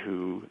 somebody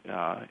who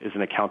is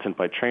an accountant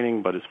by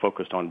training but is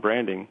focused on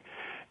branding.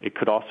 It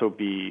could also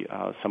be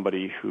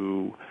somebody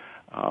who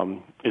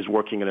is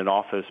working in an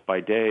office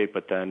by day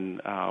but then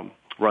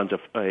runs a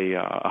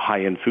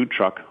high-end food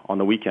truck on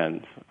the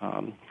weekends.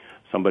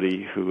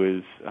 Somebody who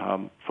is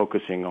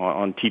focusing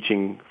on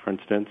teaching, for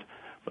instance,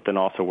 but then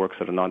also works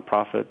at a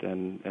nonprofit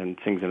and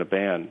sings in a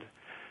band.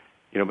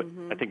 But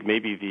I think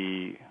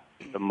maybe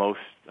the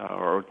most,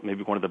 or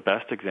maybe one of the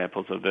best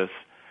examples of this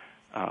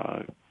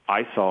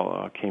I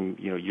saw came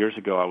years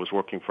ago. I was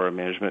working for a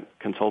management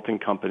consulting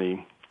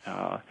company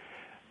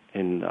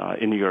in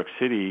New York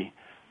City.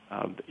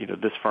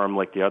 This firm,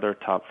 like the other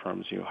top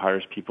firms,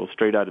 hires people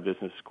straight out of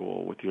business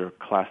school with your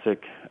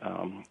classic,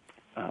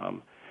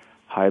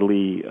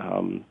 highly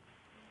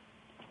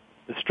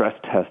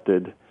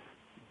stress-tested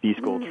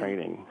B-school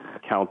training,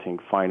 accounting,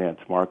 finance,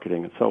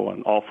 marketing, and so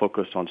on, all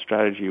focused on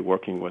strategy,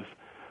 working with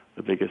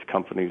the biggest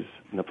companies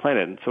in the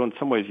planet. And so in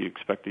some ways you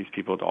expect these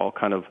people to all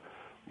kind of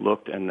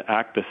look and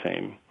act the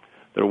same.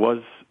 There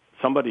was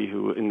somebody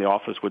who in the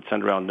office would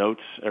send around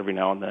notes every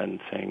now and then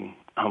saying,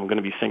 I'm going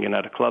to be singing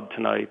at a club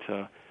tonight,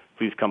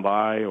 please come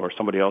by. Or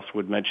somebody else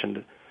would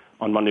mention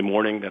on Monday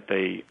morning that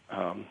they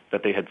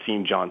had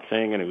seen John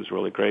sing and it was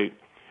really great.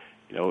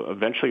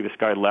 Eventually this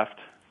guy left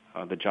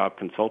the job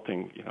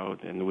consulting,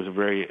 and it was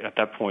at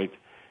that point,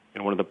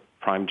 one of the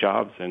prime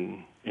jobs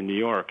in New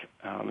York.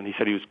 And he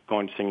said he was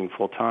going to singing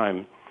full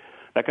time.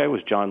 That guy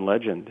was John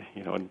Legend,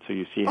 and so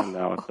you see him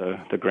now at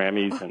the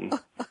Grammys and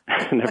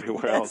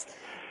everywhere else.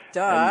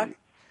 Duh.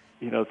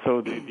 And,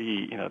 so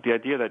the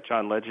idea that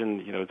John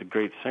Legend, is a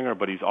great singer,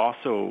 but he's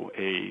also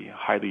a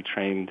highly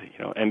trained,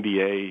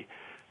 MBA,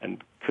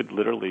 and could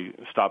literally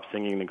stop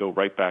singing and go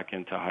right back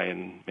into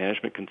high-end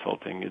management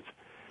consulting is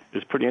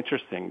pretty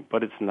interesting.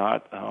 But it's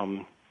not,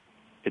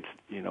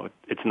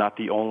 it's not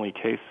the only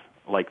case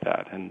like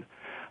that. And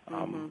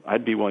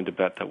I'd be willing to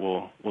bet that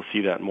we'll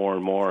see that more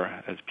and more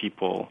as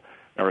people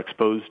are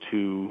exposed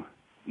to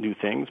new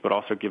things, but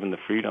also given the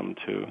freedom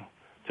to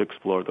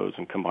explore those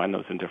and combine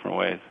those in different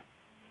ways.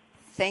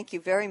 Thank you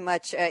very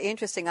much.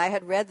 Interesting. I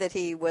had read that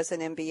he was an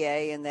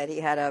MBA and that he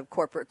had a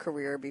corporate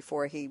career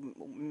before he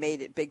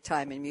made it big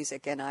time in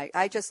music. And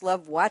I just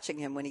love watching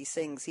him when he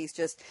sings.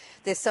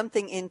 There's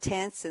something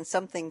intense and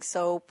something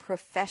so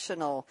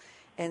professional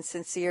and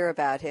sincere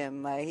about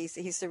him.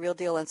 He's the real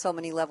deal on so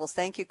many levels.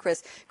 Thank you,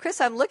 Chris.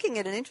 Chris, I'm looking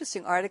at an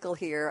interesting article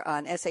here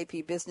on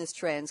SAP Business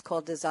Trends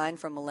called Design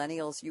for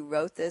Millennials. You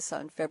wrote this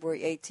on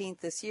February 18th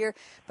this year,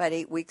 about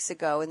 8 weeks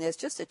ago, and there's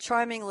just a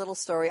charming little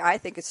story, I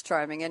think it's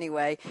charming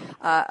anyway,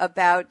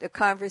 about a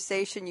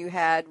conversation you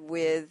had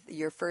with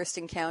your first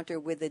encounter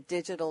with a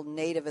digital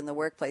native in the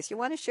workplace. You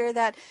want to share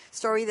that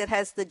story that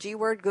has the G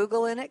word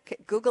Google in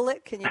it? Google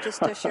it. Can you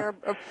just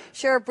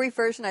share a brief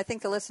version? I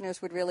think the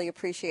listeners would really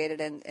appreciate it,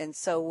 and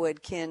so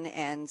would Kin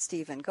and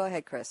Stephen. Go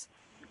ahead, Chris.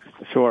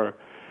 Sure.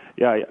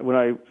 Yeah, when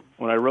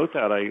I wrote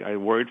that, I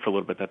worried for a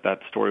little bit that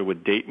story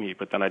would date me,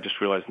 but then I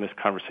just realized in this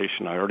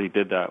conversation I already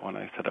did that when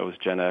I said I was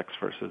Gen X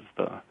versus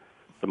the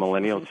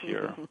millennials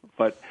here.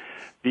 But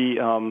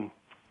the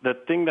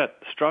thing that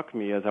struck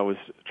me as I was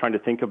trying to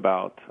think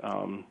about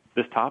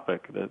this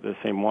topic, the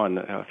same one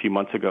a few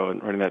months ago,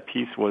 and writing that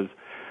piece was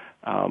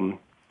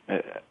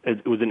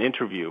it was an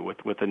interview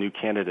with a new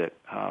candidate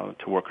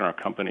to work in our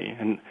company.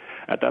 And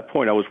at that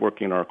point, I was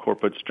working in our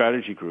corporate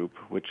strategy group,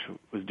 which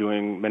was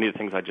doing many of the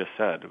things I just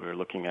said. We were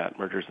looking at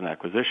mergers and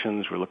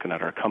acquisitions. We were looking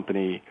at our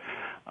company,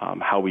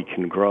 how we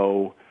can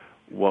grow,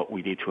 what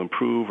we need to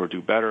improve or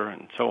do better,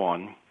 and so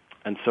on.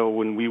 And so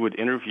when we would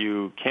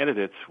interview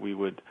candidates, we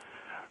would,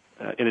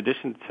 in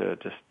addition to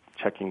just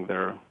checking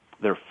their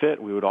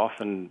fit, we would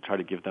often try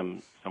to give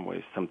them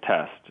some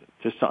test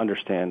just to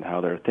understand how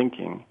they're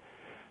thinking.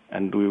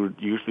 And we would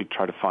usually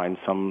try to find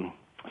some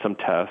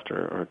test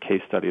or a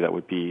case study that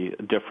would be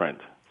different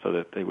so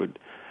that they would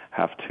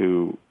have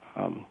to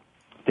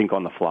think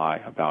on the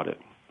fly about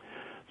it.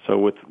 So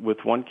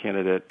with one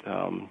candidate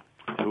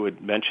who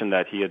had mentioned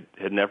that he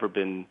had never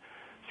been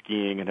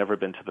skiing and never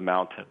been to the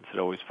mountains, had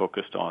always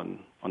focused on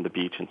the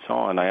beach and so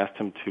on, I asked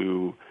him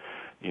to,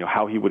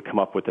 how he would come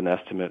up with an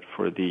estimate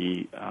for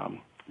the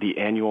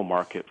annual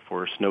market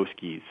for snow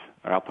skis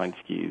or alpine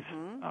skis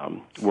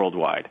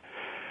worldwide.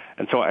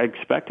 And so I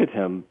expected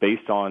him,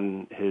 based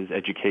on his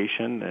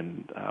education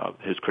and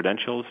his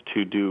credentials,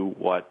 to do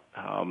what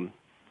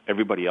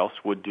everybody else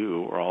would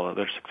do or all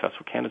other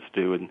successful candidates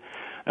do, and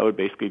that would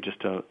basically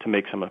just to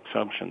make some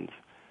assumptions.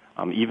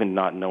 Even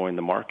not knowing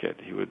the market,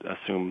 he would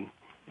assume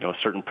a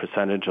certain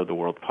percentage of the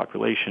world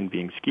population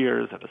being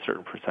skiers, at a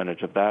certain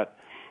percentage of that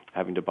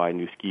having to buy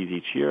new skis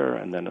each year,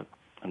 and then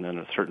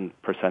a certain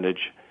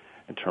percentage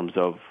in terms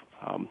of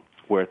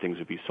where things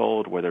would be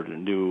sold, whether they're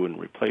new and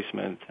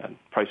replacement and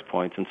price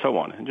points and so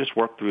on, and just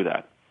work through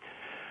that.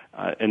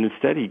 And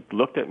instead he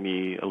looked at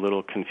me a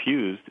little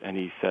confused and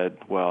he said,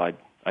 well,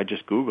 I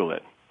just Google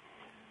it.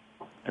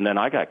 And then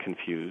I got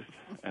confused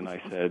and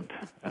I said,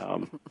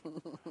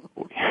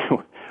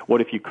 what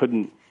if you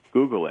couldn't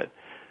Google it?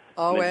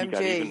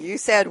 OMG, you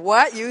said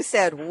what? You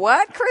said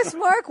what, Chris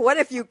Mark? What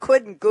if you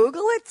couldn't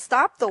Google it?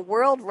 Stop the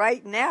world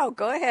right now.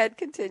 Go ahead,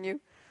 continue.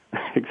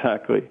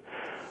 Exactly.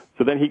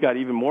 So then he got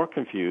even more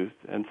confused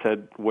and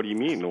said, what do you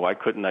mean? Why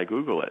couldn't I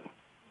Google it?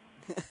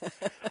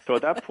 So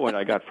at that point,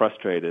 I got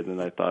frustrated, and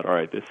I thought, all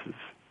right, this is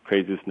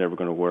crazy. This is never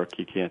going to work.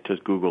 You can't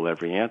just Google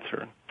every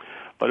answer.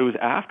 But it was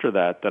after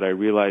that I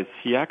realized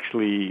he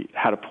actually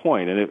had a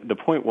point, and the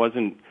point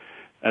wasn't,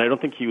 and I don't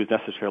think he was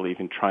necessarily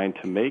even trying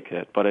to make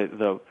it, but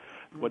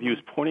what he was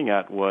pointing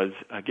at was,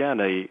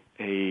 again, a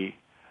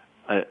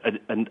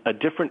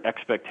different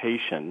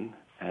expectation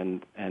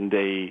and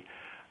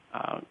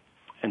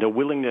a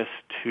willingness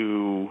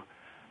to,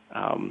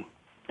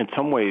 in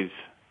some ways,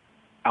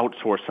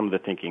 outsource some of the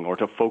thinking or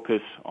to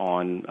focus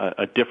on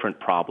a different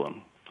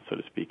problem, so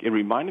to speak. It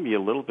reminded me a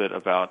little bit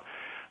about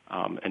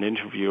an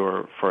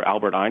interviewer for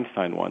Albert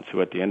Einstein once,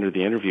 who at the end of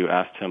the interview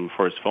asked him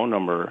for his phone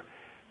number,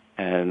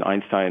 and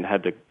Einstein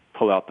had to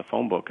pull out the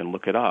phone book and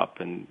look it up.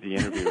 And the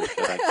interviewer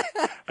said,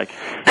 I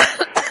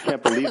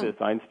can't believe this.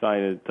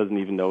 Einstein doesn't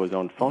even know his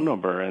own phone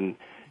number. And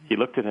he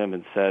looked at him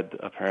and said,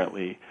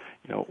 apparently,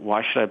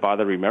 why should I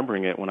bother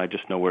remembering it when I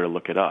just know where to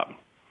look it up?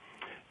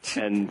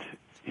 And,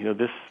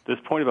 this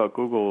point about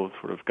Google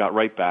sort of got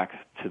right back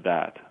to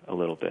that a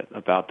little bit,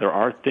 about there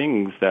are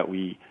things that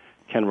we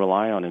can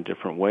rely on in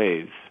different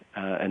ways.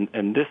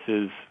 And this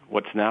is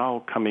what's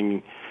now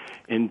coming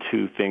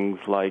into things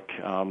like,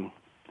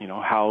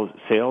 how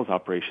sales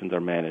operations are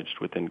managed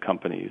within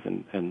companies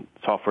and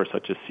software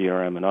such as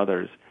CRM and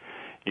others.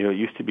 It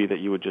used to be that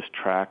you would just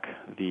track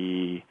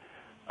the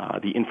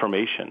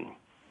information,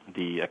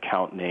 the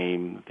account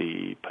name,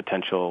 the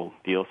potential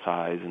deal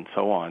size, and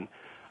so on.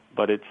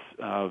 But it's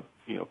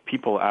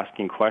people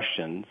asking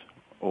questions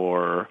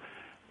or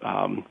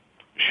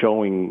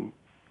showing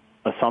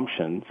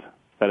assumptions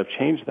that have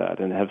changed that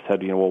and have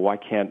said, why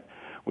can't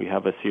we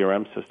have a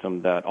CRM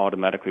system that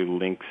automatically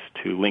links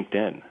to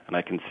LinkedIn and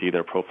I can see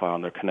their profile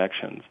and their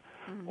connections,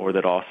 or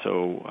that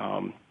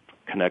also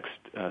connects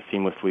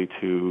seamlessly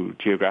to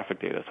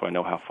geographic data so I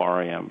know how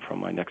far I am from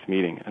my next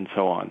meeting, and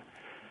so on.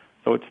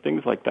 So it's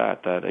things like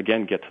that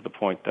again, get to the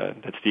point that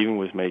Stephen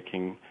was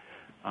making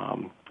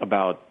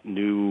about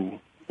new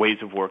ways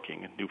of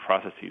working and new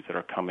processes that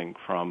are coming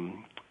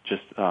from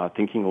just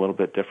thinking a little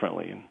bit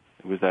differently. And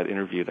it was that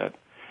interview that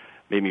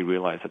made me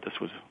realize that this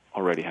was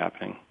already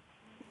happening.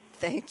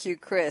 Thank you,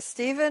 Chris.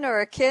 Stephen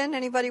or Ken,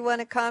 anybody want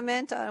to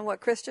comment on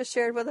what Chris just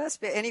shared with us?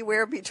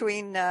 Anywhere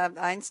between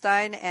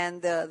Einstein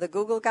and the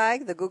Google guy,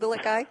 the Google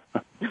It guy?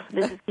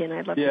 This is Ken.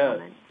 I'd love to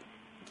comment.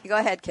 Go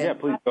ahead, Ken. Yeah,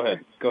 please go ahead.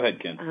 Go ahead,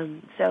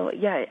 Ken.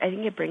 I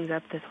think it brings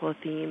up this whole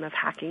theme of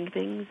hacking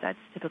things that's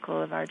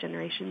typical of our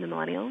generation, the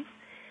millennials.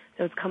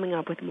 So it's coming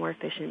up with more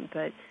efficient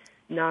but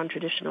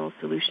non-traditional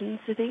solutions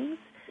to things.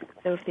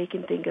 So if they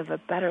can think of a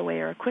better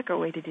way or a quicker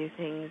way to do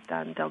things,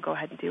 then they'll go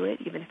ahead and do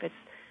it, even if it's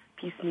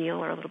piecemeal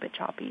or a little bit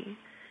choppy.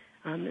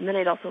 And then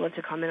I'd also love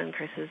to comment on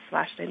Chris's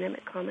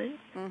 /dynamic comment.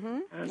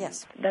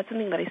 Yes. That's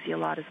something that I see a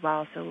lot as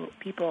well. So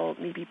people,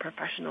 maybe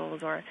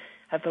professionals or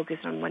have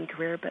focused on one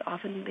career, but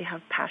often they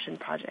have passion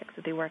projects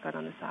that they work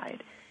on the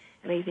side.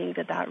 And I think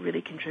that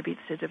really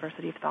contributes to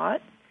diversity of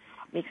thought,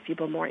 makes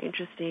people more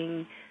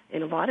interesting.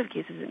 In a lot of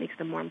cases, it makes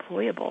them more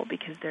employable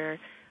because they're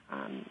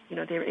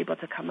able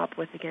to come up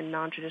with, again,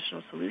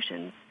 non-traditional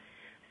solutions.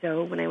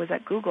 So when I was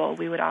at Google,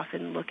 we would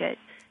often look at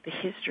the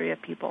history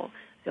of people.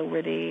 So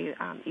were they,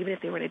 even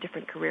if they were in a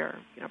different career,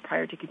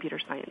 prior to computer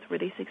science, were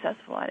they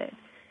successful at it?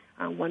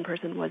 One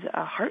person was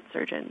a heart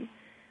surgeon.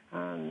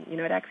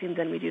 At Axiom,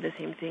 then we do the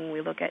same thing.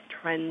 We look at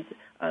trends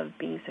of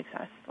being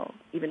successful,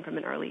 even from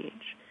an early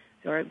age.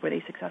 So were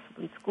they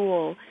successful in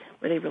school?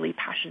 Were they really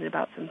passionate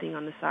about something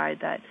on the side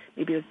that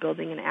maybe was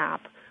building an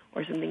app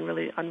or something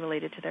really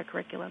unrelated to their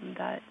curriculum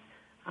that,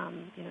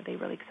 they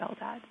really excelled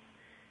at?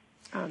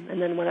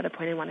 And then one other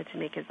point I wanted to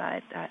make is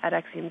that at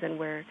Axiom, then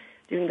we're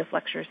doing this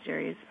lecture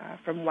series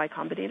from Y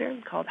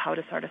Combinator called How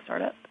to Start a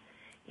Startup.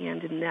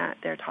 And in that,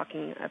 they're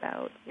talking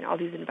about all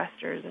these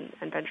investors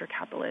and venture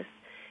capitalists,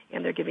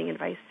 and they're giving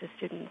advice to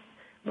students,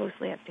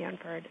 mostly at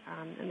Stanford,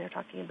 and they're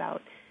talking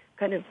about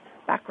kind of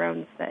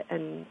backgrounds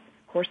and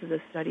courses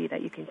of study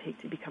that you can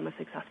take to become a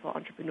successful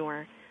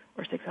entrepreneur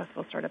or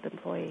successful startup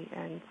employee.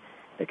 And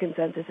the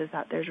consensus is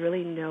that there's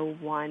really no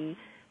one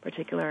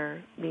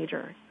particular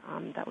major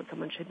that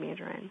someone should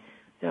major in.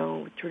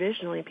 So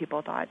traditionally,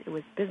 people thought it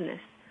was business,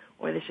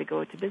 or they should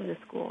go to business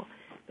school.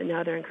 But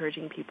now they're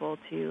encouraging people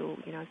to,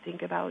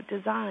 think about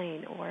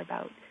design or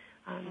about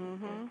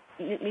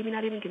maybe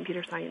not even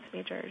computer science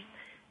majors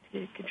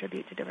to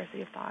contribute to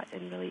diversity of thought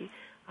and really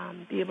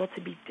be able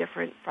to be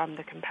different from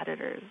the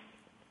competitors.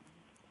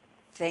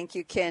 Thank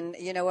you, Ken.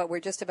 You know what? We're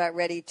just about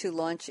ready to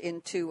launch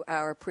into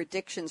our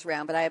predictions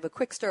round, but I have a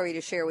quick story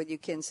to share with you,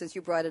 Ken, since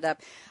you brought it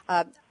up.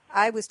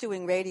 I was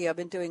doing radio. I've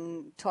been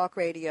doing talk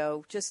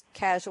radio, just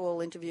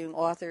casual, interviewing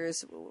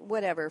authors,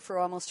 whatever, for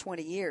almost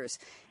 20 years.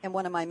 And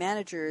one of my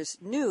managers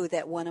knew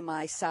that one of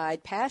my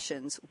side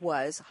passions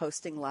was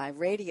hosting live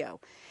radio.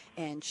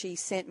 And she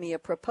sent me a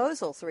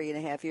proposal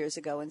 3.5 years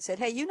ago and said,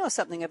 hey, you know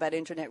something about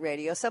Internet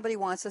radio. Somebody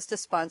wants us to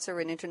sponsor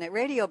an Internet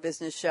radio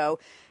business show.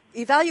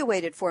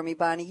 Evaluate it for me,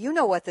 Bonnie. You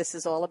know what this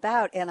is all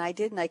about. And I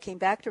did, and I came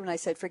back to her and I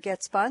said,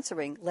 forget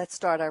sponsoring. Let's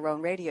start our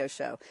own radio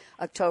show.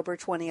 October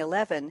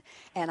 2011.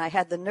 And I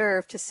had the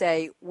nerve to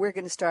say, we're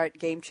going to start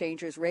Game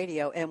Changers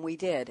Radio, and we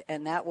did.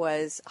 And that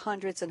was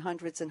hundreds and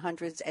hundreds and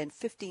hundreds and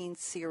 15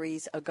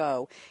 series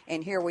ago.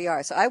 And here we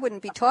are. So I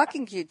wouldn't be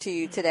talking to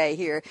you today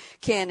here,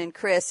 Ken and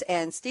Chris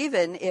and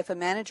Stephen, if a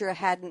manager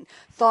hadn't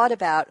thought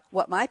about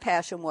what my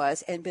passion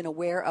was and been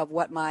aware of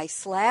what my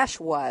 /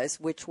 was,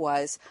 which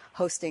was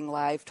hosting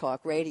live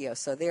talk radio.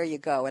 So there you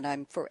go. And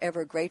I'm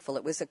forever grateful.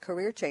 It was a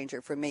career changer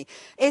for me.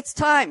 It's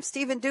time.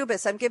 Stephen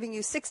Dubus, I'm giving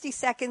you 60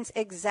 seconds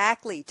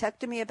exactly. Talk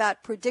to me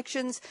about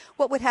predictions.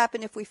 What would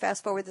happen if we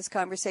fast forward this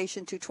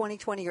conversation to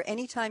 2020 or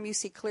any time you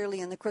see clearly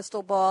in the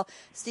crystal ball?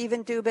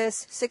 Stephen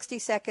Dubus, 60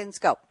 seconds.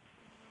 Go.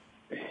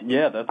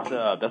 Yeah, that's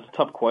a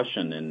tough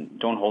question, and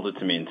don't hold it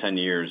to me in 10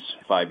 years,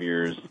 5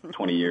 years,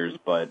 20 years.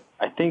 But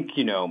I think,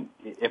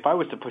 if I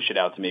was to push it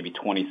out to maybe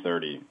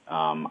 2030,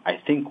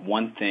 I think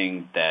one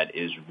thing that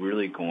is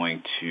really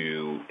going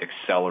to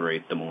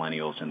accelerate the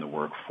millennials in the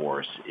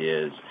workforce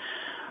is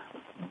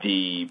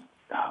the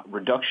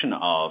reduction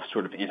of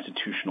sort of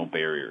institutional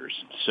barriers.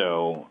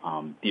 So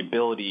the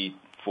ability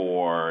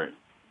for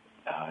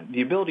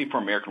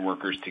American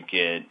workers to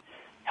get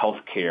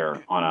health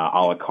care on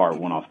a la carte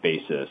one-off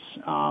basis,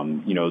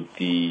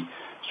 the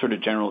sort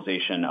of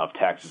generalization of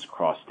taxes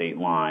across state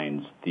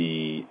lines,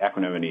 the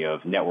equanimity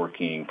of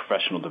networking,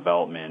 professional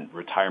development,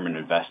 retirement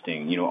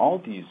investing, all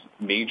these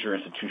major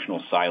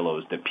institutional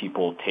silos that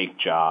people take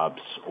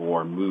jobs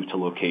or move to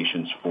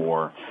locations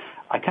for,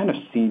 I kind of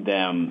see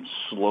them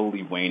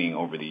slowly waning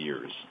over the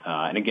years.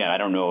 And again, I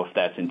don't know if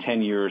that's in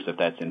 10 years, if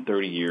that's in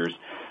 30 years,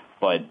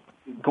 but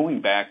going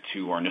back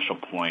to our initial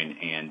point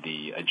and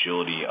the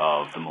agility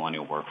of the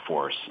millennial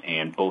workforce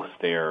and both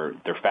their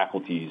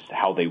faculties,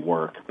 how they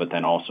work, but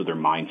then also their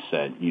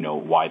mindset,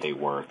 why they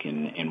work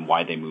and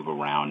why they move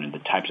around and the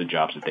types of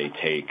jobs that they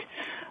take.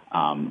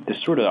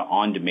 This sort of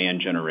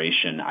on-demand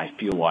generation, I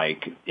feel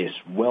like, is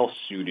well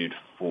suited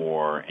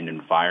for an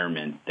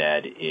environment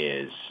that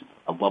is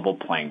a level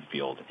playing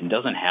field and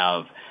doesn't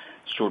have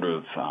sort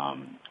of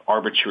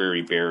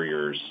arbitrary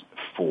barriers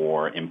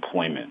for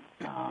employment.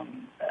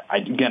 I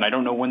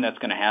don't know when that's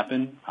going to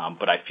happen,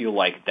 but I feel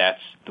like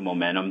that's the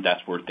momentum.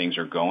 That's where things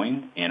are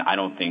going, and I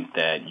don't think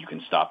that you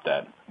can stop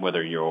that.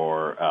 Whether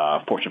you're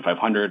Fortune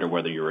 500 or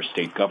whether you're a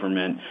state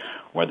government,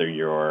 whether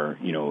you're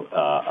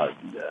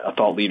a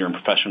thought leader in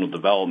professional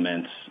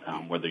development,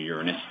 whether you're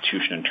an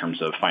institution in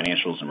terms of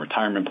financials and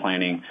retirement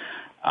planning,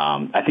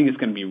 I think it's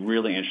going to be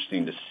really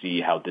interesting to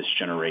see how this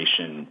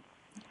generation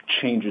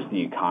changes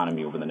the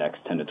economy over the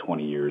next 10 to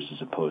 20 years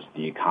as opposed to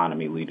the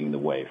economy leading the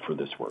way for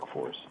this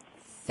workforce.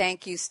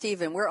 Thank you,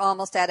 Stephen. We're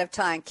almost out of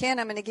time. Ken,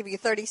 I'm going to give you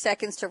 30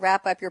 seconds to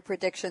wrap up your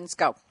predictions.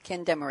 Go.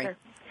 Ken Demery. Sure.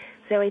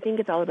 So I think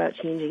it's all about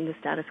changing the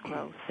status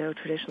quo. So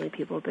traditionally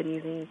people have been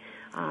using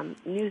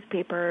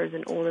newspapers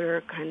and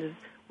older kinds of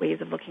ways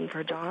of looking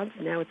for jobs.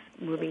 Now it's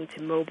moving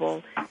to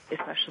mobile,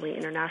 especially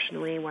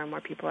internationally, where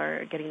more people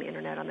are getting the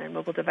internet on their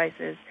mobile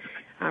devices.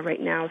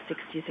 Right now,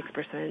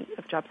 66%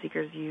 of job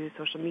seekers use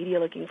social media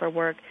looking for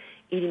work.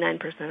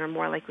 89% are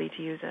more likely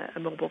to use a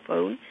mobile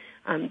phone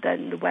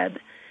than the web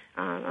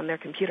on their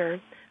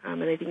computer.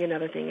 And I think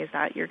another thing is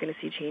that you're going to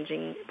see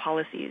changing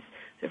policies.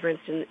 So, for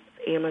instance,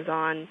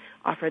 Amazon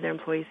offered their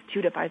employees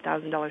 $2,000 to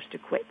 $5,000 to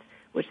quit,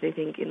 which they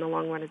think in the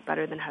long run is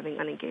better than having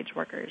unengaged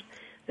workers.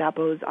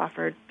 Zappos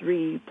offered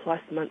 3+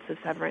 months of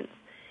severance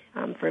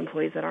for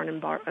employees that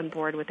aren't on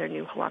board with their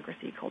new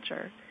holacracy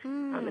culture.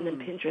 And then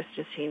Pinterest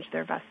just changed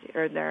their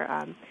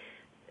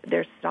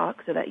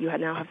stock so that you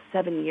now have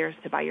 7 years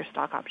to buy your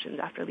stock options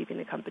after leaving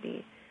the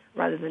company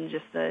rather than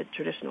just the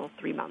traditional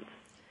 3 months.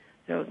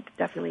 So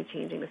definitely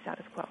changing the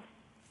status quo.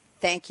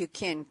 Thank you,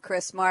 Ken.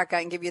 Chris, Mark,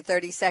 I can give you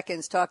 30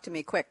 seconds. Talk to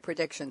me quick.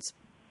 Predictions.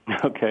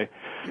 Okay.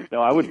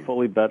 No, I would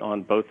fully bet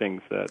on both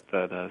things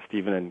that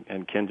Stephen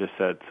and Ken just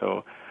said.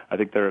 So I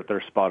think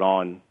they're spot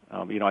on.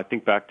 I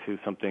think back to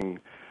something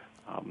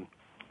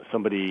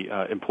somebody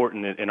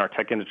important in our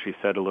tech industry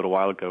said a little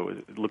while ago,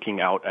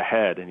 looking out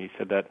ahead, and he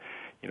said that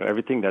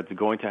everything that's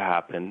going to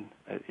happen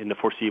in the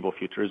foreseeable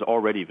future is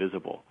already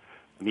visible,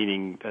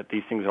 meaning that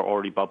these things are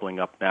already bubbling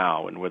up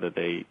now, and whether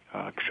they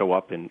show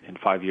up in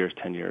 5 years,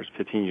 10 years,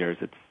 15 years,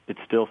 it's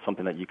still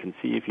something that you can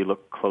see if you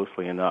look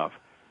closely enough.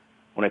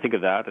 When I think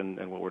of that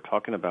and what we're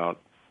talking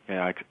about,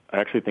 I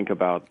actually think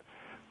about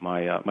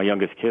my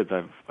youngest kids.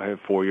 I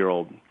have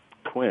 4-year-old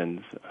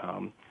twins.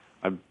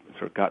 I've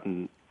sort of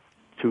gotten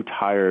too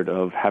tired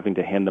of having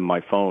to hand them my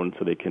phone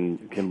so they can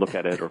look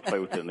at it or play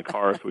with it in the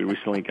car. So we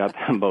recently got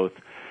them both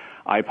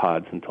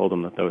iPods and told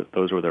them that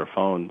those were their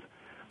phones.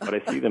 But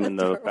I see them in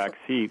the back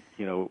seat,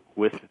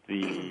 with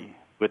the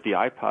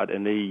iPod,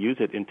 and they use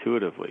it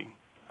intuitively.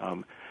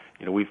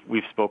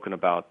 We've spoken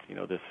about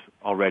this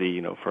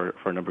already, for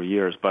a number of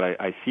years. But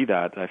I see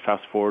that. I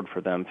fast forward for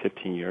them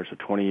 15 years or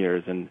 20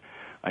 years, and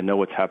I know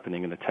what's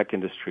happening in the tech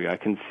industry. I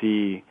can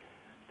see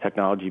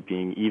technology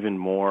being even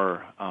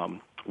more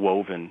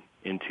woven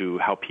into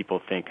how people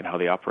think and how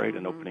they operate,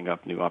 and opening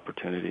up new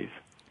opportunities.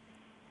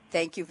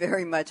 Thank you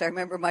very much. I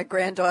remember my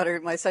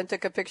son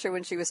took a picture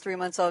when she was 3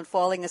 months old,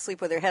 falling asleep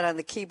with her head on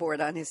the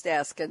keyboard on his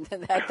desk, and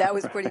that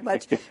was pretty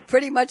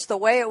much the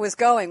way it was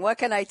going. What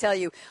can I tell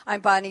you? I'm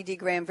Bonnie D.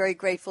 Graham, very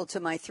grateful to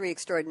my 3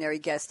 extraordinary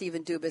guests,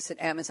 Stephen Dubus at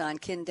Amazon,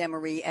 Ken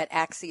Demery at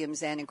Axiom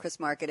Zen, and Chris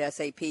Mark at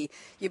SAP.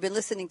 You've been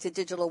listening to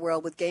Digital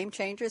World with Game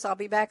Changers. I'll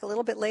be back a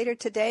little bit later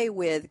today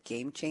with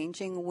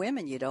Game-Changing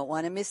Women. You don't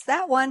want to miss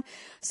that one.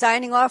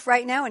 Signing off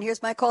right now, and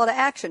here's my call to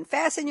action.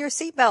 Fasten your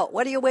seatbelt.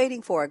 What are you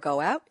waiting for?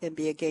 Go out and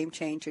be a game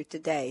changer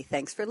today.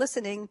 Thanks for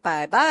listening.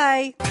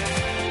 Bye-bye.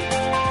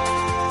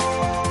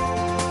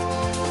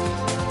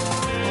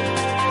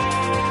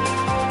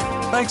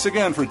 Thanks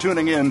again for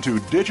tuning in to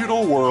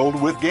Digital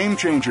World with Game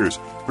Changers,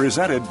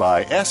 presented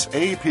by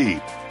SAP.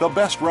 The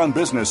best run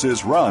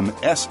businesses run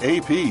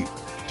SAP.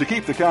 To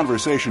keep the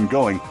conversation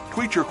going,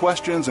 tweet your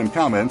questions and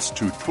comments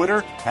to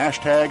Twitter,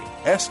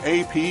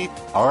 #SAPRADIO.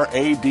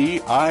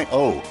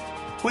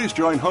 Please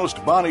join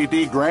host Bonnie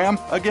D. Graham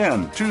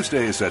again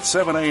Tuesdays at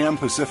 7 a.m.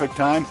 Pacific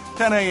Time,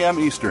 10 a.m.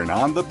 Eastern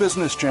on the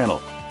Business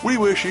Channel. We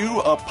wish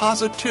you a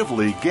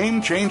positively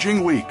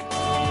game-changing week.